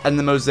swamp, and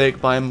the mosaic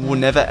biome will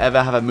never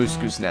ever have a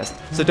muskus nest.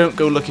 So don't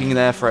go looking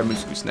there for a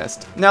muskus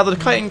nest. Now the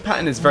kiting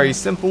pattern is very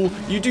simple.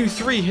 You do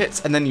 3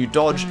 hits and then you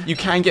dodge. You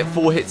can get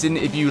 4 hits in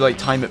if you like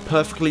time it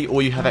perfectly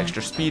or you have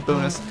extra speed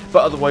bonus,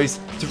 but otherwise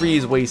 3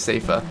 is way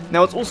safer.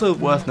 Now it's also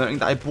worth noting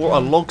that I brought a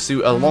log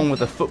suit along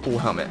with a football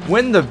helmet.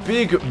 When the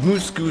big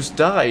muskus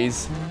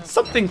dies,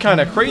 something kind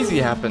of crazy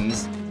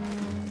happens.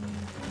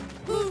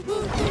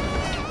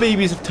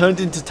 Babies have turned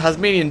into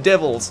Tasmanian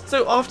devils.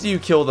 So after you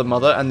kill the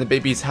mother and the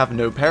babies have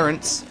no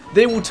parents,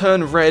 they will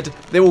turn red,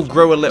 they will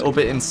grow a little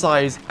bit in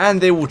size,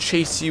 and they will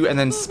chase you and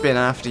then spin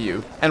after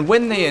you. And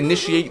when they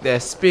initiate their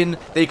spin,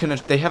 they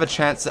have a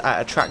chance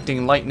at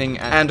attracting lightning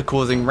and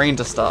causing rain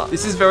to start.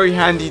 This is very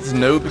handy to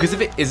know because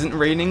if it isn't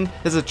raining,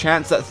 there's a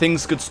chance that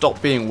things could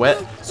stop being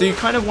wet. So you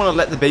kind of want to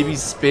let the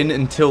babies spin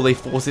until they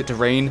force it to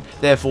rain.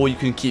 Therefore, you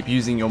can keep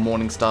using your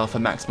Morning Star for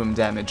maximum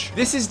damage.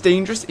 This is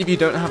dangerous if you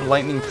don't have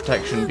lightning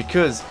protection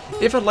because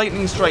if a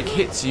lightning strike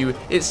hits you,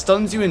 it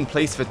stuns you in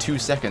place for 2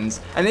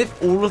 seconds. And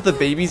if all of the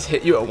babies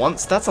hit you at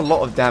once, that's a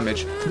lot of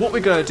damage. What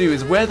we're going to do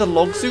is wear the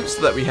log suit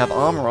so that we have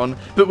armor on,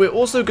 but we're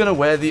also going to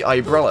wear the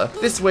umbrella.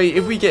 This way,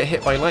 if we get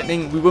hit by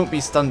lightning, we won't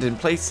be stunned in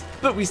place,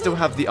 but we still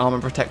have the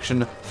armor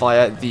protection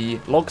via the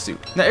log suit.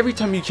 Now, every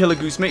time you kill a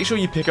goose, make sure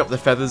you pick up the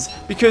feathers,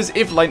 because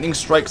if lightning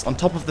strikes on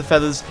top of the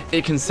feathers,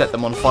 it can set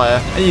them on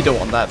fire, and you don't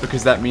want that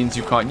because that means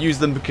you can't use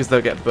them because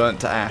they'll get burnt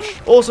to ash.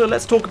 Also,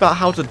 let's talk about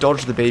how to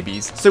dodge the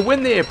babies. So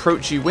when they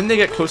approach you, when they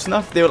get close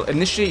enough, they will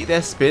initiate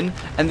their spin,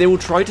 and they will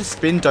try to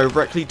spin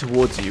directly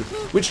towards you,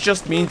 which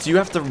just means you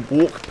have to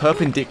walk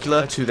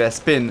perpendicular to their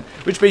spin,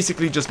 which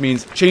basically just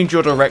means change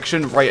your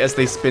direction right as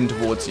they spin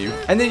towards you.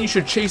 And then you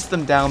should chase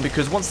them down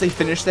because once they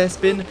finish their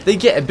spin, they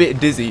get a bit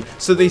dizzy,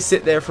 so they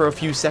sit there for a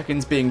few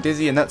seconds being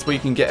dizzy, and that's where you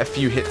can get a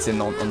few hits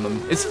in on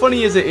them. As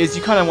funny as it is,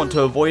 you kind of want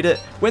to avoid it.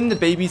 When the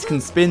babies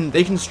can spin,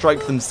 they can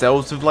strike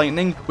themselves with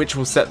lightning, which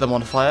will set them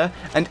on fire,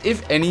 and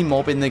if any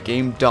mob in the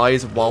game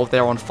dies while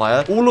they're on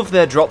fire, all of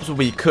their drops will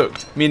be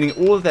cooked, meaning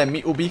all of their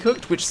meat will be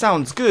cooked, which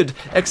sounds good,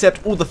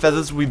 except all the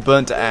feathers will be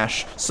burnt to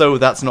ash, so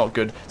that's not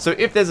good. So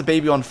if there's a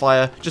baby on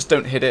fire, just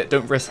don't hit it,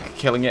 don't risk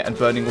killing it and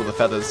burning all the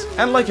feathers.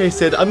 And like I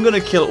said, I'm gonna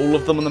kill all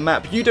of them on the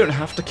map. You don't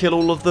have to kill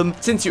all of them,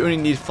 since you only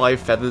need 5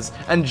 feathers,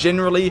 and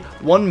generally,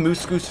 one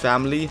muskus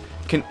family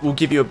will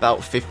give you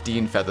about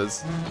 15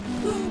 feathers.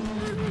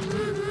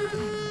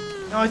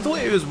 Now I thought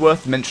it was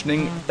worth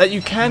mentioning that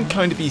you can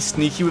kind of be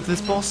sneaky with this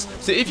boss,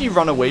 so if you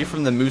run away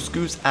from the moose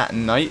goose at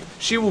night,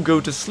 she will go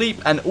to sleep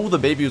and all the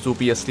babies will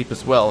be asleep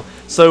as well.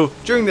 So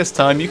during this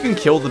time you can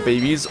kill the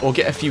babies or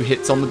get a few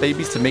hits on the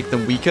babies to make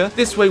them weaker.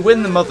 This way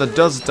when the mother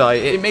does die,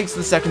 it makes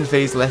the second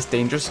phase less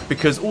dangerous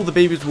because all the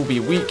babies will be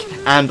weak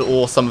and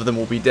or some of them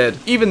will be dead.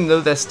 Even though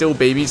they're still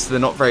babies, so they're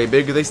not very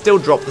big, they still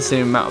drop the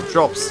same amount of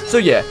drops. So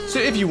yeah, so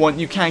if you want,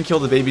 you can kill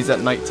the babies at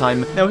night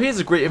time. Now here's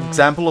a great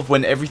example of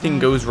when everything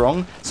goes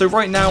wrong. So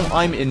right now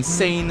I'm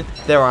insane,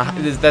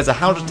 there's a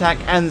hound attack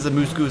and there's a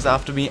moose goose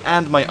after me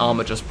and my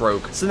armor just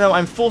broke. So now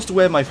I'm forced to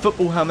wear my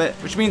football helmet,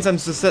 which means I'm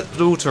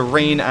susceptible to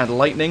rain and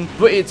lightning,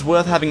 but it's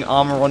worth having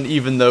armor on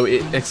even though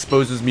it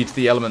exposes me to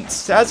the elements.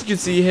 So as you can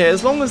see here,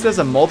 as long as there's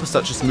a mob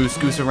such as moose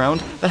goose around,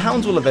 the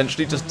hounds will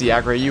eventually just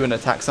de-aggro you and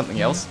attack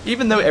something else.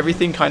 Even though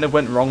everything kind of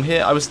went wrong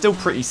here, I was still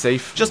pretty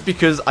safe just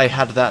because I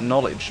had that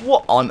knowledge.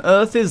 What on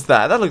earth is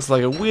that? That looks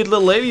like a weird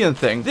little alien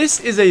thing. This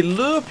is a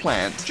lure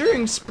plant.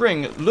 During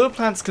spring, lure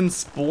plants can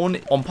spawn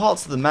on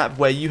parts of the map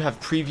where you have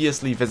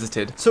previously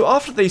visited. So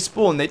after they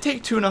spawn, they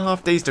take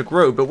 2.5 days to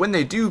grow, but when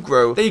they do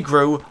grow, they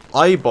grow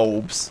eye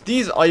bulbs.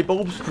 These eye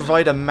bulbs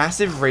provide a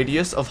massive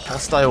radius of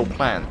hostile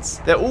plants.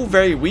 They're all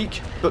very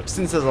weak, but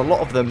since there's a lot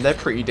of them, they're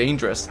pretty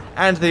dangerous,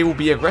 and they will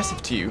be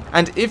aggressive to you.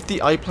 And if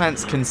the eye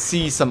plants can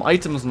see some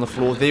items on the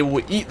floor, they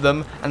will eat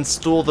them and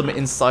store them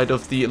inside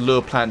of the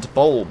lure plant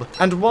bulb.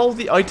 And while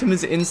the item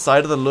is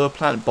inside of the lure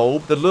plant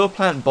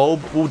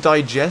bulb will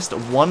digest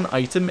one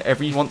item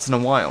every once in a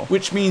while.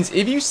 Which means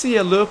if you see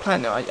a lure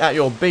plant at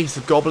your base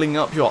gobbling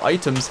up your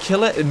items,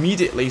 kill it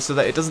immediately so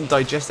that it doesn't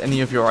digest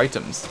any of your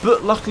items.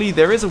 But luckily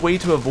there is a way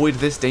to avoid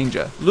this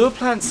danger. Lure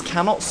plants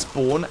cannot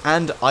spawn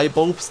and eye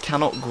bulbs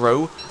cannot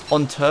grow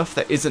on turf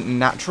that isn't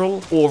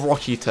natural or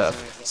rocky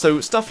turf.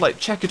 So stuff like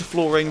checkered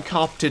flooring,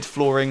 carpeted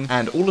flooring,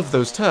 and all of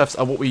those turfs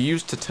are what we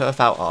use to turf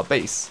out our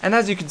base. And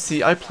as you can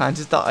see, I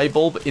planted that eye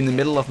bulb in the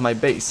middle of my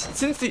base.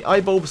 Since the eye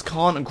bulbs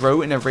can't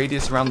grow in a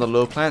radius around the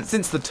lure plant,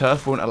 since the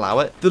turf won't allow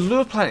it, the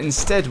lure plant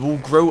instead will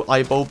grow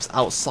eye bulbs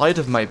outside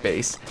of my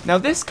base. Now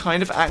this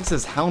kind of acts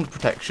as hound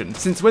protection,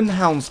 since when the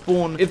hounds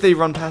spawn, if they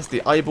run past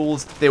the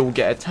eyeballs, they will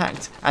get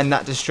attacked, and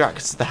that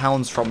distracts the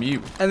hounds from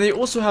you. And they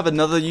also have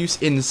another use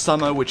in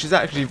summer, which is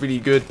actually really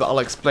good, but I'll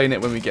explain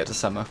it when we get to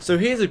summer. So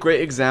here's a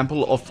great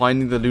example of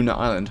finding the lunar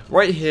island.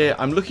 Right here,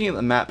 I'm looking at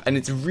the map and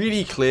it's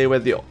really clear where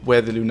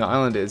the lunar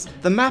island is.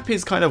 The map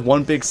is kind of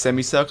one big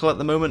semicircle at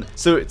the moment,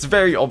 so it's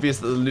very obvious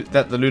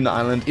that the lunar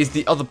island is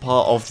the other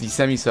part of the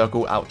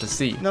semicircle out to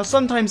sea. Now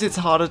sometimes it's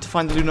harder to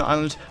find the lunar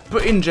island,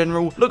 but in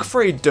general, look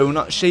for a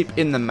donut shape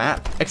in the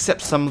map,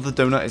 except some of the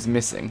donut is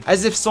missing.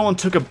 As if someone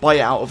took a bite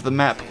out of the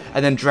map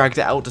and then dragged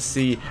it out to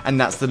sea, and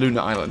that's the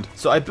lunar island.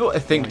 So I built a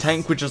think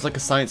tank, which is like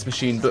a science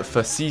machine but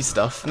for sea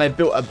stuff, and I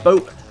built a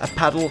boat, a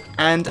paddle,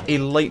 and a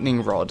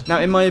lightning rod. Now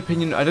in my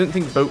opinion, I don't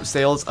think boat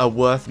sails are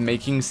worth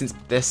making since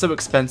they're so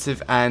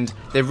expensive and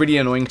they're really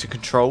annoying to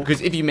control,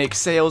 because if you make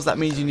sails that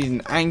means you need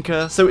an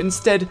anchor. So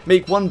instead,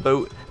 make one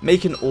boat,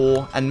 make an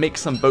oar, and make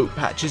some boat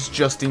patches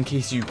just in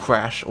case you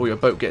crash or your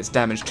boat gets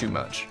damaged too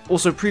much.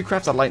 Also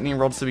pre-craft a lightning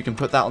rod so we can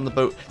put that on the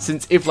boat,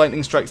 since if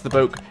lightning strikes the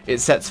boat, it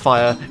sets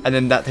fire and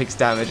then that takes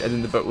damage and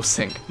then the boat will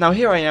sink. Now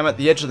here I am at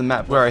the edge of the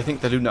map where I think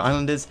the lunar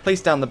island is.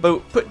 Place down the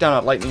boat, put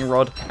down a lightning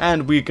rod,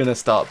 and we're gonna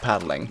start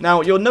paddling.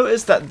 Now you'll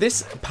notice that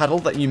this paddle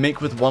that you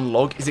make with one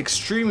log is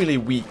extremely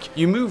weak.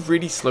 You move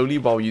really slowly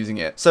while using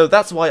it. So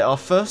that's why our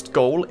first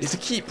goal is to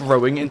keep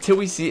rowing until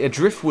we see a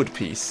driftwood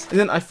piece. And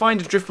then I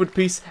find a driftwood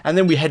piece and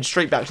then we head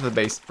straight back to the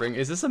base.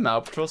 Is this a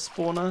Malbatross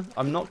spawner?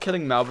 I'm not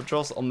killing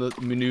Malbatross on the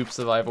noob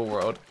survival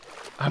world.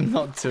 I'm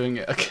not doing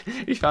it.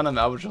 Okay, we found a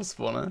Malbatross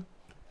spawner.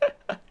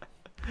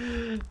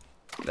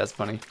 That's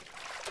funny.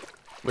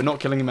 We're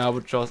not killing a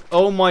Malbatross.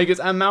 Oh my goodness,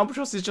 and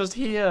Malbatross is just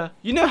here.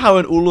 You know how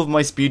in all of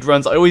my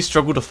speedruns, I always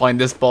struggle to find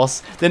this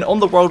boss? Then on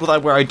the world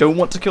where I don't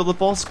want to kill the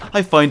boss,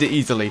 I find it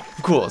easily.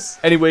 Of course.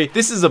 Anyway,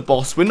 this is a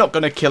boss. We're not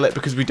going to kill it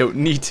because we don't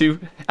need to,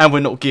 and we're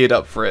not geared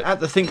up for it. At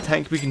the think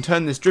tank, we can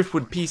turn this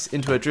driftwood piece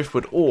into a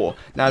driftwood ore.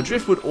 Now,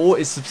 driftwood ore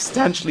is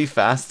substantially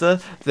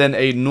faster than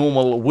a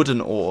normal wooden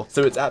ore,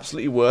 so it's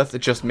absolutely worth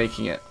just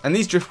making it. And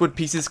these driftwood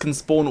pieces can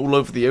spawn all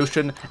over the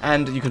ocean,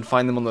 and you can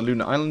find them on the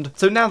lunar island.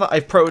 So now that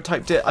I've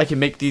prototyped it, I can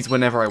make these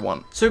whenever I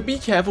want. So be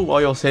careful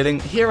while you're sailing.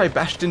 Here I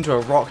bashed into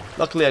a rock.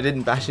 Luckily I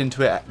didn't bash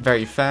into it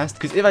very fast,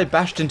 because if I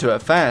bashed into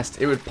it fast,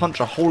 it would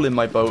punch a hole in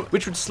my boat,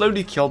 which would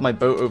slowly kill my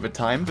boat over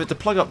time. But to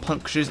plug up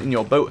punctures in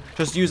your boat,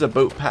 just use a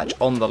boat patch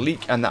on the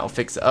leak and that'll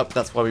fix it up.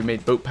 That's why we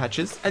made boat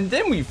patches. And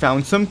then we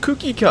found some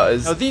cookie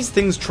cutters. Now these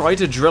things try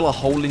to drill a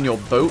hole in your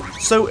boat,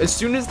 so as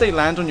soon as they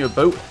land on your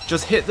boat,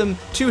 just hit them.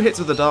 2 hits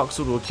with the dark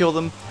sword will kill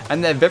them,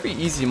 and they're very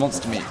easy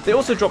monster meat. They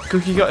also drop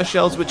cookie cutter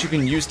shells, which you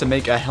can use to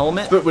make a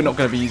helmet, but we're not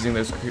going to be using those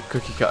those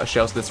cookie cutter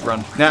shells this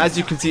run. Now, as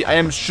you can see, I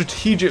am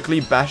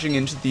strategically bashing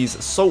into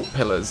these salt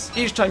pillars.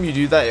 Each time you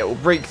do that, it will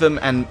break them,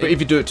 and if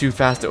you do it too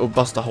fast, it will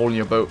bust a hole in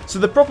your boat. So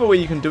the proper way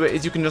you can do it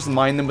is you can just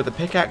mine them with a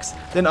pickaxe.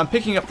 Then I'm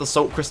picking up the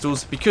salt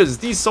crystals because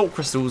these salt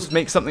crystals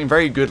make something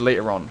very good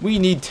later on. We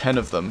need 10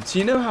 of them. So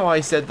you know how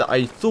I said that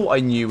I thought I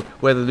knew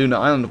where the lunar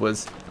island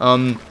was?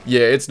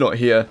 Yeah, it's not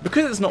here.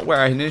 Because it's not where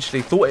I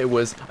initially thought it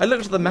was, I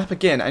looked at the map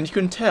again, and you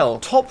can tell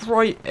top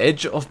right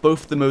edge of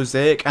both the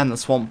mosaic and the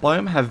swamp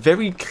biome have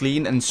very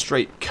clean and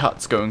straight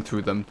cuts going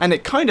through them, and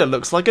it kind of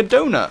looks like a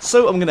donut.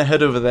 So I'm gonna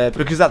head over there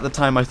because at the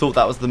time I thought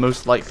that was the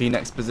most likely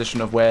next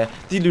position of where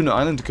the lunar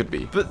island could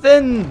be. But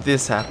then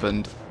this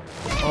happened.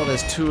 Oh,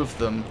 there's 2 of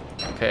them.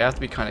 Okay, I have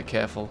to be kind of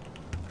careful.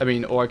 I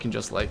mean, or I can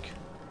just like...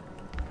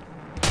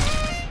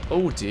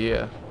 Oh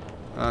dear.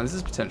 This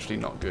is potentially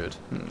not good.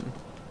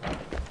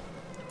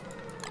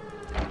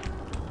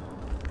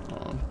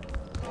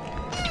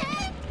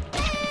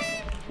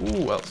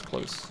 Ooh, that was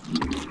close.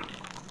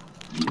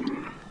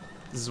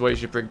 This is why you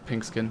should bring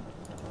pink skin.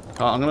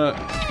 I'm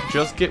gonna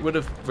just get rid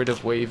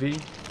of Wavy.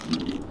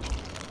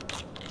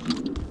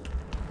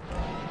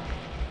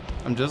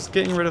 I'm just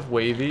getting rid of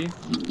Wavy.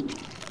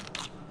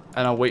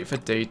 And I'll wait for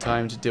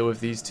daytime to deal with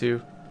these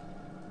 2.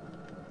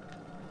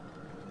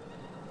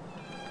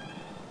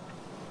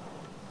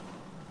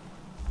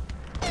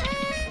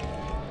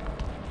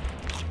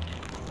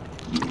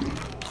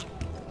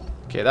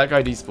 Okay, that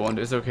guy despawned.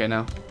 It's okay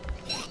now.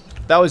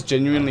 That was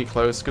genuinely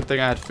close. Good thing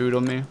I had food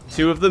on me.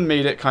 2 of them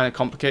made it kind of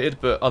complicated,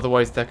 but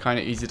otherwise they're kind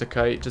of easy to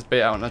kite. Just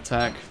bait out an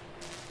attack.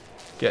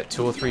 Get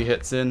 2 or 3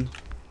 hits in.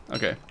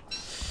 Okay.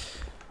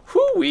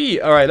 Whoo-wee!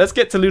 Alright, let's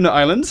get to Lunar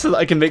Island so that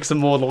I can make some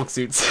more log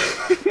suits.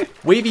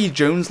 Wavy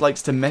Jones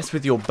likes to mess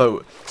with your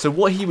boat, so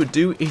what he would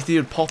do is he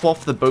would pop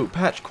off the boat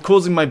patch,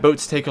 causing my boat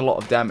to take a lot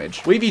of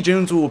damage. Wavy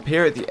Jones will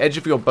appear at the edge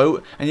of your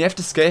boat, and you have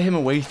to scare him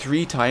away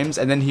 3 times,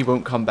 and then he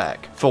won't come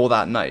back for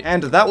that night.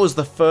 And that was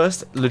the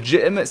first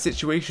legitimate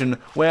situation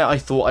where I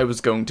thought I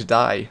was going to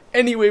die.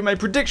 Anyway, my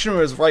prediction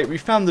was right. We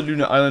found the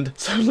Lunar Island,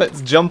 so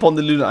let's jump on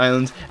the Lunar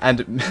Island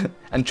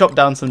and chop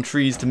down some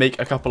trees to make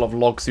a couple of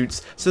log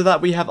suits so that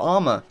we have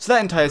armor. So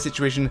that entire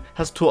situation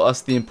has taught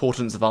us the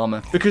importance of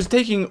armor, because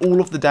taking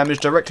all of the damage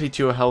directly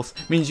to your health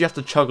means you have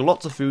to chug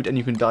lots of food and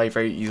you can die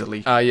very easily.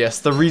 Yes,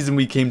 the reason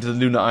we came to the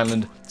Lunar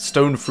Island,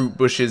 stone fruit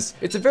bushes.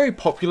 It's a very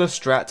popular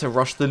strat to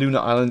rush the Lunar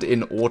Island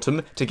in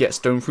autumn to get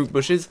stone fruit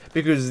bushes,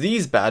 because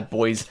these bad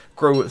boys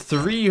grow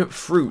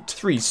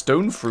 3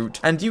 stone fruit,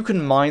 and you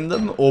can mine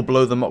them or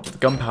blow them up with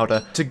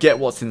gunpowder to get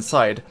what's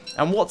inside.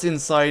 And what's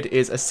inside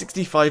is a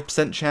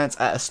 65% chance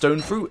at a stone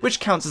fruit, which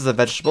counts as a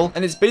vegetable,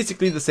 and it's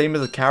basically the same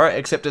as a carrot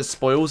except it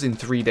spoils in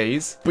 3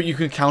 days. But you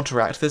can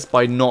counteract this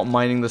by not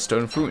mining the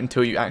stone fruit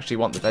until you actually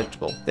want the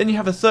vegetable. Then you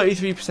have a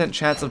 33%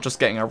 chance of just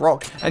getting a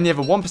rock, and you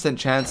have a 1%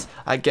 chance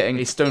at getting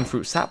a stone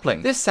fruit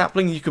sapling. This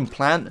sapling you can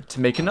plant to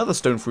make another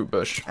stone fruit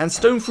bush, and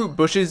stone fruit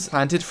bushes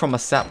planted from a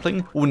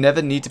sapling will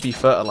never need to be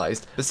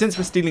fertilized. But since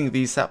we're stealing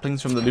these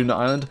saplings from the Lunar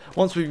Island,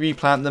 once we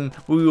replant them,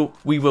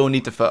 we will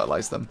need to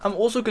fertilize them. I'm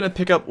also going to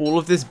pick up all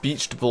of this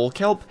beached bull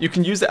kelp. You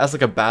can use it as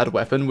like a bad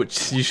weapon,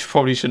 which you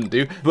probably shouldn't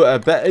do, but a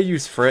better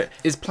use for it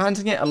is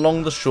planting it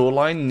along the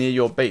shoreline near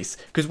your base,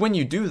 because when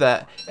you do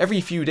that, every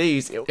few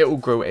days it will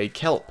grow a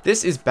kelp.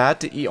 This is bad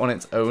to eat on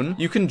its own.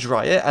 You can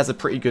dry it as a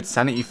pretty good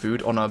sanity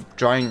food on a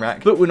drying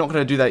rack, but we're not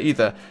going to do that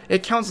either.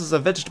 It counts as a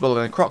vegetable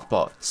in a crock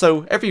pot,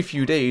 so every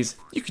few days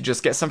you can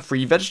just get some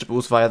free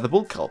vegetables via the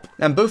bull kelp.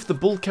 And both the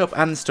bull kelp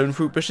and stone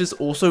fruit bushes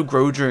also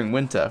grow during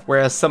winter,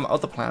 whereas some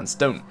other plants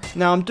don't.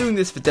 Now I'm doing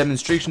this for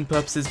demonstration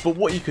purposes, but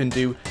what you can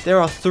do, there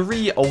are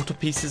 3 altar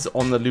pieces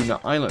on the Lunar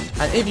Island,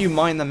 and if you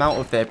mine them out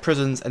of their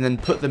prisons and then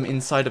put them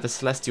inside of a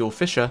celestial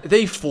fissure,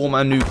 they form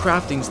a new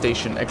crafting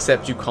station,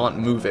 except you can't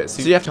move it,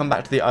 so you have to come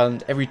back to the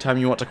island every time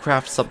you want to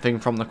craft something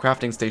from the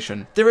crafting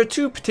station. There are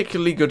 2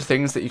 particularly good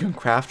things that you can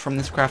craft from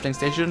this crafting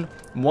station.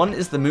 One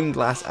is the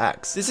Moonglass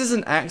Axe. This is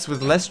an axe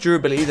with less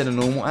durability than a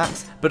normal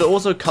axe, but it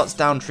also cuts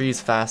down trees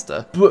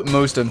faster. But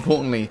most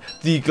importantly,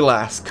 the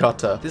Glass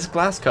Cutter. This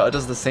Glass Cutter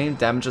does the same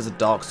damage as a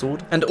Dark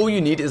Sword, and all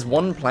you need is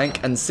 1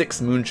 plank and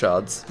 6 moon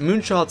shards.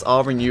 Moon shards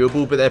are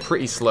renewable, but they're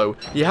pretty slow.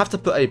 You have to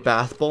put a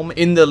bath bomb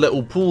in the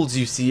little pools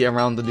you see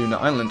around the Lunar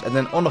Island, and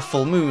then on a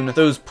full moon,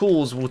 those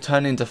pools will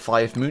turn into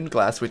 5 moon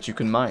glass, which you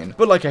can mine.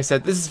 But like I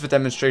said, this is for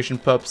demonstration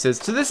purposes,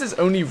 so this is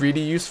only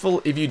really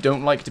useful if you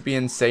don't like to be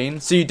insane,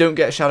 so you don't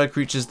get shadow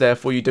creatures,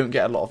 therefore you don't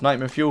get a lot of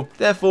nightmare fuel,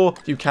 therefore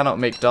you cannot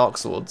make dark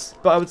swords.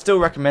 But I would still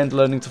recommend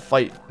learning to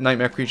fight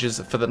nightmare creatures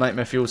for the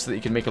nightmare fuel so that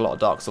you can make a lot of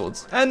dark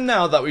swords. And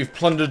now that we've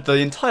plundered the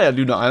entire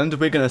Lunar Island,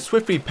 we're going to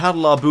swiftly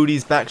paddle our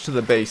booties back to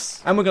the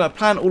base, and we're going to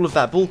plant all of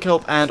that bull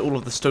kelp and all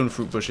of the stone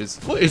fruit bushes.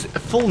 What is a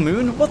full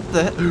moon? What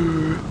the?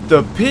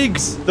 The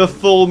pigs! The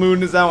full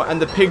moon is out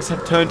and the pigs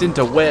have turned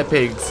into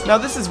were-pigs. Now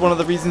this is one of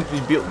the reasons we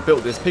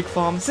built this pig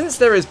farm. Since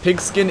there is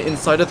pig skin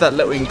inside of that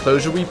little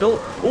enclosure we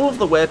built, all of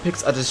the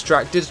werepigs are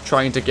distracted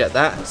trying to get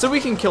that, so we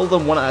can kill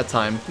them one at a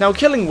time. Now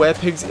killing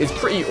werepigs is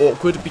pretty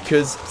awkward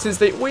because since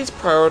they always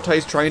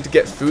prioritize trying to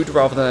get food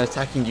rather than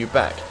attacking you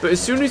back, but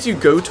as soon as you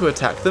go to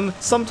attack them,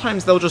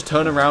 sometimes they'll just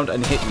turn around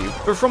and hit you.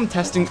 But from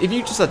testing, if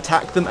you just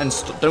attack them and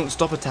don't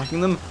stop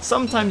attacking them,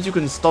 sometimes you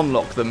can stun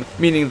lock them,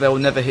 meaning they'll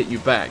never hit you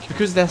back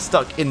because they're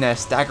stuck in their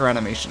stagger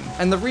animation.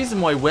 And the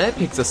reason why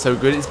werepigs are so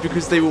good is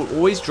because they will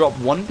always drop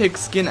 1 pig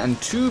skin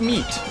and 2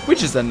 meat,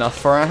 which is enough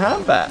for a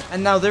hand bat.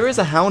 And now there is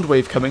a hound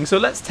wave coming, so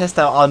let's test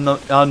out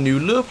our new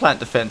lure plant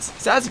defense.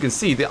 So as you can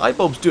see, the eye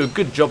bulbs do a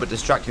good job at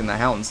distracting the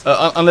hounds,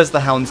 unless the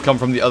hounds come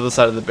from the other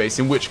side of the base,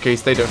 in which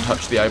case they don't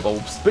touch the eye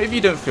bulbs. But if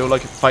you don't feel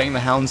like fighting the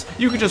hounds,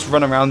 you can just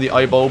run around the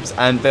eye bulbs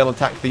and they'll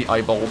attack the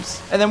eye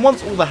bulbs. And then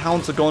once all the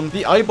hounds are gone,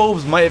 the eye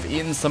bulbs might have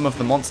eaten some of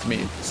the monster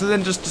meat. So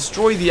then just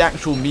destroy the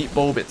actual meat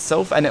bulb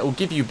itself and it will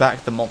give you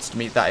back the monster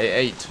meat that it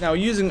ate. Now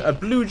using a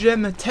blue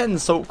gem, 10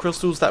 salt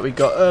crystals that we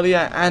got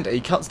earlier, and a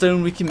cut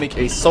stone, we can make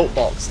a salt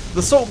box.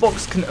 The salt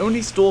box can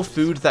only store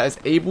food that is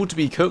able to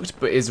be cooked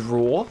but is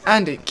raw,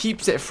 and it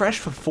keeps it fresh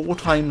for 4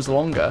 times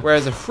longer,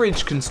 whereas a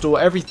fridge can store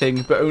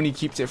everything but only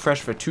keeps it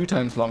fresh for 2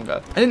 times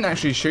longer. I didn't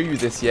actually show you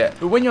this yet,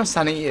 but when your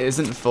sanity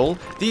isn't full,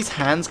 these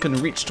hands can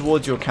reach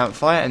towards your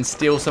campfire and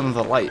steal some of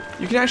the light.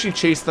 You can actually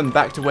chase them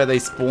back to where they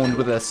spawned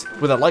with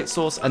a light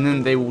source, and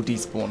then they will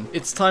despawn.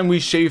 It's time we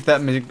shave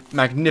that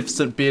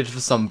magnificent beard for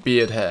some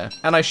beard hair.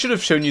 And I should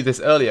have shown you this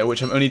earlier,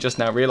 which I'm only just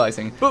now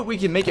realizing, but we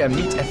can make a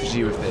meat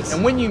effigy with this.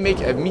 And when you make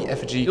a meat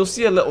effigy, you'll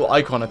see a little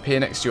icon appear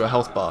next to your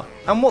health bar.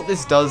 And what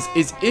this does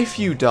is if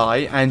you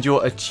die and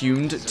you're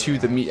attuned to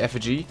the meat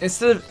effigy,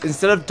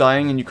 instead of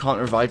dying and you can't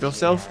revive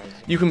yourself,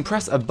 you can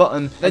press a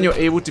button, then you're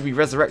able to be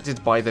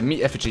resurrected by the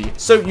meat effigy.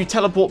 So you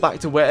teleport back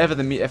to wherever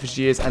the meat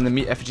effigy is and the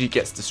meat effigy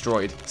gets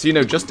destroyed. So you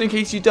know, just in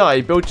case you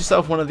die, build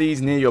yourself one of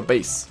these near your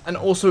base. And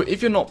also,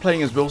 if you're not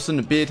playing as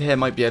Wilson, beard hair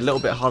might be a little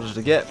bit harder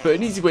to get, but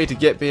an easy way to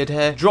get beard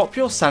hair, drop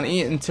your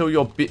sanity until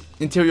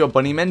your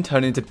bunny men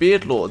turn into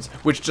beard lords,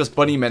 which just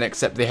bunny men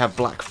except they have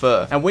black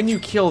fur. And when you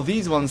kill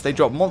these ones, they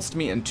drop monster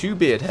meat and 2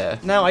 beard hair.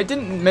 Now, I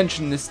didn't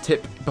mention this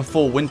tip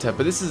before winter,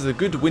 but this is a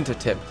good winter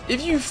tip.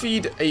 If you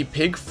feed a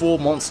pig 4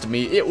 monster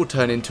meat, it will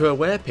turn into a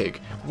werepig.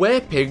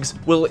 Werepigs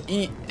will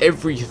eat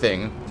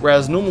everything,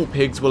 whereas normal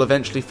pigs will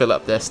eventually fill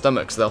up their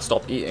stomachs, they'll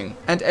stop eating.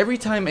 And every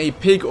time a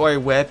pig or a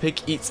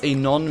werepig eats a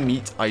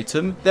non-meat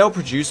item, they'll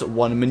produce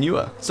 1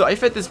 manure. So I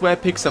fed this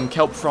werepig some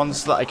kelp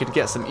fronds so that I could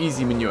get some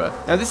easy manure.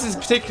 Now this is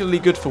particularly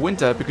good for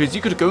winter because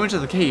you could go into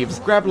the caves,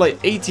 grab like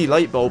 80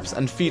 light bulbs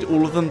and feed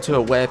all of them to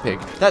a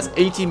werepig. That's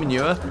 80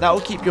 manure, that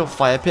will keep your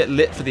fire pit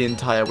lit for the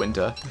entire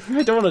winter.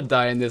 I don't want to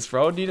die in this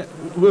road, you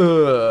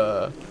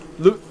know.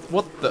 Look,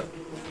 what the...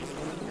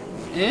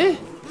 Eh?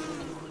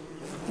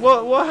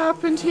 What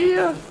happened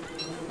here?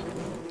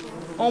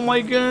 Oh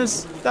my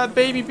goodness, that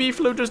baby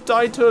beefalo just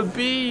died to a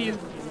bee.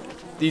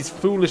 These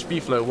foolish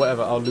beefalo,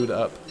 whatever, I'll loot it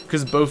up.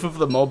 Because both of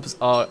the mobs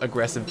are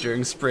aggressive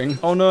during spring.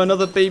 Oh no,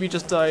 another baby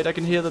just died, I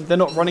can hear them. They're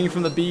not running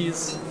from the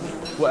bees.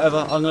 Whatever,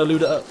 I'm gonna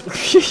loot it up.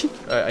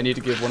 Alright, I need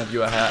to give one of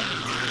you a hat.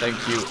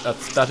 Thank you.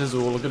 That is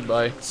all.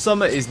 Goodbye.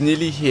 Summer is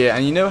nearly here,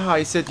 and you know how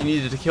I said you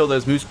needed to kill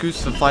those moose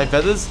goose for 5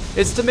 feathers?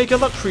 It's to make a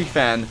luxury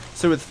fan.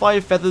 So with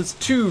 5 feathers,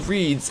 2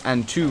 reeds,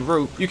 and 2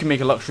 rope, you can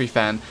make a luxury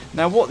fan.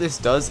 Now what this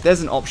does,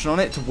 there's an option on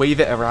it to wave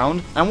it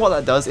around, and what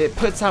that does, it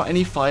puts out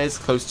any fires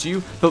close to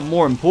you, but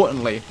more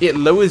importantly, it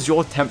lowers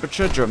your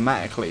temperature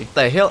dramatically.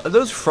 The hell, are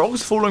those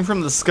frogs falling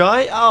from the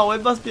sky? Oh,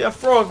 it must be a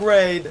frog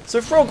rain. So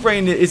frog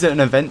rain is an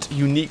event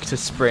unique to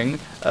spring.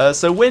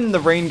 So when the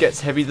rain gets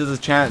heavy, there's a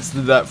chance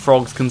that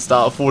frogs can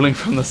start falling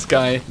from the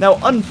sky. Now,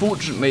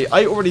 unfortunately,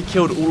 I already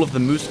killed all of the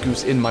moose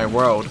goose in my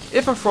world.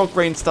 If a frog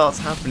rain starts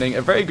happening,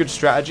 a very good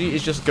strategy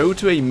is just go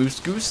to a moose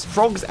goose.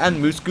 Frogs and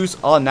moose goose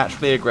are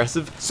naturally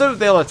aggressive, so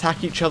they'll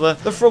attack each other.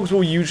 The frogs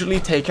will usually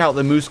take out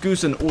the moose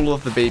goose and all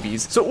of the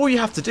babies. So all you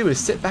have to do is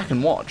sit back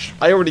and watch.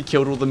 I already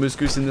killed all the moose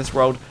goose in this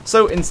world,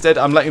 so instead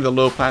I'm letting the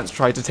lure plants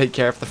try to take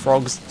care of the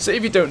frogs. So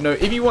if you don't know,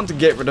 if you want to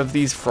get rid of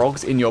these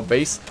frogs in your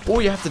base,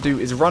 all you have to do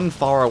is run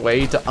far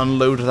away to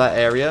unload that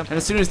area, and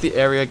as soon as the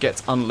area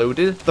gets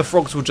unloaded, the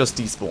frogs will just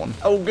despawn.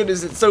 Oh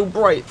goodness, it's so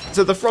bright.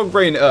 So the frog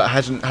rain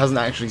hasn't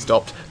actually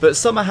stopped, but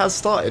summer has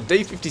started.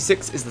 Day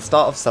 56 is the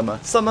start of summer.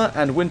 Summer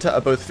and winter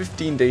are both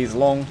 15 days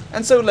long,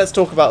 and so let's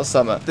talk about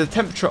summer. The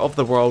temperature of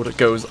the world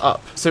goes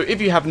up. So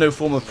if you have no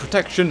form of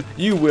protection,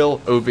 you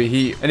will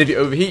overheat, and if you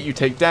overheat, you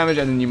take damage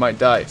and then you might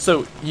die.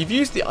 So you've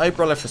used the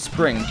umbrella for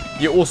spring,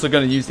 you're also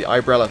going to use the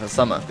umbrella for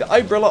summer. The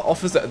umbrella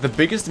offers the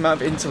biggest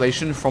amount of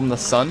insulation from the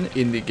sun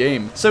in the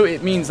game, so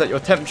it means that your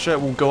temperature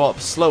will go up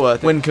slower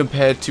when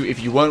compared to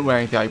if you weren't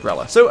wearing the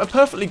umbrella. So a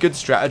perfectly good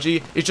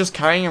strategy is just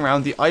carrying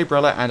around the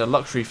umbrella and a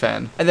luxury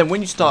fan, and then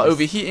when you start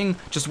overheating,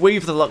 just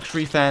wave the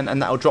luxury fan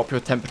and that'll drop your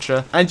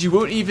temperature, and you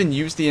won't even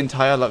use the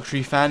entire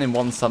luxury fan in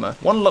one summer.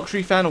 One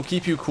luxury fan will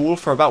keep you cool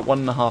for about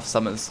 1.5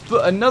 summers.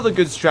 But another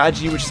good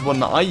strategy, which is one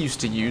that I used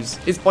to use,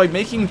 is by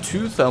making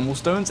 2 thermal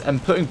stones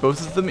and putting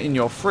both of them in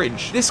your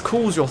fridge. This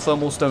cools your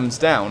thermal stones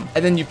down,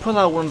 and then you pull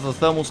out one of the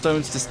thermal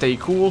stones to stay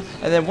cool,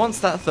 and then once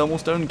that thermal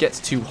stone gets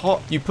too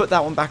hot, you put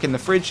that one back in the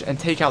fridge and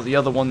take out the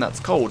other one that's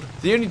cold.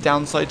 The only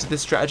downside to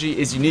this strategy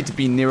is you need to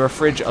be near a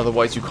fridge,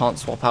 otherwise you can't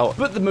swap out.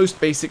 But the most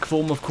basic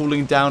form of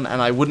cooling down,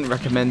 and I wouldn't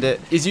recommend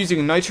it, is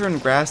using nitro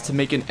and grass to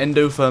make an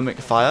endothermic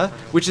fire,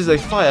 which is a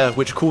fire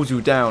which cools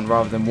you down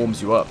rather than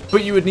warms you up.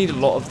 But you would need a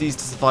lot of these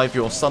to survive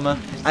your summer,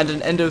 and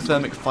an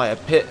endothermic fire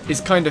pit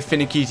is kind of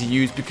finicky to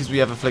use because we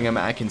have a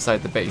flingomatic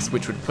inside the base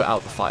which would put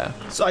out the fire.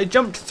 So I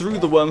jumped through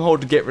the wormhole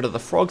to get rid of the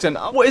frogs, and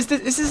what is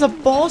this? Is this a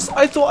boss?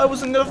 I thought I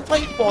wasn't gonna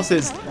fight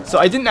bosses. So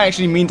I didn't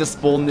actually mean to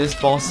spawn this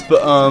boss,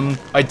 but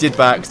I did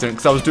by accident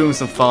because I was doing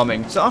some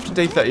farming. So after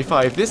day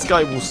 35, this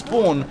guy will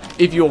spawn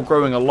if you're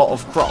growing a lot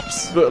of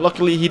crops, but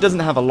luckily he doesn't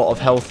have a lot of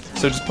health,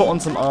 so just put on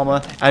some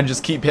armor and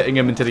just keep hitting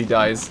him until he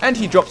dies. And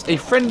he drops a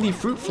friendly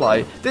fruit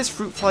fly. This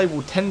fruit fly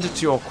will tend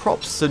to your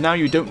crops, so now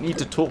you don't need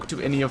to talk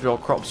to any of your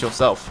crops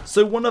yourself.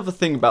 So one other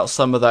thing about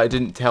summer that I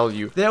didn't tell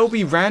you, there will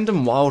be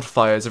random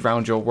wildfires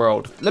around your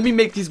world. Let me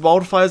make these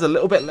wildfires a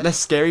little bit less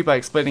scary by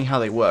explaining how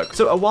they work.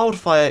 So a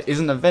wildfire is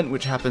an event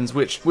which happens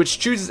which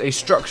chooses a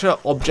structure,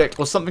 object,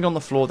 or something on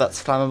the floor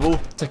that's flammable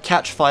to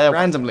catch fire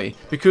randomly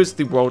because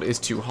the world is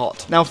too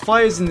hot. Now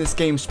fires in this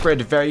game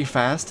spread very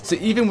fast, so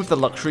even with the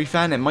luxury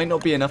fan it might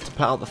not be enough to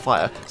put out the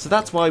fire. So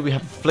that's why we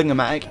have a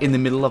flingomatic in the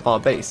middle of our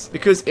base,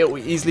 because it will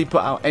easily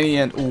put out any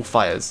and all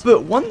fires.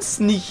 But one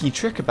sneaky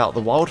trick about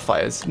the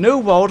wildfires,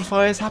 no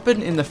wildfires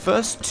happen in the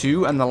first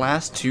 2 and the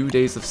last 2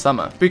 days of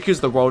summer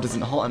because the world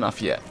isn't hot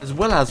enough yet. As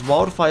well as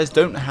wildfires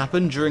don't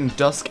happen during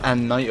dusk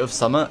and night of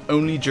summer,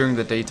 only during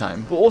the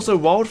daytime. But also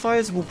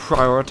wildfires will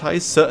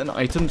prioritize certain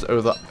items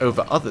over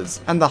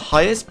others, and the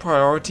highest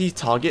priority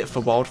target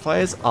for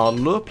wildfires are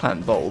lure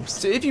plant bulbs.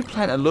 So if you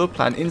plant a lure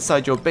plant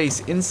inside your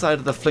base, inside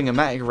of the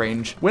flingomatic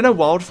range, when a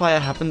wildfire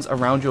happens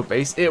around your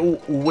base, it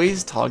will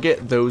always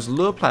target those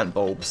lure plant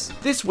bulbs.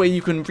 This way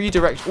you can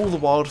redirect all the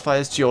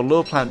wildfires to your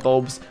lure plant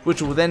bulbs,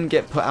 which will then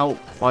get put out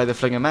by the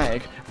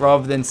flingomatic,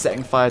 rather than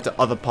setting fire to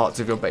other parts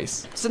of your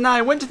base. So now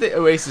I went to the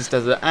Oasis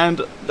Desert,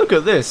 and look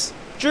at this.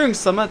 During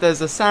summer,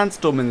 there's a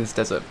sandstorm in this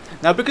desert.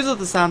 Now, because of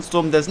the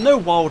sandstorm, there's no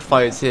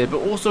wildfires here, but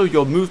also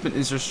your movement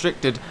is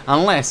restricted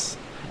unless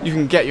you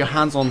can get your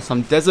hands on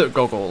some desert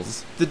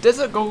goggles. The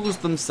desert goggles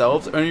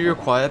themselves only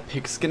require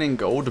pigskin and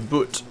gold,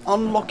 but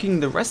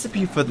unlocking the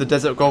recipe for the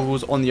desert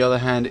goggles, on the other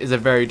hand, is a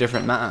very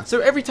different matter. So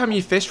every time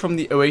you fish from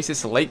the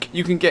Oasis Lake,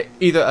 you can get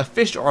either a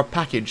fish or a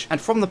package, and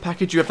from the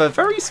package you have a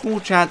very small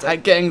chance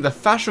at getting the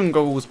fashion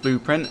goggles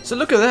blueprint. So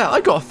look at that,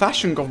 I got a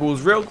fashion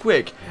goggles real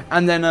quick,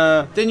 and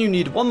then you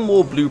need one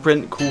more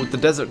blueprint called the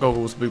desert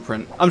goggles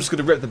blueprint. I'm just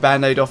gonna rip the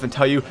band-aid off and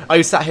tell you,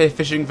 I sat here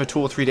fishing for 2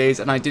 or 3 days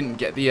and I didn't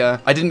get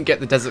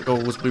the desert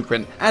goggles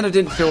blueprint, and I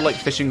didn't feel like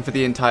fishing for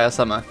the entire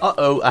summer.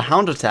 Uh-oh, a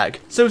hound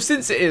attack. So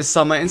since it is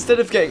summer, instead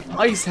of getting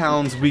ice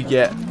hounds, we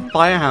get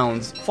fire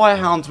hounds. Fire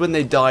hounds, when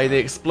they die, they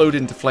explode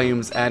into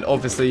flames, and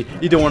obviously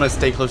you don't want to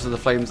stay close to the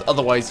flames,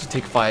 otherwise you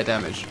take fire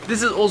damage.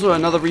 This is also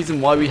another reason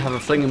why we have a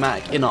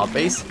flingomatic in our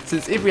base,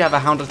 since if we have a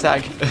hound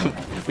attack,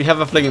 we have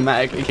a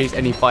flingomatic in case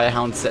any fire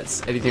hound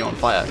sets anything on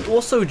fire.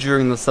 Also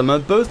during the summer,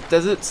 both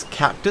deserts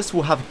cactus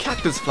will have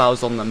cactus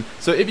flowers on them,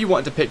 so if you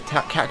want to pick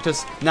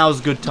cactus,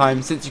 now's a good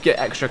time since you get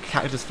extra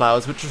cactus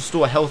flowers which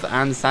restore health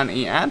and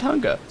sanity and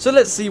hunger. So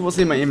let's see what's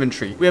in my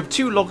inventory. We have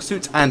 2 log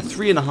suits and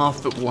 3.5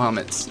 football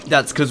helmets.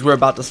 That's because we're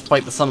about to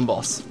fight the summer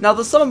boss. Now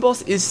the summer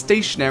boss is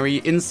stationary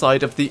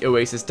inside of the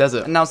Oasis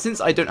Desert. Now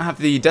since I don't have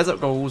the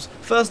desert goggles,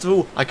 first of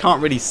all I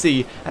can't really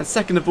see, and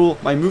second of all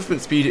my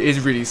movement speed is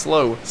really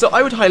slow. So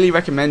I would highly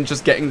recommend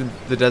just getting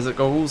the desert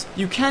goggles.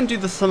 You can do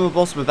the summer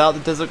boss without the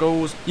desert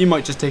goggles, you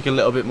might just take a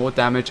little bit more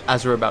damage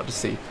as we're about to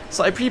see.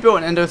 So I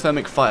pre-built an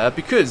endothermic fire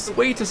because the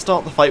way to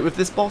start the fight with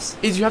this boss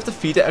is you have to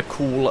feed it a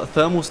cool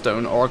thermal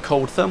stone or a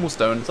cold thermal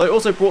stone. So I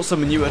also brought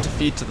some manure to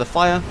feed to the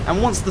fire,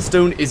 and once the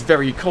stone is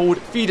very cold,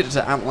 feed it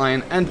to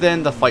Antlion, and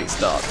then the fight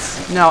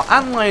starts. Now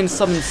Antlion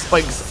summons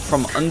spikes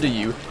from under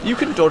you. You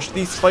can dodge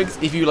these spikes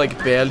if you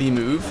like barely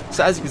move,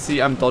 so as you can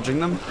see I'm dodging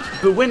them,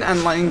 but when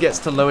Antlion gets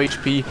to low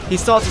HP, he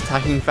starts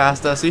attacking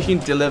faster so he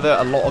can deliver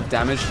a lot of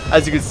damage.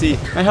 As you can see,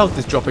 my health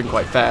is dropping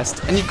quite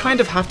fast, and you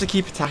kind of have to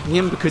keep attacking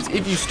him because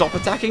if you stop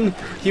attacking,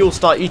 he'll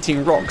start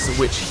eating rocks,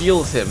 which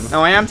heals him.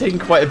 Now I am taking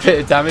quite a bit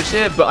of damage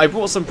here, but I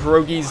brought some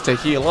pierogies to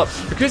heal up.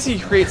 Because he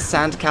creates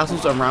sand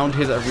castles around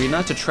his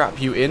arena to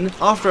trap you in,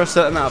 after a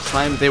certain amount of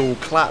time they will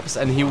collapse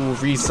and he will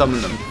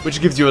resummon them,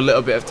 which gives you a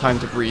little bit of time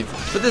to breathe.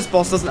 But this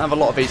boss doesn't have a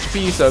lot of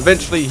HP, so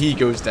eventually he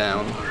goes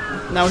down.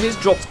 Now his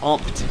drops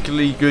aren't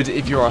particularly good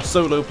if you're a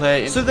solo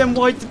player, so then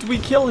why did we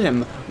kill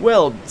him?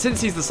 Well,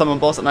 since he's the summon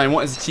boss and I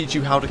wanted to teach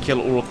you how to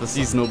kill all of the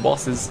seasonal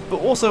bosses, but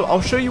also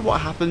I'll show you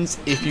what happens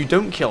if you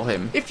don't kill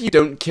him. If you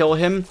don't kill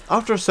him,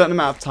 after a certain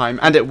amount of time,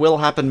 and it will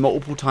happen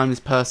multiple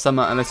times per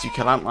summer unless you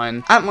kill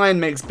Antlion, Antlion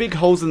makes big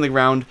holes in the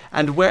ground,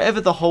 and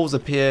wherever the holes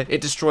appear, it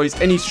destroys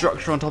any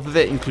structure on top of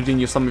it,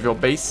 including some of your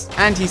base,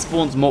 and he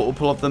spawns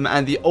multiple of them,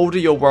 and the older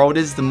your world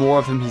is, the more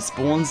of him he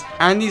spawns,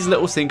 and these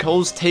little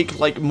sinkholes take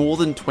like more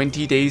than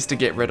 20 days to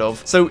get rid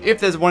of. So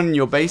if there's one in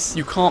your base,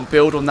 you can't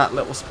build on that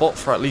little spot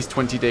for at least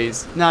 20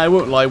 days. Now I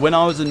won't lie, when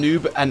I was a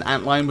noob and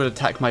Antlion would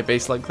attack my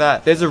base like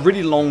that, there's a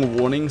really long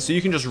warning, so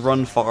you can just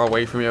run far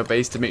away from your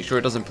base to make sure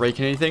it doesn't break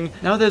anything.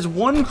 Now there's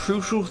one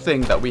crucial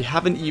thing that we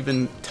haven't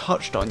even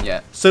touched on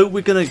yet. So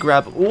we're gonna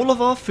grab all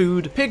of our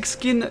food,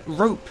 pigskin,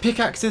 rope,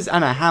 pickaxes,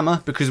 and a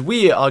hammer, because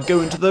we are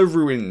going to the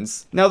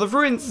ruins. Now the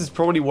ruins is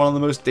probably one of the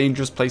most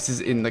dangerous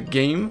places in the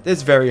game.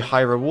 There's very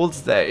high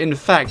rewards there. In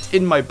fact,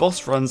 in my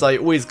boss runs, I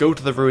always go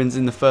to the ruins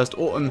in the first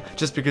autumn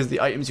just because the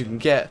items you can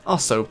get are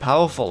so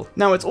powerful.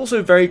 Now it's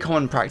also very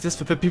common practice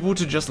for people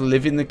to just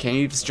live in the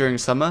caves during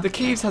summer. The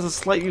caves has a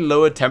slightly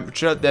lower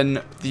temperature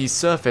than the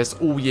surface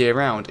all year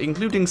round,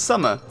 including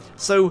summer.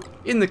 So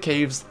in the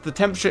caves, the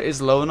temperature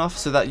is low enough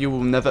so that you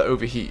will never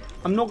overheat.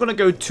 I'm not going to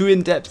go too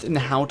in depth in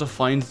how to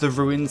find the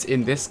ruins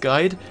in this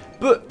guide,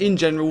 but in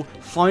general,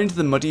 find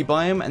the muddy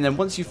biome, and then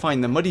once you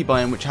find the muddy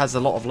biome, which has a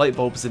lot of light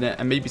bulbs in it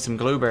and maybe some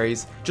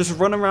glowberries, just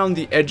run around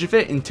the edge of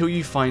it until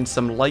you find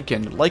some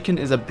lichen. Lichen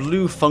is a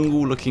blue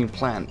fungal looking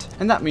plant,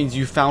 and that means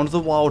you found the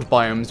wild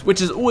biomes,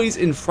 which is always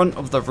in front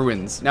of the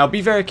ruins. Now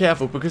be very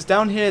careful, because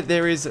down here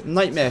there is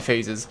nightmare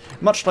phases.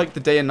 Much like the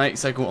day and night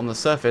cycle on the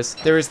surface,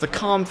 there is the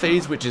calm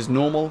phase, which is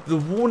normal, the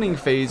warning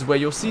phase where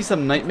you'll see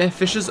some nightmare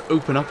fissures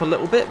open up a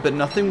little bit, but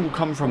nothing will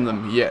come from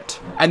them yet.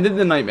 And then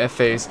the nightmare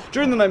phase.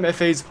 During the nightmare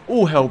phase,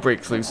 all hell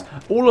breaks loose.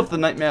 All of the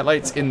nightmare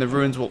lights in the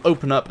ruins will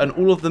open up, and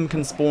all of them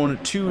can spawn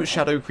 2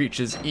 shadow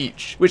creatures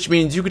each, which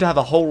means you could have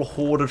a whole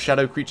horde of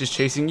shadow creatures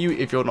chasing you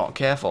if you're not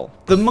careful.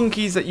 The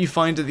monkeys that you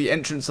find at the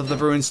entrance of the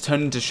ruins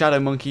turn into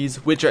shadow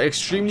monkeys, which are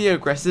extremely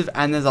aggressive,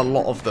 and there's a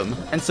lot of them,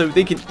 and so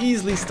they can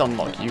easily stun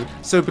lock you.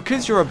 So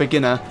because you're a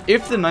beginner,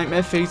 if the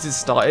nightmare phase is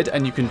started,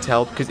 and you can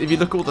tell, because if you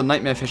look at all the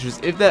nightmare fissures,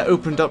 if they're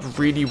opened up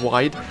really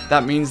wide,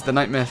 that means the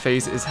nightmare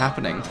phase is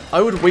happening.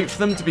 I would wait for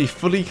them to be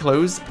fully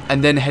closed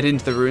and then head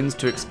into the ruins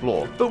to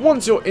explore. But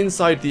once you're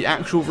inside the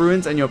actual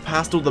ruins and you're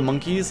past all the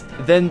monkeys,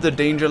 then the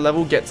danger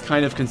level gets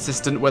kind of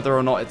consistent whether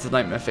or not it's a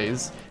nightmare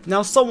phase.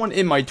 Now someone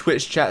in my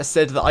Twitch chat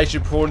said that I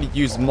should probably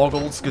use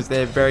moggles because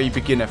they're very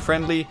beginner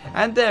friendly,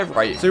 and they're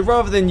right. So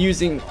rather than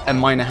using a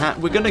miner hat,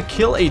 we're going to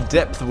kill a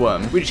depth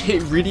worm, which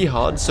hit really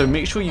hard, so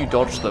make sure you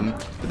dodge them.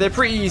 But they're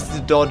pretty easy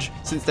to dodge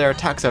since their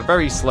attacks are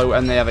very slow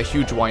and they have a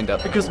huge wind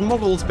up, because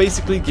moggles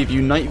basically give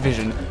you night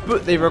vision,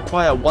 but they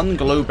require 1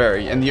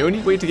 glowberry, and the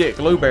only way to get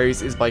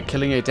glowberries is by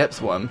killing a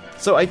depth worm.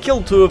 So I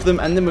killed 2 of them,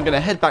 and then we're going to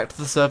head back to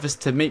the surface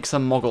to make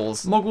some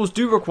moggles. Moggles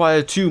do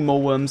require 2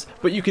 moleworms,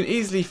 but you can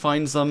easily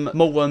find some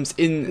moleworms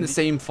in the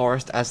same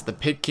forest as the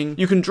Pig King.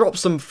 You can drop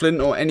some flint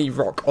or any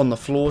rock on the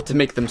floor to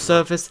make them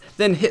surface,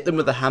 then hit them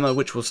with a hammer,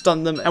 which will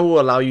stun them and will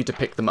allow you to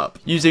pick them up,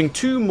 using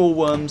 2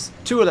 moleworms,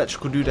 2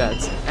 electrical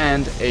doodads,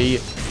 and a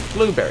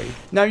glowberry.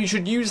 Now you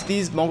should use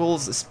these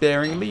moggles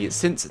sparingly,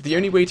 since the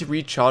only way to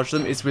recharge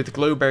them is with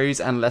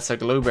glowberries and lesser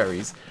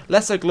glowberries.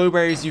 Lesser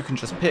glowberries you can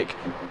just pick,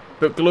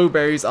 but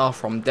glowberries are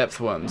from depth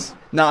worms.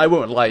 Now I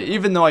won't lie,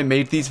 even though I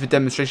made these for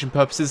demonstration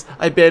purposes,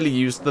 I barely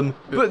used them,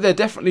 but they're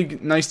definitely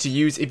nice to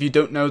use if you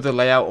don't know the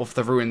layout of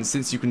the ruins,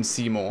 since you can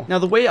see more. Now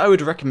the way I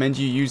would recommend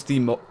you use the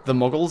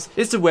moggles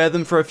is to wear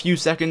them for a few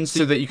seconds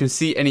so that you can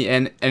see any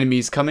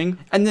enemies coming,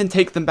 and then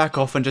take them back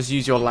off and just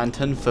use your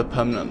lantern for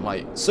permanent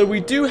light. So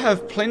we do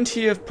have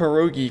plenty of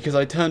pierogi because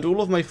I turned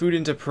all of my food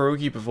into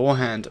pierogi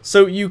beforehand.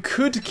 So you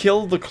could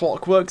kill the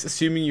clockworks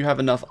assuming you have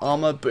enough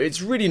armor, but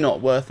it's really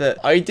not worth it.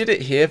 I did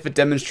it here for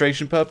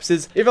demonstration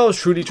purposes. If I was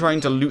truly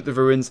trying to loot the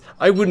ruins,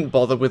 I wouldn't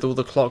bother with all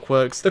the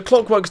clockworks. The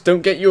clockworks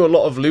don't get you a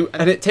lot of loot,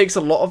 and it takes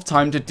a lot of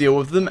time to deal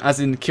with them, as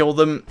in kill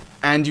them,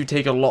 and you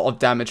take a lot of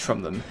damage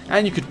from them,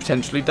 and you could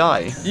potentially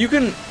die. You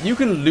can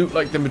loot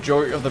like the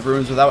majority of the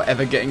ruins without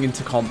ever getting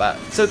into combat,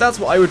 so that's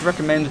what I would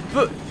recommend,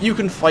 but you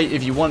can fight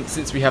if you want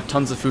since we have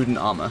tons of food and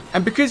armor.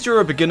 And because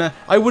you're a beginner,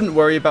 I wouldn't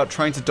worry about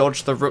trying to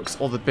dodge the rooks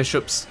or the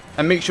bishops,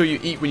 and make sure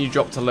you eat when you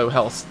drop to low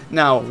health.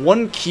 Now,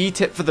 one key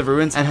tip for the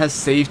ruins, and has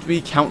saved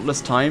me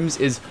countless times,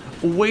 is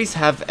always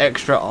have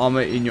extra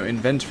armor in your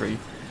inventory.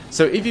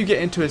 So if you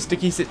get into a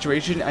sticky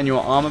situation and your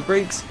armor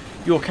breaks,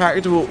 your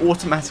character will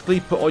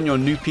automatically put on your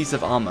new piece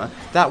of armor.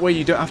 That way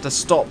you don't have to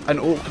stop and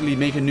awkwardly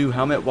make a new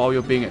helmet while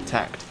you're being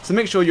attacked. So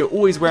make sure you're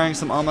always wearing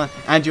some armor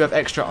and you have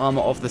extra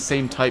armor of the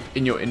same type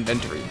in your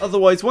inventory.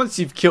 Otherwise, once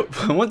you've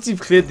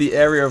cleared the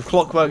area of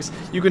clockworks,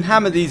 you can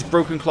hammer these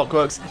broken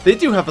clockworks. They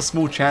do have a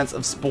small chance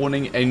of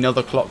spawning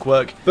another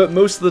clockwork, but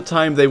most of the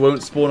time they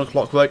won't spawn a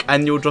clockwork,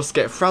 and you'll just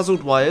get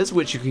frazzled wires,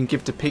 which you can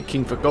give to Pig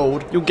King for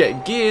gold. You'll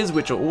get gears,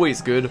 which are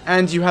always good,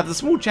 and you have the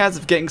small chance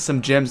of getting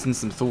some gems and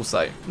some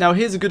thulsite. Now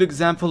here's a good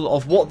example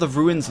of what the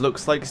ruins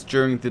looks like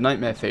during the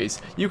nightmare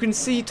phase. You can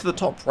see to the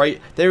top right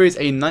there is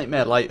a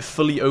nightmare light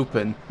fully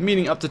open,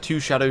 meaning up to 2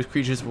 shadow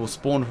creatures will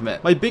spawn from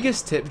it. My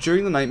biggest tip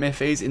during the nightmare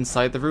phase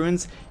inside the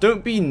ruins,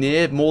 don't be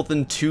near more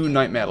than 2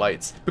 nightmare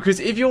lights, because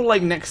if you're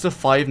like next to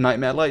 5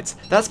 nightmare lights,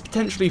 that's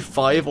potentially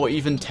 5 or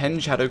even 10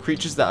 shadow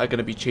creatures that are going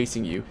to be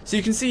chasing you. So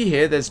you can see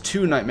here there's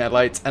 2 nightmare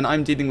lights and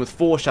I'm dealing with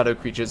 4 shadow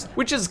creatures,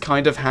 which is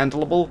kind of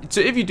handleable.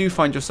 So if you do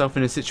find yourself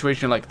in a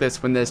situation like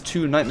this when there's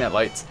 2 nightmare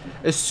lights,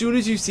 as soon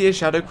as you see a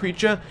shadow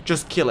creature,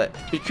 just kill it,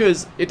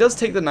 because it does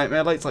take the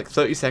nightmare lights like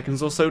 30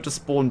 seconds or so to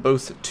spawn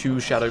both 2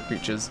 shadow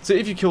creatures. So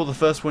if you kill the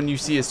first one you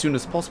see as soon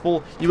as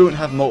possible, you won't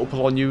have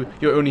multiple on you,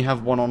 you'll only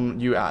have 1 on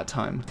you at a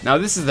time. Now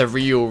this is the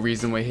real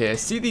reason we're here.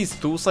 See these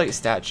Thulsite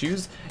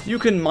statues? You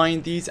can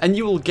mine these and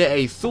you will get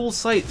a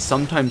Thulsite,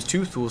 sometimes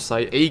 2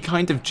 Thulsite, a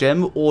kind of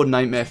gem or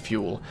nightmare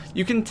fuel.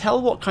 You can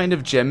tell what kind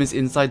of gem is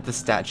inside the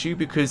statue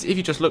because if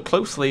you just look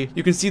closely,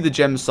 you can see the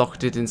gem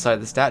socketed inside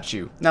the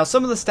statue. Now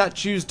some of the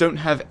statues don't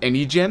have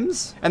any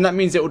gems, and that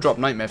means it will drop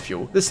nightmare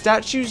fuel. The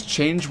statues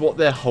change what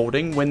they're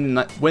holding when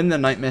the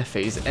nightmare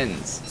phase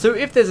ends. So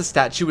if there's a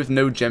statue with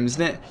no gems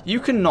in it, you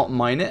can not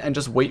mine it and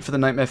just wait for the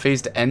nightmare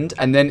phase to end,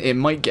 and then it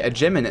might get a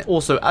gem in it.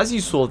 Also, as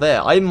you saw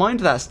there, I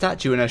mined that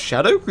statue and a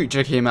shadow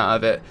creature came out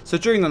of it. So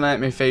during the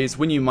nightmare phase,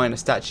 when you mine a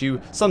statue,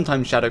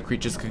 sometimes shadow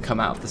creatures can come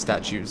out of the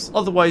statues.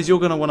 Otherwise, you're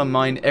going to want to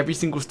mine every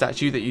single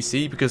statue that you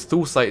see because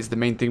Thulsite is the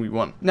main thing we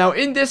want. Now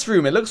in this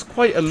room, it looks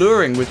quite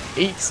alluring with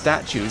 8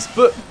 statues,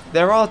 but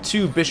there are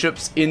 2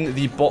 bishops in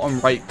the bottom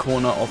right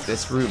corner of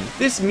this room.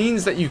 This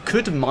means that you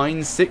could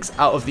mine 6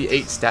 out of the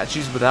 8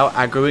 statues without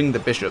aggroing the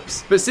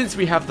bishops. But since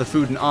we have the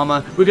food and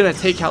armor, we're going to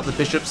take out the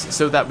bishops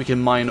so that we can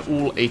mine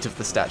all 8 of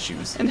the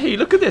statues. And hey,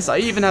 look at this, I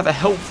even have a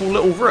helpful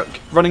little rook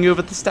running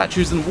over the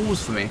statues and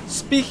walls for me.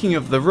 Speaking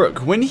of the rook,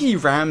 when he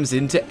rams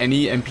into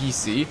any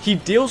NPC, he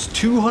deals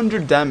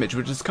 200 damage,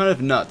 which is kind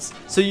of nuts.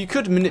 So you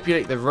could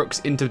manipulate the rooks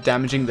into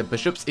damaging the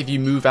bishops if you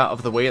move out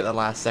of the way at the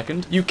last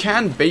second. You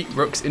can bait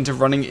rooks into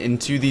running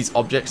into these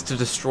objects to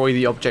destroy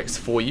the objects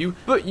for you,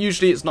 but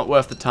usually it's not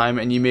worth the time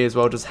and you may as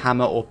well just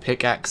hammer or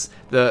pickaxe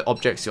the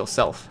objects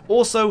yourself.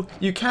 Also,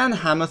 you can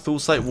hammer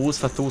Thulsite walls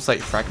for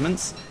Thulsite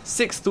fragments.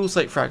 6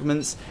 Thulsite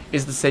fragments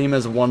is the same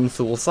as 1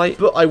 Thulsite,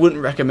 but I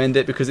wouldn't recommend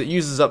it because it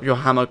uses up your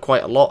hammer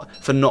quite a lot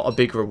for not a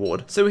big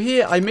reward. So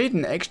here I made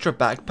an extra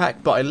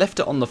backpack, but I left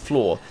it on the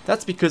floor.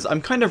 That's because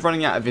I'm kind of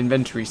running out of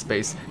inventory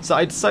space, so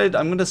I decided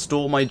I'm going to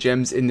store my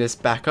gems in this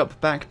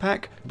backup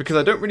backpack because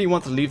I don't really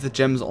want to leave the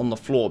gems on the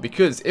floor,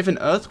 because if an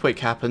earthquake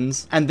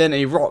happens and then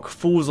a rock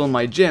falls on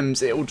my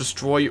gems, it will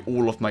destroy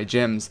all of my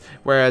gems,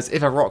 whereas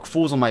if a rock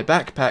falls on my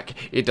backpack,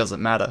 it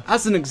doesn't matter.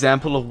 As an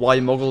example of why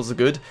moggles are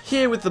good,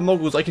 here with the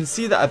moggles I can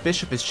see that a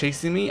bishop is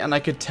chasing me and I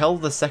could tell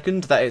the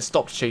second that it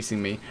stopped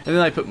chasing me, and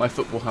then I put my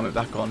football helmet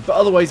back on. But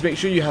otherwise make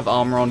sure you have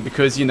armor on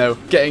because, you know,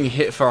 getting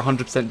hit for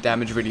 100%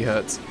 damage really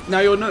hurts.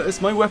 Now you'll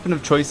notice my weapon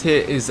of choice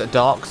here is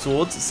dark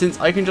swords, since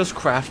I can just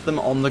craft them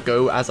on the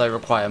go as I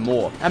require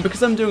more. And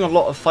because I'm doing a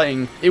lot of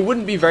fighting, it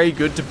wouldn't be very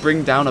good to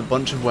bring down a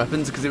bunch of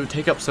weapons because it would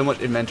take up so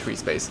much inventory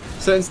space.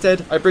 So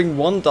instead, I bring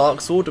 1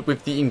 dark sword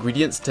with the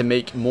ingredients to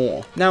make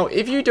more. Now,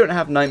 if you don't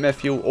have nightmare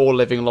fuel or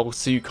living logs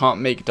so you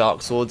can't make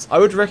dark swords, I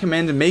would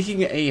recommend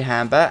making a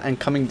handbat and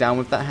coming down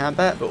with that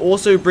handbat, but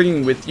also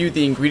bringing with you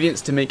the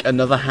ingredients to make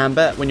another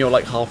handbat when you're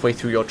like halfway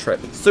through your trip.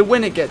 So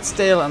when it gets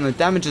stale and the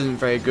damage isn't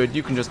very good,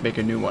 you can just make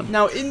a new one.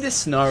 Now in this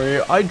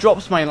scenario, I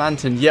dropped my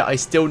lantern, yet I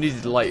still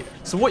needed light.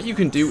 So what you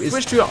can do is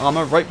switch to your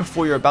armor right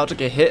before you're about to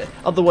get hit,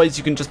 otherwise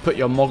you can just put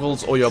your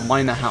moggles or your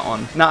miner hat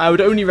on. Now I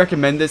would only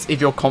recommend this if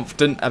you're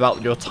confident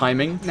about your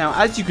timing. Now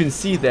as you can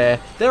see there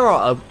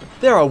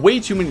are way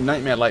too many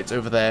nightmare lights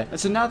over there, and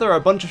so now there are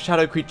a bunch of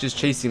shadow creatures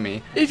chasing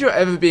me. If you're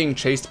ever being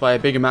chased by a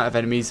big amount of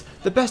enemies,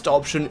 the best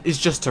option is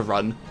just to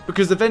run,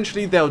 because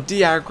eventually they'll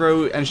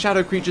de-aggro and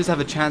shadow creatures have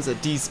a chance at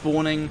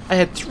despawning. I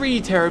had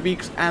 3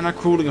 Terrorbeaks and a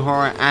Crawling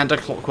Horror and a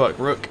Clockwork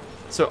Rook,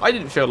 so I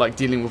didn't feel like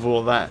dealing with all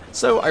of that,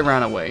 so I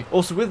ran away.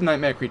 Also with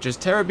nightmare creatures,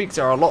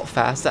 Terrorbeaks are a lot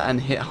faster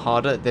and hit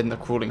harder than the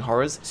Crawling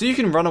Horrors, so you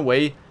can run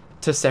away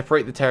to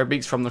separate the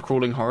Terrorbeaks from the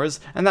Crawling Horrors,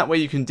 and that way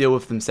you can deal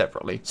with them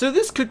separately. So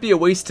this could be a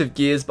waste of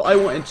gears, but I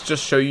wanted to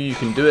just show you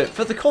can do it.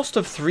 For the cost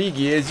of 3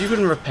 gears, you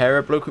can repair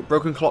a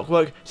broken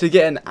clockwork to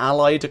get an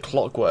allied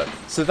clockwork.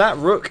 So that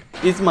rook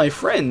is my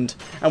friend,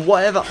 and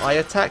whatever I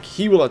attack,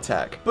 he will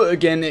attack. But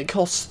again, it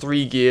costs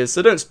 3 gears,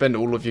 so don't spend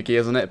all of your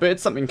gears on it, but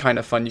it's something kind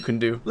of fun you can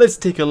do. Let's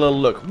take a little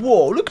look.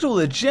 Whoa, look at all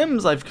the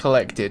gems I've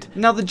collected.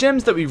 Now the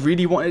gems that we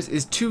really want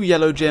is 2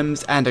 yellow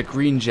gems and a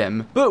green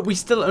gem, but we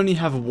still only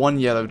have 1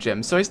 yellow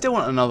gem, so I still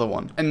want another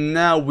one. And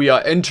now we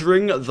are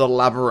entering the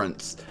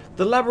labyrinth.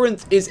 The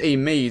labyrinth is a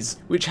maze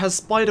which has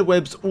spider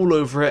webs all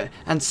over it,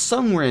 and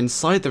somewhere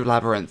inside the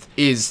labyrinth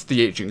is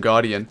the Ancient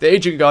Guardian. The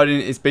Ancient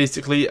Guardian is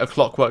basically a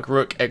Clockwork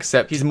Rook,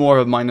 except he's more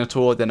of a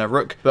Minotaur than a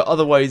Rook, but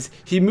otherwise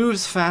he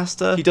moves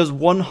faster, he does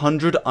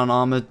 100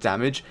 unarmored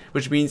damage,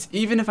 which means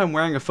even if I'm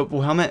wearing a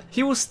football helmet,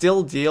 he will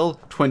still deal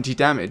 20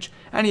 damage.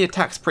 And he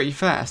attacks pretty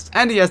fast,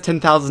 and he has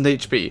 10,000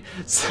 HP.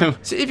 So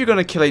if you're going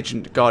to kill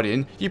Ancient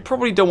Guardian, you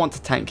probably don't want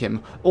to tank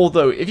him.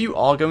 Although, if you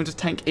are going to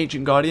tank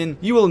Ancient Guardian,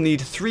 you will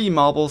need 3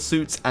 marbles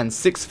suits, and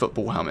 6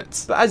 football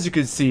helmets. But as you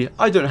can see,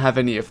 I don't have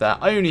any of that.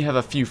 I only have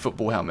a few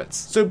football helmets.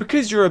 So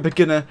because you're a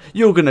beginner,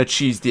 you're gonna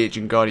cheese the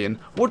Ancient Guardian.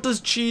 What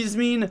does cheese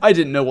mean? I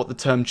didn't know what the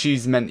term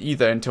cheese meant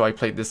either until I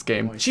played this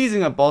game.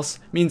 Cheesing a boss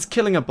means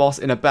killing a boss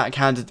in a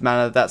backhanded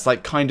manner that's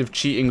like kind of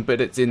cheating, but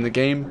it's in the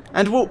game.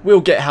 And we'll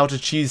get how to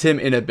cheese him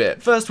in a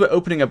bit. First, we're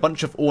opening a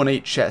bunch of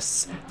ornate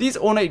chests. These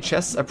ornate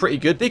chests are pretty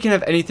good. They can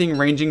have anything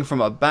ranging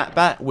from a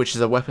bat, which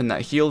is a weapon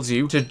that heals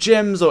you, to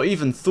gems or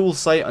even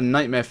Thulsite and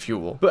Nightmare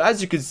Fuel. But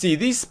as you can see,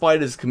 these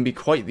spiders can be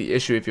quite the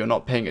issue if you're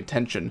not paying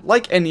attention.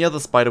 Like any other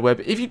spiderweb,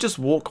 if you just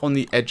walk on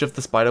the edge of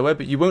the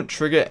spiderweb, you won't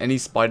trigger any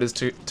spiders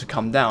to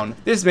come down.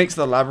 This makes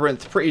the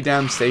labyrinth pretty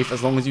damn safe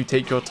as long as you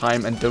take your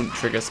time and don't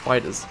trigger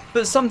spiders.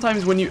 But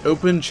sometimes when you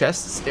open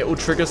chests, it will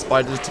trigger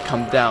spiders to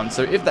come down,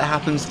 so if that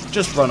happens,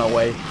 just run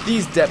away.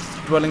 These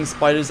depth-dwelling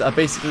spiders are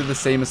basically the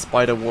same as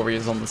spider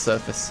warriors on the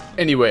surface.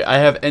 Anyway, I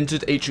have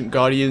entered Ancient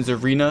Guardian's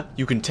arena.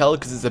 You can tell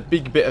because it's a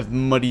big bit of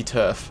muddy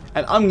turf.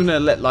 And I'm gonna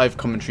let live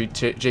commentary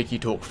Jakey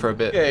talk for a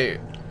bit. Okay,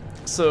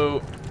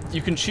 so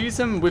you can cheese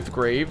him with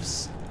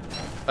graves.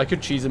 I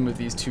could cheese him with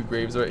these 2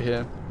 graves right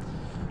here.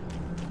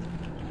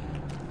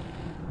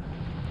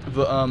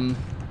 But,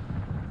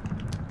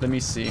 let me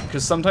see,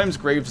 because sometimes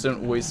graves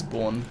don't always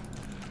spawn.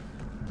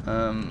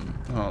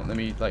 Oh, let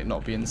me, like,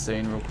 not be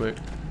insane real quick.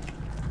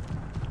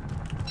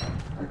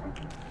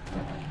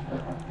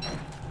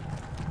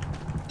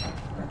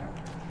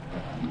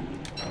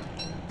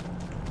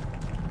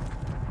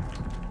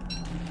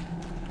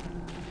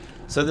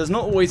 So there's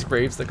not always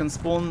graves that can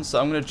spawn,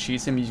 so I'm going to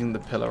cheese him using the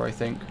pillar, I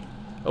think.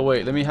 Oh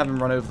wait, let me have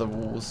him run over the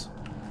walls.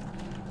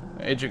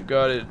 Agent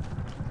Guarded,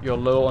 you're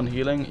low on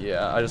healing?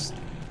 Yeah, I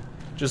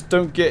just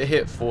don't get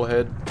hit,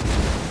 forehead.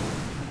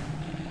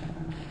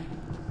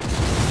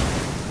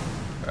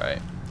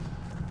 Alright.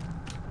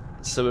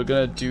 So we're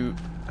gonna do...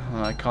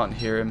 Oh, I can't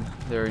hear him.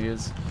 There he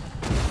is.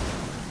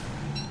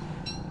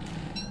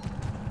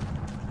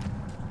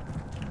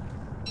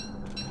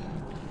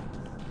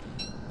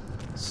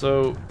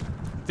 So,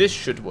 this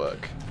should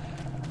work.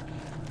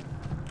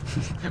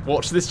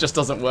 Watch, this just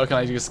doesn't work and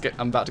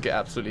I'm about to get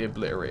absolutely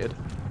obliterated.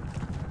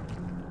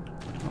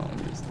 Oh,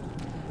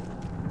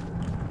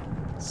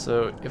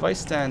 so, if I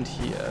stand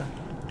here,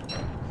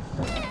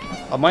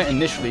 I might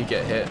initially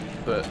get hit,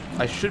 but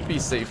I should be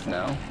safe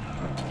now.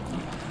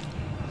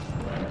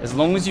 As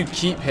long as you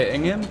keep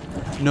hitting him.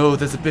 No,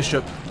 there's a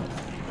bishop.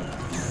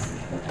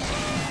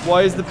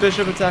 Why is the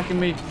bishop attacking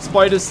me?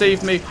 Spiders,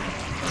 save me.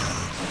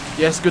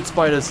 Yes, good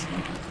spiders.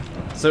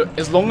 So,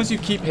 as long as you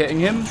keep hitting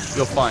him,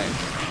 you're fine.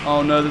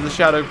 Oh no, there's a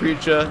shadow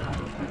creature.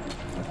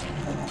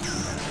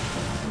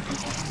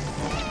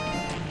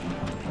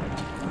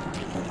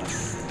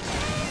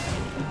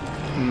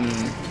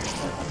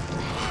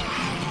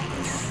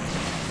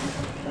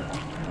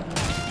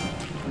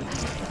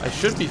 I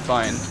should be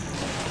fine.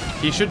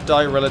 He should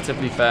die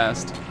relatively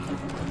fast.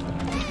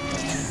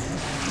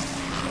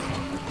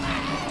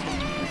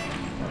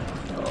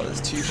 Oh,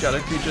 there's 2 shadow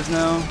creatures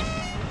now.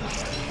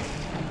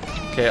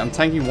 Okay, I'm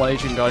tanking 1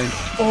 Ancient Guardian.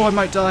 Oh, I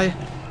might die.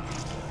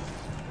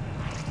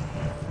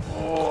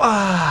 Oh,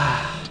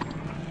 ah.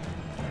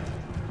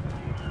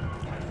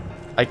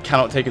 I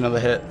cannot take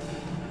another hit.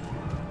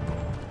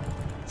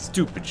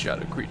 Stupid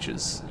shadow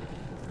creatures.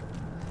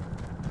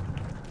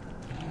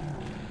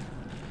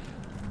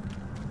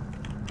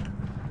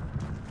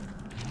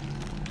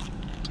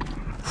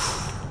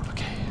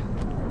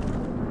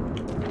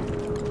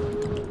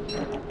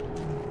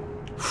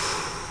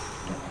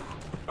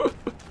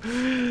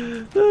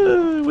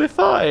 We're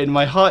fine.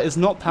 My heart is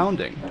not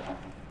pounding.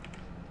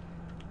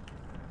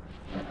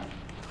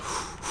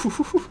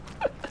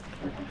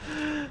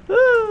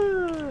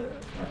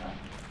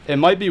 It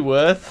might be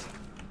worth.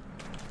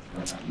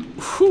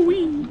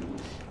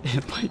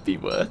 It might be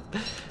worth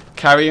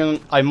carrying.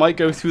 I might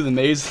go through the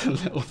maze a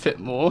little bit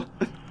more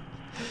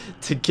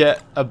to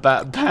get a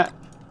bat.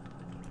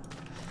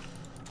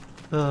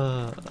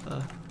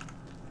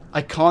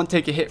 I can't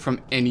take a hit from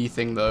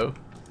anything though.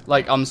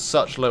 Like, I'm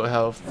such low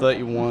health,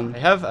 31. I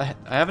have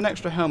an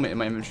extra helmet in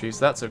my inventory, so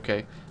that's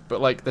okay.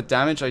 But like, the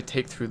damage I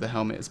take through the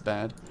helmet is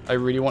bad. I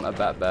really want a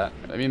bat.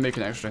 Let me make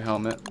an extra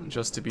helmet,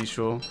 just to be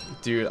sure.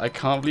 Dude, I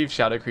can't believe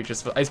shadow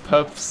creatures. I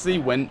purposely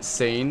went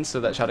sane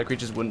so that shadow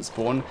creatures wouldn't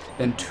spawn,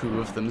 then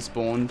 2 of them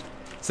spawned.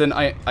 So then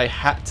I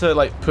had to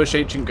like push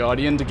Ancient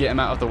Guardian to get him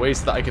out of the way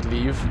so that I could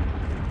leave.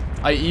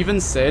 I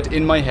even said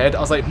in my head, I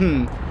was like,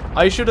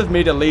 I should have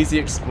made a lazy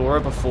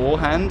explorer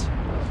beforehand.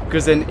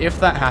 Because then if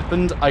that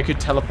happened, I could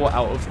teleport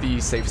out of the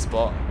safe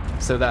spot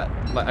so that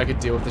like I could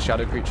deal with the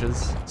shadow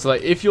creatures. So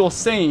like if you're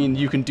sane,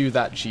 you can do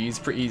that cheese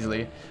pretty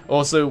easily.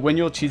 Also, when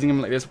you're cheesing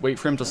him like this, wait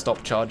for him to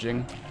stop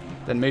charging.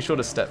 Then make sure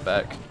to step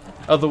back.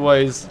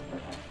 Otherwise,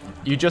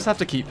 you just have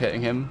to keep hitting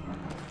him.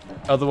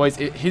 Otherwise,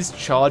 his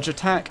charge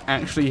attack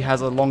actually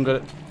has a longer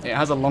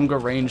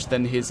range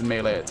than his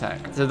melee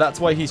attack. So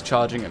that's why he's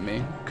charging at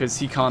me, because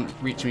he can't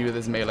reach me with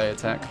his melee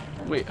attack.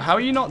 Wait, how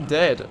are you not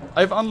dead?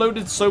 I've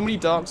unloaded so many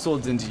dark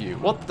swords into you.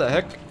 What the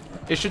heck?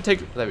 It should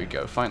take... There we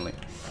go, finally.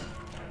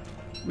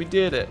 We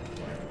did it.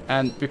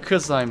 And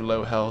because I'm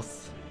low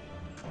health,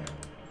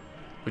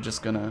 we're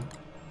just gonna...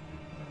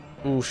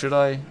 Ooh, should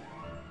I?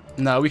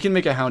 No, we can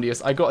make a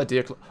Houndius. I got a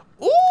Deerclops.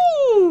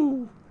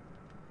 Ooh!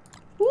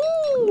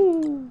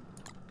 Ooh!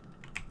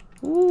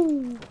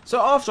 Ooh. So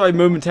after I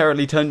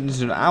momentarily turned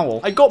into an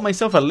owl, I got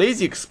myself a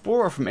lazy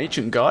explorer from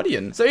Ancient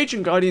Guardian. So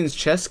Ancient Guardian's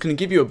chest can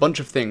give you a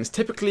bunch of things.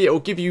 Typically it will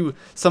give you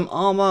some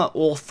armor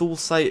or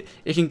Thulsite.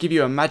 It can give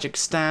you a magic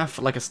staff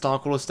like a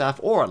Starcaller staff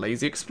or a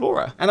lazy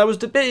explorer. And I was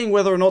debating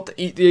whether or not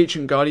to eat the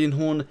Ancient Guardian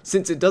horn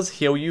since it does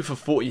heal you for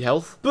 40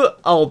 health,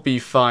 but I'll be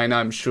fine,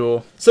 I'm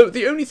sure. So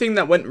the only thing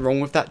that went wrong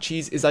with that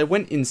cheese is I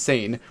went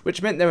insane,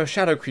 which meant there were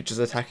shadow creatures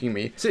attacking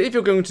me. So if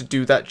you're going to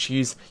do that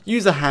cheese,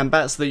 use a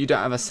handbat so that you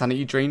don't have a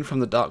sanity drain from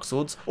the Dark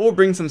Swords, or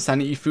bring some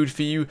sanity food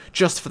for you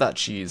just for that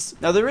cheese.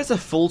 Now there is a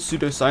full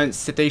pseudoscience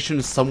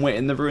station somewhere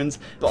in the ruins,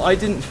 but I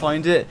didn't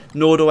find it,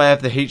 nor do I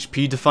have the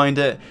HP to find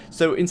it,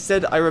 so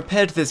instead I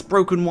repaired this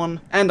broken one,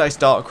 and I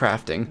start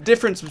crafting. The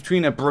difference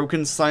between a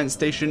broken science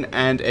station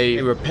and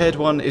a repaired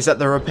one is that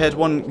the repaired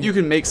one you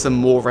can make some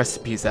more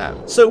recipes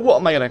at. So what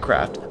am I going to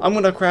craft? I'm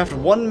going to craft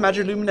one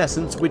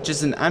Magiluminescence, which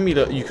is an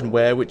amulet you can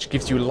wear which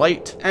gives you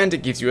light, and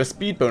it gives you a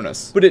speed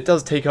bonus, but it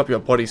does take up your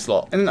body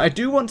slot. And then I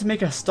do want to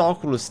make a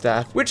Starcaller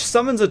staff, which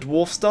summons a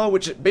dwarf star,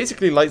 which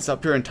basically lights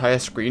up your entire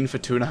screen for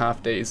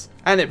 2.5 days.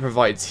 And it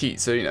provides heat,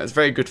 so you know, it's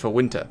very good for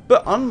winter.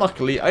 But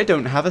unluckily, I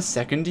don't have a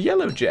second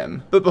yellow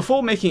gem. But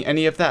before making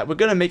any of that, we're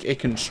going to make a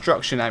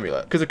construction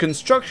amulet. Because a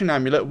construction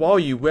amulet, while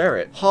you wear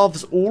it,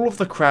 halves all of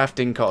the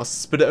crafting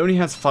costs, but it only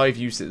has 5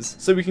 uses.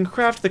 So we can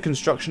craft the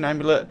construction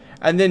amulet,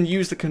 and then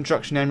use the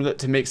construction amulet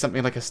to make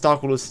something like a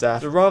Starcaller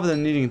staff. So rather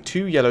than needing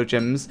 2 yellow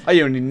gems,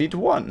 I only need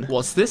 1.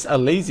 What's this? A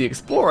lazy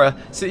explorer?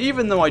 So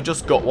even though I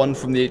just got one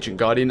from the Ancient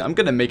Guardian, I'm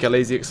going to make a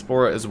lazy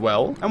explorer as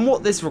well. And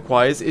what this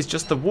requires is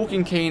just the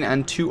walking cane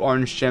and 2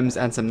 orange gems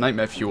and some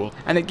nightmare fuel,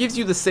 and it gives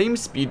you the same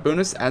speed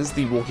bonus as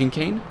the walking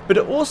cane, but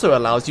it also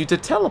allows you to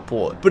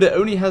teleport, but it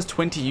only has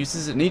 20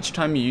 uses, and each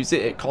time you use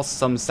it, it costs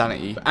some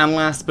sanity. And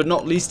last but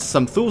not least,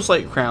 some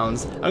Thulsite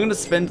crowns. I'm going to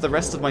spend the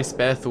rest of my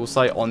spare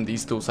Thulsite on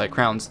these Thulsite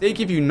crowns. They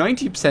give you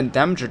 90%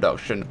 damage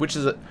reduction, which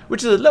is a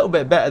little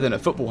bit better than a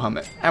football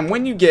helmet. And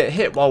when you get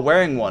hit while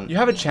wearing one, you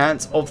have a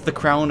chance of the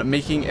crown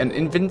making an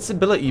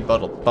invincibility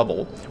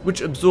bubble,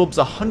 which absorbs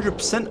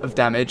 100% of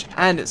damage,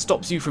 and it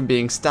stops you from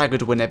being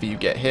staggered whenever you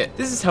get hit.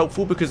 This is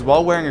helpful because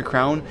while wearing a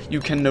crown, you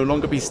can no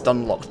longer be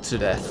stun locked to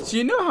death. So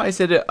you know how I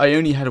said it, I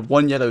only had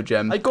 1 yellow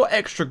gem? I got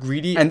extra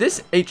greedy, and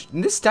this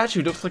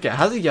statue looks like it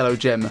has a yellow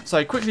gem. So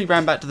I quickly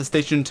ran back to the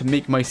station to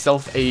make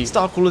myself a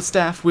Starcaller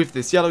staff with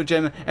this yellow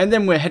gem, and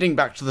then we're heading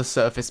back to the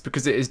surface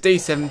because it is day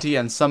 70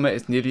 and summer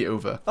is nearly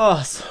over.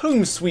 Ah,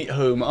 home sweet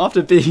home.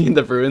 After being in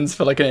the ruins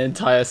for like an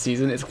entire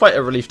season, it's quite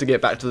a relief to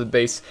get back to the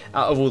base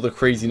out of all the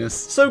craziness.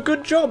 So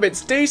good job,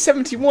 it's day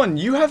 71.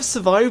 You have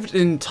survived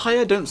an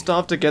entire Don't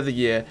Starve Together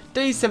year.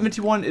 Day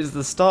 71 is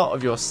the start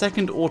of your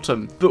 2nd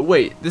autumn. But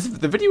wait,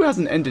 the video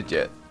hasn't ended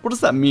yet. What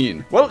does that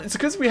mean? Well, it's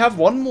because we have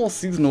one more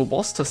seasonal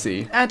boss to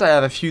see, and I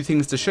have a few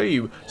things to show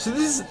you. So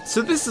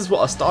this is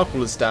what a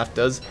Starcaller staff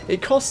does.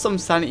 It costs some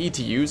sanity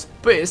to use,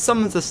 but it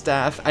summons a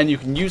staff, and you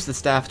can use the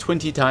staff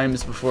 20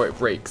 times before it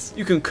breaks.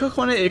 You can cook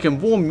on it, it can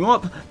warm you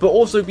up, but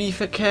also be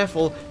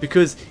careful,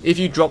 because if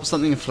you drop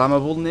something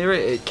flammable near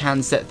it, it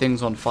can set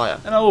things on fire.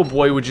 And oh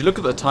boy, would you look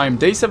at the time,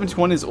 day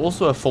 71 is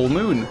also a full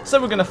moon.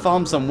 So we're gonna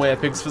farm some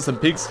werepigs for some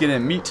pigskin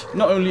and meat.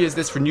 Not only is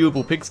this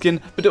renewable pigskin,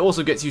 but it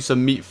also gets you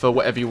some meat for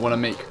whatever you want to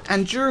make.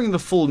 And during the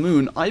full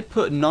moon, I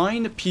put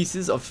 9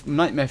 pieces of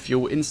nightmare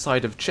fuel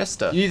inside of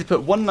Chester. You need to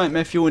put 1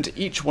 nightmare fuel into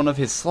each one of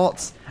his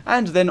slots,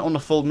 and then on a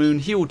full moon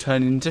he will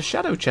turn into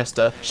Shadow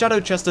Chester. Shadow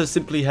Chester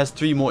simply has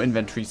 3 more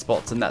inventory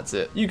spots, and that's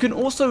it. You can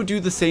also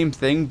do the same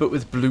thing but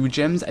with blue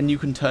gems, and you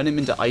can turn him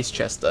into Ice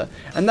Chester,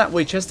 and that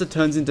way Chester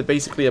turns into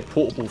basically a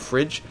portable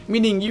fridge,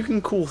 meaning you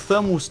can cool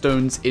thermal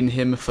stones in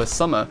him for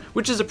summer,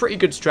 which is a pretty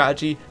good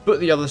strategy, but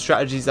the other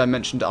strategies I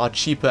mentioned are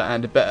cheaper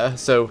and better,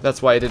 so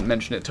that's why I didn't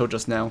mention it till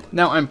just now.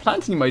 Now I'm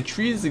planting my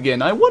trees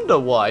again. I wonder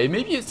why.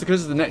 Maybe it's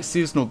because the next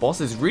seasonal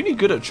boss is really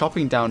good at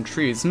chopping down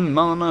trees. I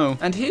don't know.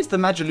 And here's the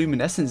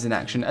Magiluminescence in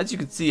action. As you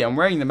can see, I'm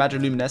wearing the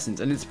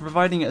Magiluminescence, and it's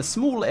providing a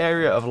small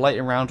area of light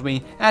around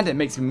me, and it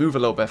makes me move a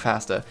little bit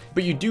faster.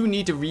 But you do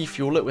need to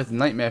refuel it with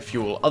nightmare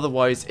fuel,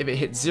 otherwise if it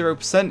hits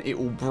 0% it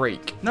will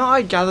break. Now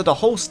I gathered a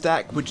whole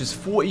stack, which is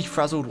 40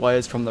 frazzled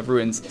wires from the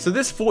ruins. So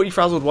this 40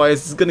 frazzled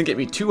wires is going to get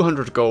me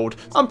 200 gold.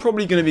 I'm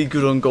probably going to be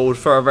good on gold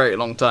for a very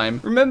long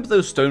time. Remember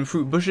those stone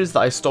fruit bushes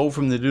that I stole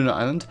from the Lunar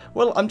Island?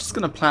 Well, I'm just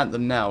going to plant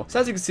them now. So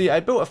as you can see, I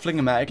built a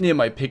flingomatic near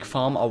my pig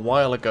farm a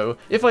while ago.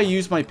 If I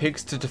use my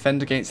pigs to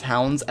defend against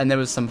hounds and there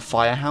was some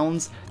fire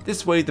hounds,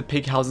 this way the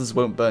pig houses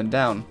won't burn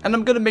down. And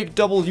I'm going to make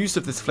double use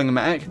of this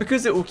flingomatic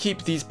because it will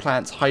keep these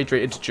plants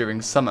hydrated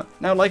during summer.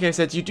 Now, like I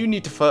said, you do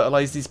need to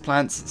fertilize these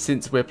plants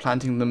since we're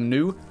planting them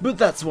new, but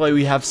that's why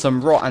we have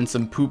some rot and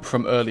some poop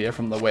from earlier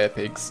from the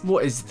werepigs.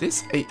 What is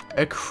this?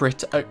 A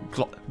crit?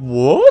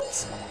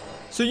 What?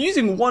 So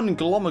using 1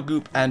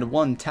 Glomagoop and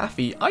 1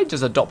 Taffy, I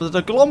just adopted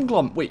a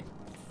Glom. Wait,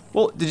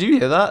 well, did you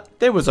hear that?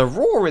 There was a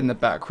roar in the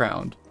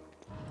background.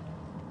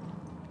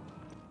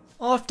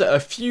 After a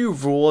few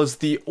roars,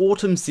 the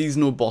autumn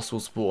seasonal boss will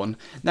spawn.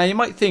 Now you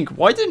might think,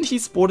 why didn't he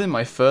spawn in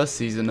my first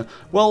season?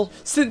 Well,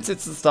 since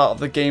it's the start of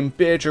the game,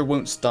 Bearger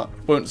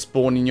won't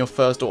spawn in your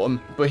first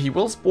autumn, but he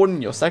will spawn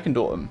in your second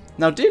autumn.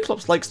 Now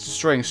Deerclops likes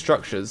destroying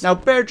structures. Now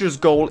Bearger's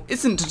goal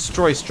isn't to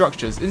destroy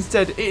structures,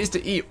 instead it is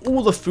to eat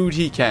all the food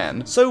he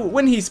can. So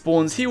when he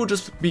spawns, he will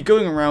just be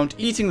going around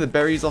eating the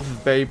berries off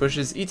of berry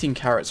bushes, eating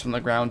carrots from the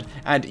ground,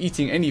 and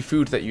eating any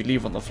food that you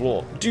leave on the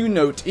floor. Do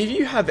note, if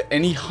you have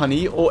any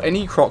honey or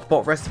any crockpot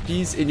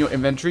recipes in your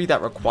inventory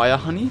that require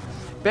honey,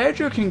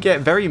 Bearger can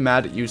get very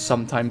mad at you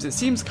sometimes. It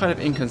seems kind of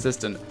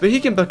inconsistent, but he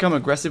can become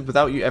aggressive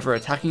without you ever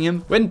attacking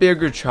him. When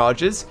Bearger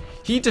charges,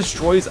 he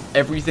destroys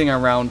everything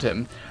around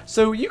him.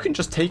 So you can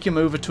just take him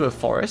over to a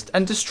forest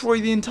and destroy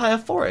the entire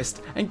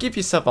forest and give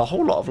yourself a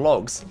whole lot of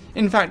logs.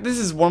 In fact, this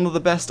is one of the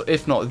best,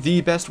 if not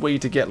the best way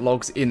to get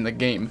logs in the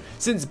game.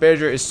 Since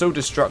Bearger is so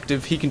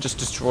destructive, he can just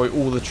destroy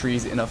all the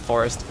trees in a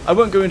forest. I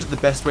won't go into the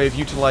best way of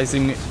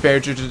utilizing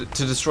Bearger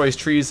to destroy his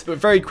trees, but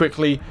very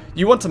quickly,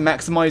 you want to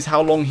maximize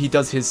how long he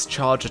does his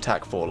charge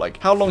attack for, like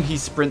how long he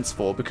sprints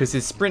for, because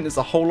his sprint is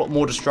a whole lot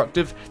more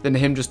destructive than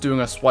him just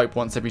doing a swipe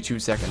once every 2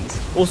 seconds.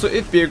 Also,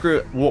 if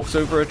Bearger walks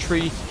over a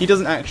tree, he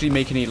doesn't actually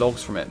make any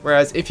logs from it,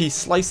 whereas if he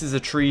slices a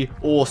tree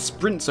or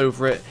sprints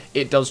over it,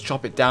 it does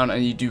chop it down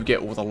and you do get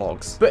all the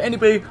logs. But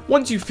anyway,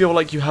 once you feel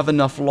like you have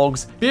enough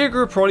logs,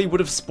 Bearger probably would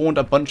have spawned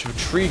a bunch of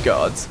tree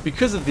guards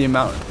because of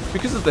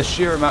the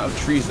sheer amount of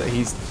trees that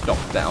he's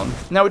knocked down.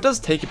 Now it does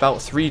take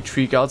about 3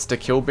 tree guards to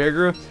kill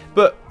Bearger,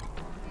 but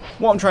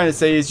what I'm trying to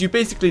say is you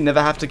basically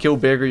never have to kill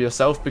Bearger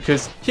yourself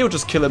because he'll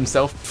just kill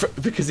himself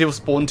because he'll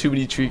spawn too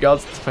many tree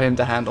guards for him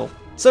to handle.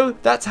 So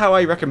that's how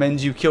I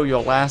recommend you kill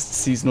your last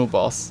seasonal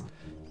boss.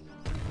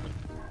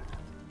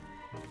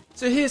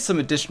 So here's some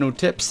additional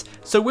tips.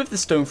 So with the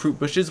stone fruit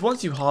bushes,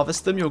 once you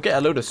harvest them, you'll get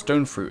a load of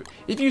stone fruit.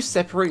 If you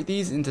separate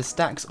these into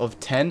stacks of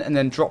 10 and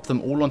then drop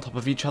them all on top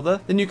of each other,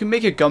 then you can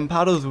make a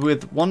gunpowder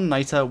with 1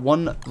 niter,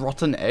 1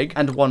 rotten egg,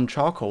 and 1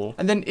 charcoal.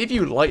 And then if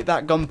you light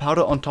that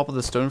gunpowder on top of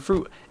the stone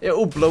fruit, it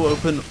will blow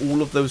open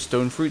all of those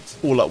stone fruits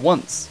all at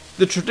once.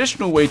 The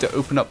traditional way to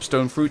open up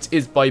stone fruits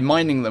is by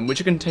mining them,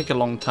 which can take a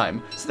long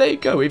time. So there you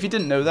go, if you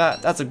didn't know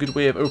that, that's a good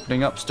way of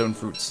opening up stone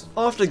fruits.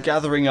 After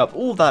gathering up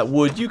all that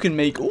wood, you can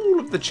make all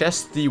of the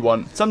chests that you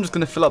want. So I'm just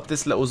going to fill up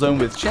this little zone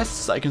with chests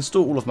so I can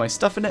store all of my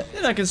stuff in it.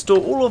 Then I can store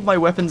all of my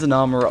weapons and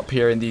armor up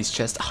here in these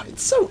chests. Oh,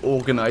 it's so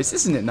organized,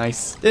 isn't it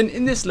nice? Then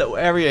in this little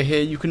area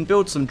here, you can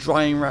build some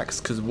drying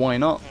racks, because why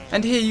not?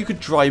 And here you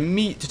could dry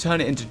meat to turn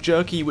it into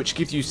jerky, which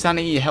gives you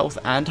sanity, health,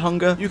 and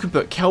hunger. You can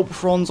put kelp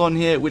fronds on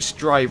here, which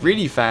dry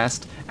really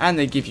fast, and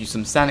they give you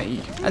some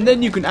sanity. And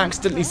then you can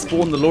accidentally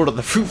spawn the Lord of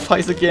the Fruit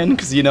Flies again,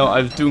 because you know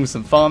I was doing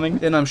some farming.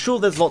 Then I'm sure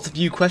there's lots of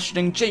you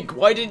questioning, Jake,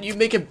 why didn't you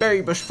make a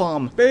berry bush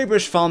farm? Berry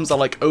bush farms are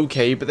like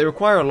okay, but they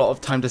require a lot of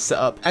time to set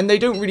up, and they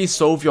don't really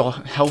solve your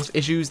health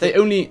issues. They're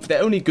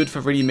only good for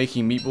really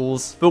making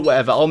meatballs. But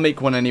whatever, I'll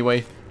make one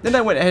anyway. Then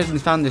I went ahead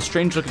and found this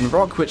strange looking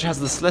rock which has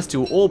the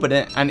celestial orb in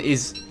it and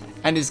is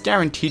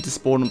guaranteed to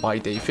spawn by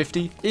day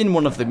 50 in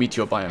one of the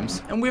meteor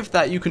biomes. And with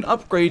that, you can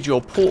upgrade your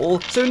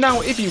portal. So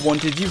now if you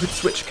wanted, you could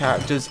switch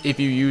characters if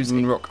you use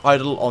Moonrock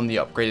Idol on the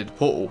upgraded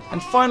portal.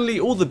 And finally,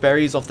 all the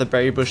berries off the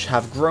berry bush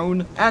have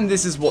grown, and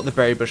this is what the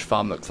berry bush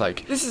farm looks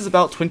like. This is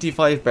about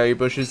 25 berry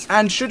bushes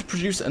and should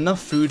produce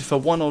enough food for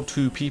 1 or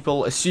 2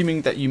 people,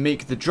 assuming that you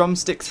make the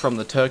drumsticks from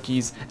the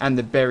turkeys and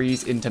the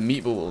berries into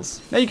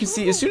meatballs. Now you can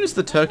see as soon as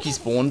the turkey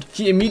spawned,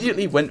 he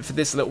immediately went for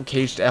this little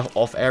caged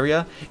off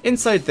area.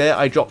 Inside there,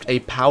 I dropped a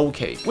pow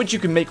cake, which you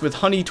can make with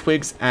honey,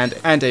 twigs, and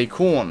a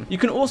corn. You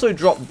can also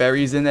drop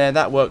berries in there,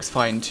 that works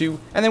fine too.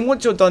 And then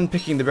once you're done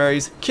picking the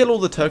berries, kill all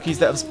the turkeys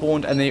that have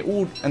spawned, and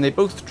they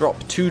both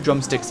drop 2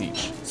 drumsticks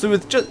each. So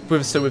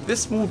with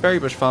this small berry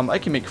bush farm, I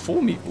can make 4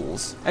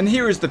 meatballs. And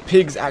here is the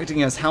pigs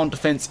acting as hound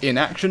defense in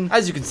action.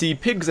 As you can see,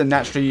 pigs are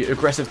naturally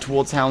aggressive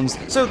towards hounds,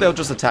 so they'll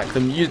just attack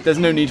them. There's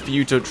no need for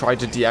you to try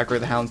to de-aggro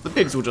the hounds. The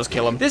pigs will just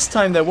kill them. This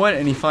time there weren't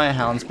any fire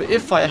hounds, but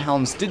if fire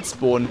hounds did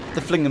spawn, the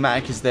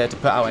Fling-O-Matic is there to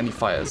put out any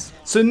fires.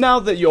 So now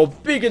that you're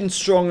big and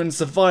strong and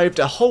survived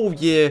a whole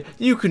year,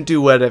 you can do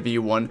whatever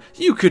you want.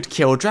 You could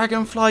kill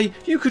Dragonfly,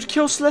 you could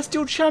kill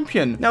Celestial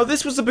Champion. Now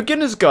this was a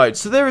beginner's guide,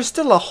 so there is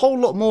still a whole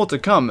lot more to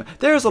come.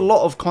 There is a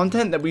lot of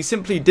content that we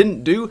simply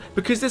didn't do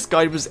because this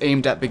guide was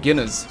aimed at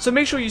beginners. So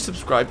make sure you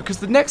subscribe because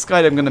the next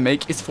guide I'm going to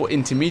make is for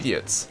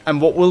intermediates. And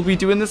what will we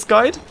do in this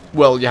guide?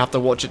 Well, you have to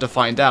watch it to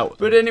find out.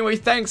 But anyway,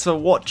 thanks for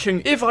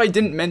watching. If I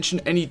didn't mention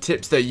any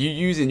tips that you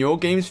use in your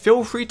games,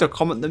 feel free to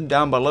comment them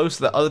down below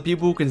so that other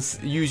people can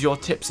use your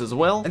tips as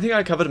well. I think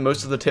I covered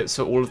most of the tips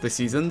for all of the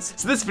seasons.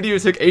 So this video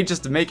took ages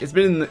to make. It's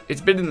been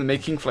in the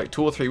making for like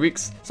 2 or 3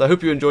 weeks. So I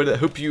hope you enjoyed it. I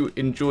hope you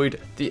enjoyed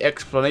the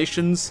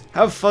explanations.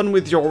 Have fun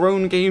with your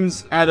own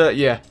games. And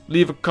yeah,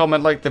 leave a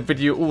comment, like the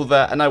video, all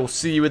that. And I will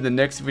see you in the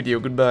next video.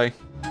 Goodbye.